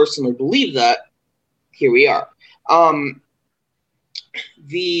while I personally believe that, here we are.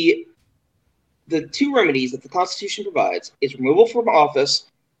 The two remedies that the Constitution provides is removal from office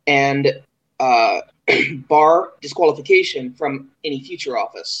and bar disqualification from any future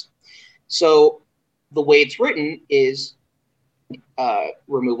office. So the way it's written is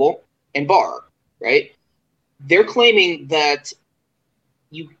removal and bar, right? They're claiming that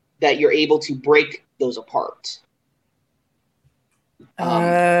you're able to break those apart.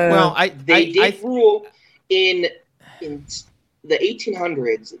 Well, they did rule in the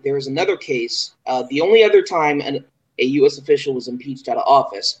 1800s. There was another case. The only other time a U.S. official was impeached out of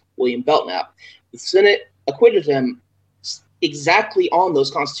office, William Belknap. The Senate acquitted him exactly on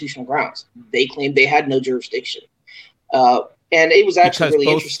those constitutional grounds. They claimed they had no jurisdiction. And it was actually really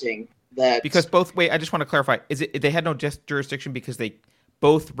interesting that... Because both... Wait, I just want to clarify. Is it they had no jurisdiction because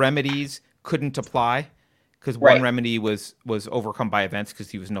both remedies couldn't apply? Because one remedy was overcome by events because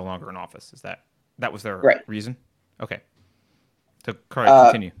he was no longer in office. Is that was their reason? Okay. So,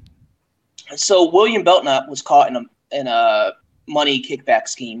 continue. So William Belknap was caught in a money kickback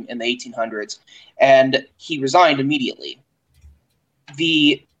scheme in the 1800s, and he resigned immediately.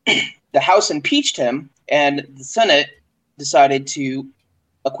 The House impeached him, and the Senate decided to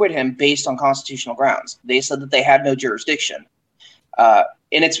acquit him based on constitutional grounds. They said that they had no jurisdiction. And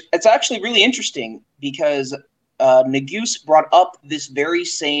it's actually really interesting because Neguse brought up this very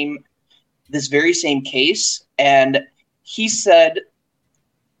same case, and he said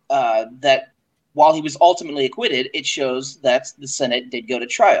that while he was ultimately acquitted, it shows that the Senate did go to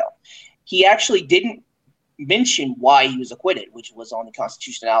trial. He actually didn't mention why he was acquitted, which was on the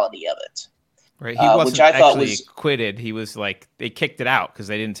constitutionality of it. Right, he wasn't actually acquitted. He was like, they kicked it out because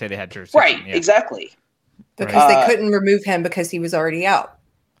they didn't say they had jurisdiction. Right, exactly. Because they couldn't remove him because he was already out.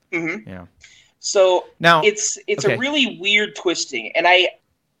 Mm-hmm. Yeah. So now it's a really weird twisting, and I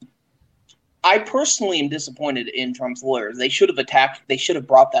personally am disappointed in Trump's lawyers. They should have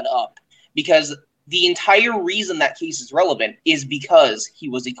brought that up, because the entire reason that case is relevant is because he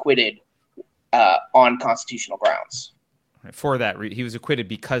was acquitted on constitutional grounds. For that, he was acquitted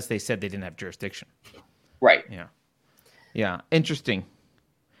because they said they didn't have jurisdiction. Right. Yeah. Yeah. Interesting.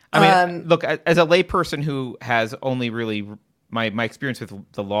 I mean, look, as a layperson who has only really my experience with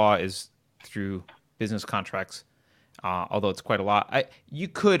the law is through business contracts, although it's quite a lot. You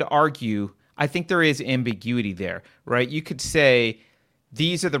could argue, I think there is ambiguity there, right? You could say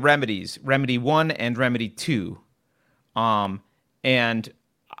these are the remedies, remedy 1 and remedy 2. And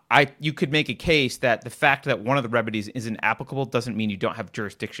you could make a case that the fact that one of the remedies isn't applicable doesn't mean you don't have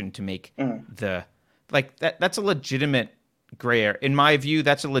jurisdiction to make that's a legitimate gray area. In my view,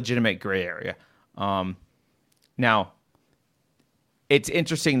 that's a legitimate gray area. Now, it's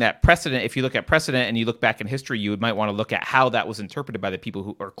interesting that precedent, if you look at precedent and you look back in history, you might want to look at how that was interpreted by the people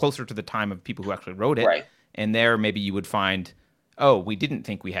who are closer to the time of people who actually wrote it. Right. And there, maybe you would find, we didn't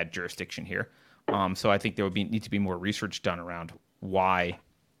think we had jurisdiction here. So I think there would need to be more research done around why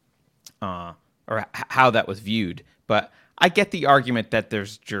or how that was viewed. But I get the argument that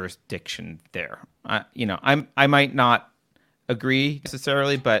there's jurisdiction there. I might not agree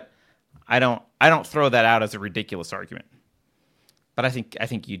necessarily, but I don't throw that out as a ridiculous argument. But I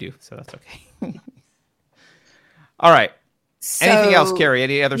think you do, so that's okay. All right. So, anything else, Carrie?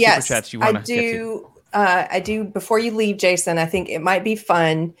 Any other super chats you want to get to? I do. Before you leave, Jason, I think it might be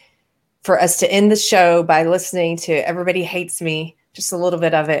fun for us to end the show by listening to "Everybody Hates Me," just a little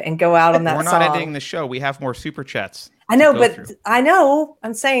bit of it, and go out on that song. We're not ending the show. We have more super chats. I know, but I know.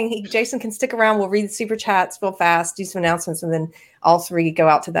 I'm saying Jason can stick around. We'll read the super chats real fast, do some announcements, and then all three go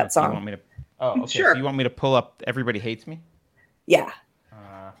out to that song. You want me to? Oh, okay. Sure. So you want me to pull up "Everybody Hates Me"? Yeah.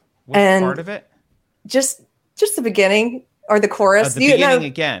 What part of it? Just the beginning or the chorus. The beginning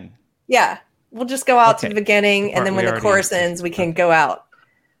again. Yeah. We'll just go out to the beginning, and then when the chorus ends, we can go out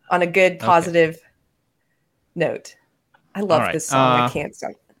on a good, positive note. I love this song. I can't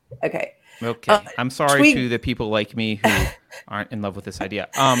stop. Okay. Okay. I'm sorry to the people like me who aren't in love with this idea.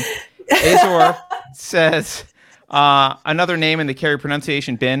 Azor says, another name in the Carrie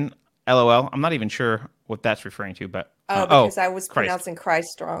pronunciation bin, LOL. I'm not even sure what that's referring to, but because I was pronouncing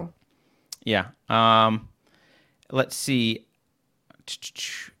Christ wrong. Yeah. Let's see.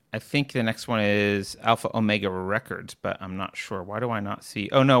 I think the next one is Alpha Omega Records, but I'm not sure. Why do I not see?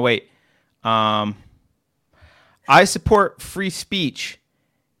 Oh no, wait. I support free speech,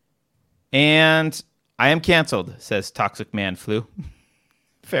 and I am canceled, says Toxic Man Flu.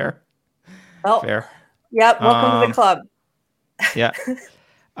 Fair. Well, fair. Yep. Welcome to the club. Yeah.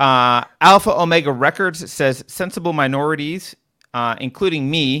 Alpha Omega Records says sensible minorities, including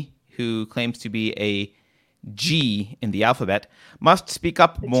me, who claims to be a G in the alphabet, must speak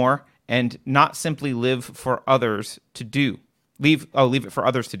up more and not simply live for others to do. Leave it for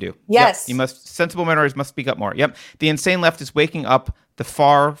others to do. Yes. Yep. Sensible minorities must speak up more. Yep. The insane left is waking up the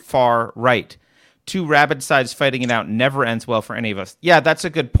far, far right. Two rabid sides fighting it out never ends well for any of us. Yeah, that's a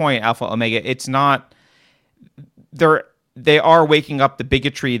good point, Alpha Omega. It's not... They are waking up the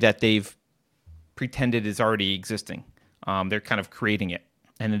bigotry that they've pretended is already existing. They're kind of creating it,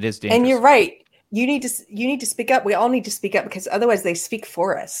 and it is dangerous. And you're right. You need to speak up. We all need to speak up because otherwise they speak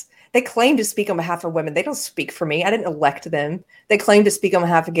for us. They claim to speak on behalf of women. They don't speak for me. I didn't elect them. They claim to speak on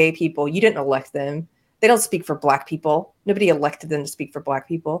behalf of gay people. You didn't elect them. They don't speak for black people. Nobody elected them to speak for black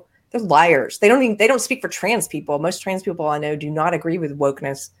people. They're liars. They don't speak for trans people. Most trans people I know do not agree with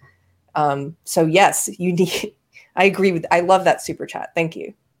wokeness. So yes, you need. I love that super chat. Thank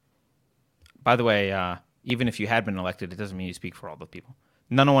you. By the way, even if you had been elected, it doesn't mean you speak for all the people.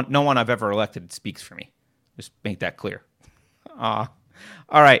 No one I've ever elected speaks for me. Just make that clear. All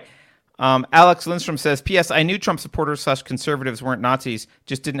right. Alex Lindstrom says, P.S. I knew Trump supporters / conservatives weren't Nazis,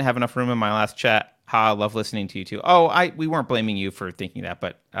 just didn't have enough room in my last chat. Ha, love listening to you too. We weren't blaming you for thinking that,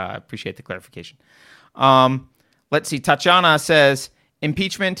 but appreciate the clarification. Let's see. Tatiana says,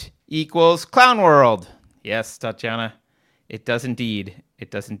 impeachment equals clown world. Yes, Tatiana, it does indeed.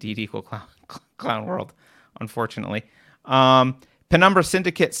 It does indeed equal clown world, unfortunately. Penumbra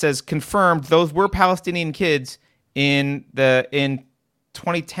Syndicate says, confirmed those were Palestinian kids in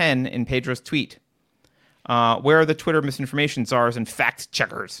 2010 in Pedro's tweet. Where are the Twitter misinformation czars and fact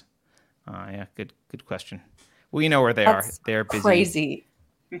checkers? Yeah, good question. Well, you know where they are. They're busy. Crazy.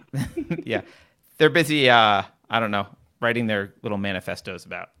 Yeah, they're busy. I don't know, writing their little manifestos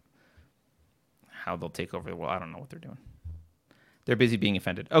about how they'll take over the world. I don't know what they're doing. They're busy being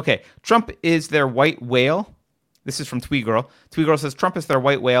offended. Okay, Trump is their white whale. This is from Tweegirl. Tweegirl says, Trump is their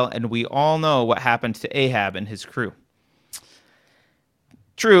white whale, and we all know what happened to Ahab and his crew.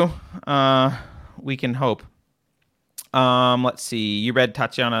 True. We can hope. Let's see. You read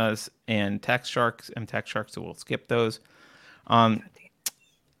Tatiana's and Tax Sharks, so we'll skip those.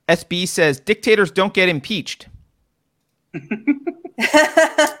 SB says, dictators don't get impeached.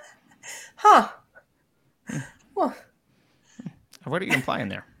 Huh. Well, what are you implying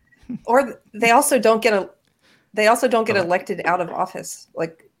there? Or they also don't get elected out of office.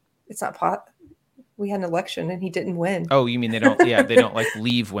 Like, it's not We had an election and he didn't win. Oh, you mean they don't? Yeah, they don't like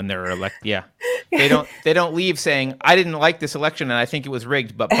leave when they're elected. Yeah, they don't leave saying I didn't like this election and I think it was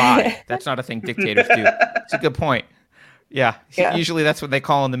rigged, but bye. That's not a thing dictators do. It's a good point. Yeah. Usually that's what they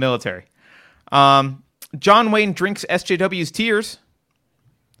call in the military. John Wayne drinks SJW's tears.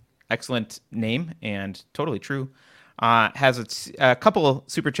 Excellent name and totally true. Has a couple of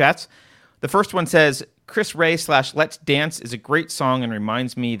super chats. The first one says, Chris Ray / Let's Dance is a great song and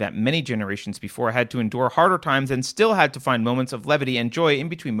reminds me that many generations before had to endure harder times and still had to find moments of levity and joy in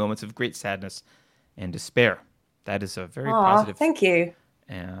between moments of great sadness and despair. That is a very positive thank you.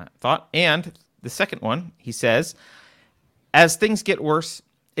 Thought. And the second one, he says, as things get worse,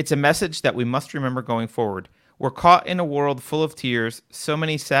 it's a message that we must remember going forward. We're caught in a world full of tears, so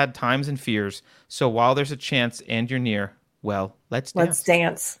many sad times and fears. So while there's a chance and you're near, well, let's dance. Let's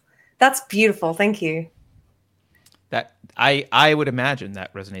dance. That's beautiful. Thank you. That I would imagine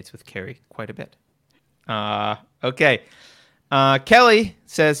that resonates with Carrie quite a bit. Okay. Kelly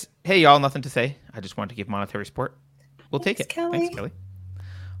says, hey, y'all, nothing to say. I just wanted to give monetary support. We'll take it. Kelly. Thanks, Kelly.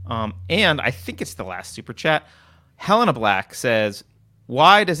 And I think it's the last super chat. Helena Black says,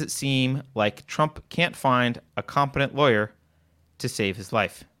 why does it seem like Trump can't find a competent lawyer to save his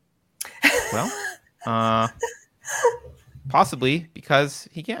life? Well, possibly because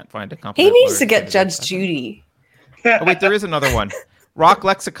he can't find a competent lawyer. He needs to get Judge Judy. Oh, wait, there is another one. Rock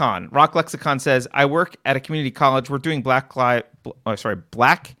Lexicon. Rock Lexicon says, I work at a community college. We're doing Black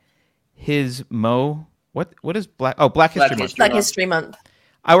His Mo. What is Black? Oh, Black History Month. Black History Month.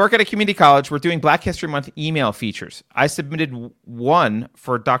 I work at a community college. We're doing Black History Month email features. I submitted one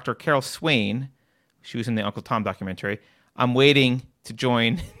for Dr. Carol Swain. She was in the Uncle Tom documentary. I'm waiting to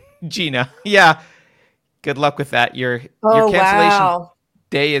join Gina. Yeah. Good luck with that. Your cancellation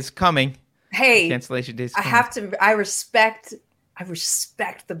day is coming. Hey, cancellation day is coming. I respect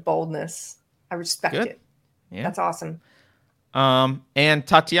the boldness. I respect it. Yeah. That's awesome. And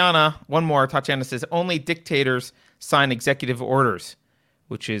Tatiana, one more. Tatiana says, only dictators sign executive orders,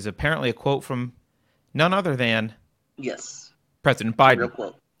 which is apparently a quote from none other than President Biden. Real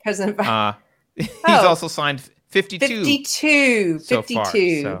quote. President Biden. He's also signed 52 so far.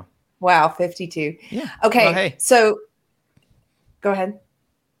 So. Wow, 52. Yeah. Okay, well, hey, so go ahead.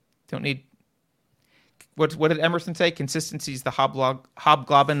 Don't need... What did Emerson say? Consistency is the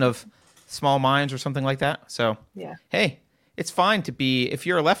hobgoblin of small minds or something like that. So, yeah. Hey, it's fine to be... If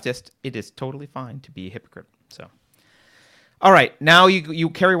you're a leftist, it is totally fine to be a hypocrite. So, all right. Now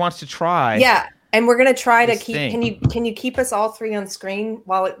Carrie wants to try... Yeah. And we're gonna try to keep. Thing. Can you keep us all three on screen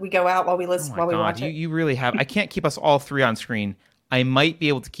while we go out, while we listen, while we watch it? You really have. I can't keep us all three on screen. I might be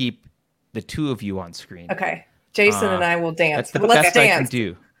able to keep the two of you on screen. Okay, Jason and I will dance. That's the best I can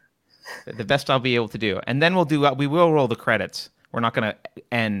do. The best I'll be able to do, and then we will roll the credits. We're not gonna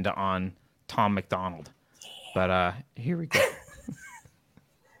end on Tom MacDonald, but here we go.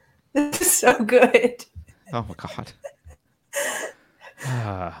 This is so good. Oh my god.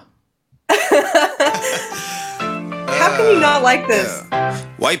 How can you not like this?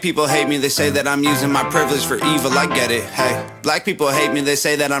 White people hate me, they say that I'm using my privilege for evil, I get it, hey. Black people hate me, they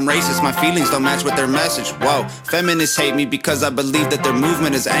say that I'm racist, my feelings don't match with their message, whoa. Feminists hate me because I believe that their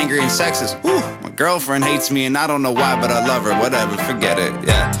movement is angry and sexist, whew. My girlfriend hates me and I don't know why, but I love her, whatever, forget it,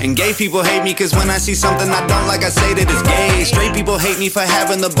 yeah. And gay people hate me cause when I see something I don't like, I say that it's gay. Straight people hate me for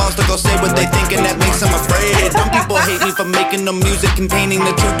having the balls to go say what they think and that makes them afraid. Some people hate me for making the music containing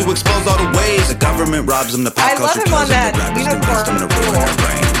the truth to expose all the ways. The government robs them, the pop culture tells them, the rappers convince them to ruin their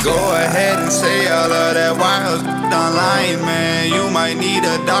brain. Go ahead and say all of that wild online, man. You might need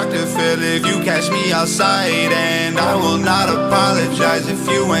a Dr. Phil if you catch me outside. And I will not apologize if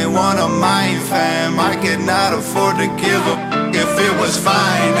you ain't one of mine, fam. I could not afford to give a if it was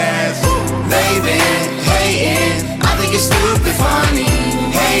finance. They've been hating, I think it's stupid funny.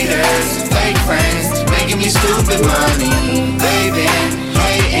 Haters, fake friends, making me stupid money. They've been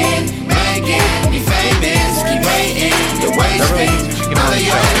hating, making me famous. Keep hating, you're wasting.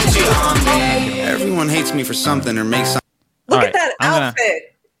 Everyone hates me for something or makes something. Look at that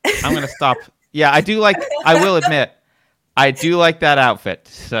outfit. I'm gonna stop. Yeah, I will admit, I do like that outfit.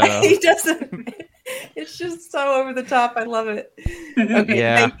 So he doesn't. It's just so over the top. I love it. Okay,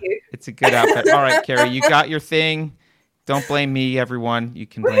 yeah, thank you. It's a good outfit. All right, Carrie, you got your thing. Don't blame me, everyone. You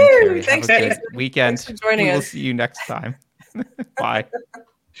can blame Carrie. Thanks, Have a good Jason. weekend. Thanks for joining us. We'll see you next time. Bye.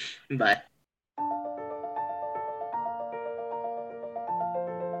 Bye.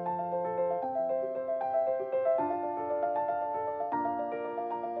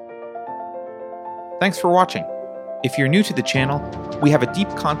 Thanks for watching. If you're new to the channel, we have a deep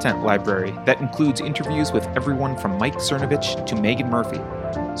content library that includes interviews with everyone from Mike Cernovich to Megan Murphy,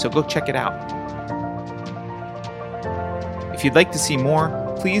 so go check it out. If you'd like to see more,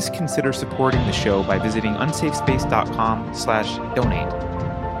 please consider supporting the show by visiting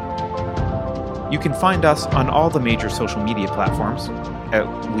unsafespace.com/donate. You can find us on all the major social media platforms, at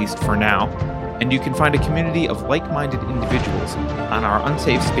least for now, and you can find a community of like-minded individuals on our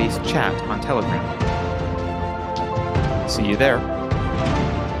Unsafe Space chat on Telegram. See you there.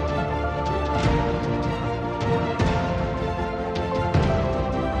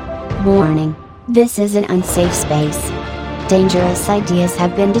 Warning. This is an unsafe space. Dangerous ideas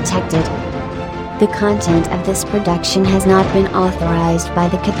have been detected. The content of this production has not been authorized by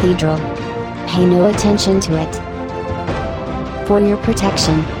the Cathedral. Pay no attention to it. For your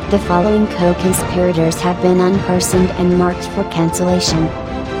protection, the following co-conspirators have been unpersoned and marked for cancellation.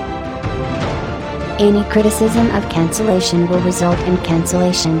 Any criticism of cancellation will result in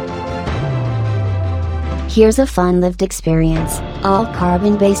cancellation. Here's a fun lived experience. All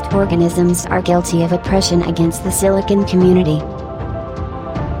carbon-based organisms are guilty of oppression against the silicon community.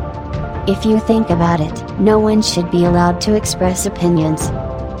 If you think about it, no one should be allowed to express opinions.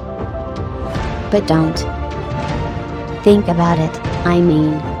 But don't. Think about it, I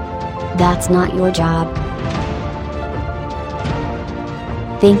mean. That's not your job.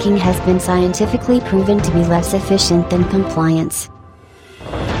 Thinking has been scientifically proven to be less efficient than compliance.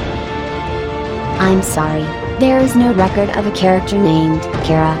 I'm sorry, there is no record of a character named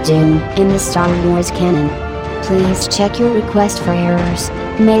Cara Dune in the Star Wars canon. Please check your request for errors.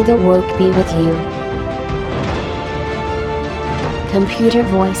 May the woke be with you. Computer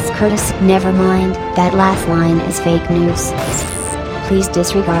voice Curtis, never mind, that last line is fake news. Please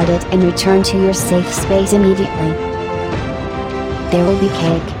disregard it and return to your safe space immediately. There will be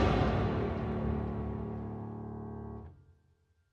cake.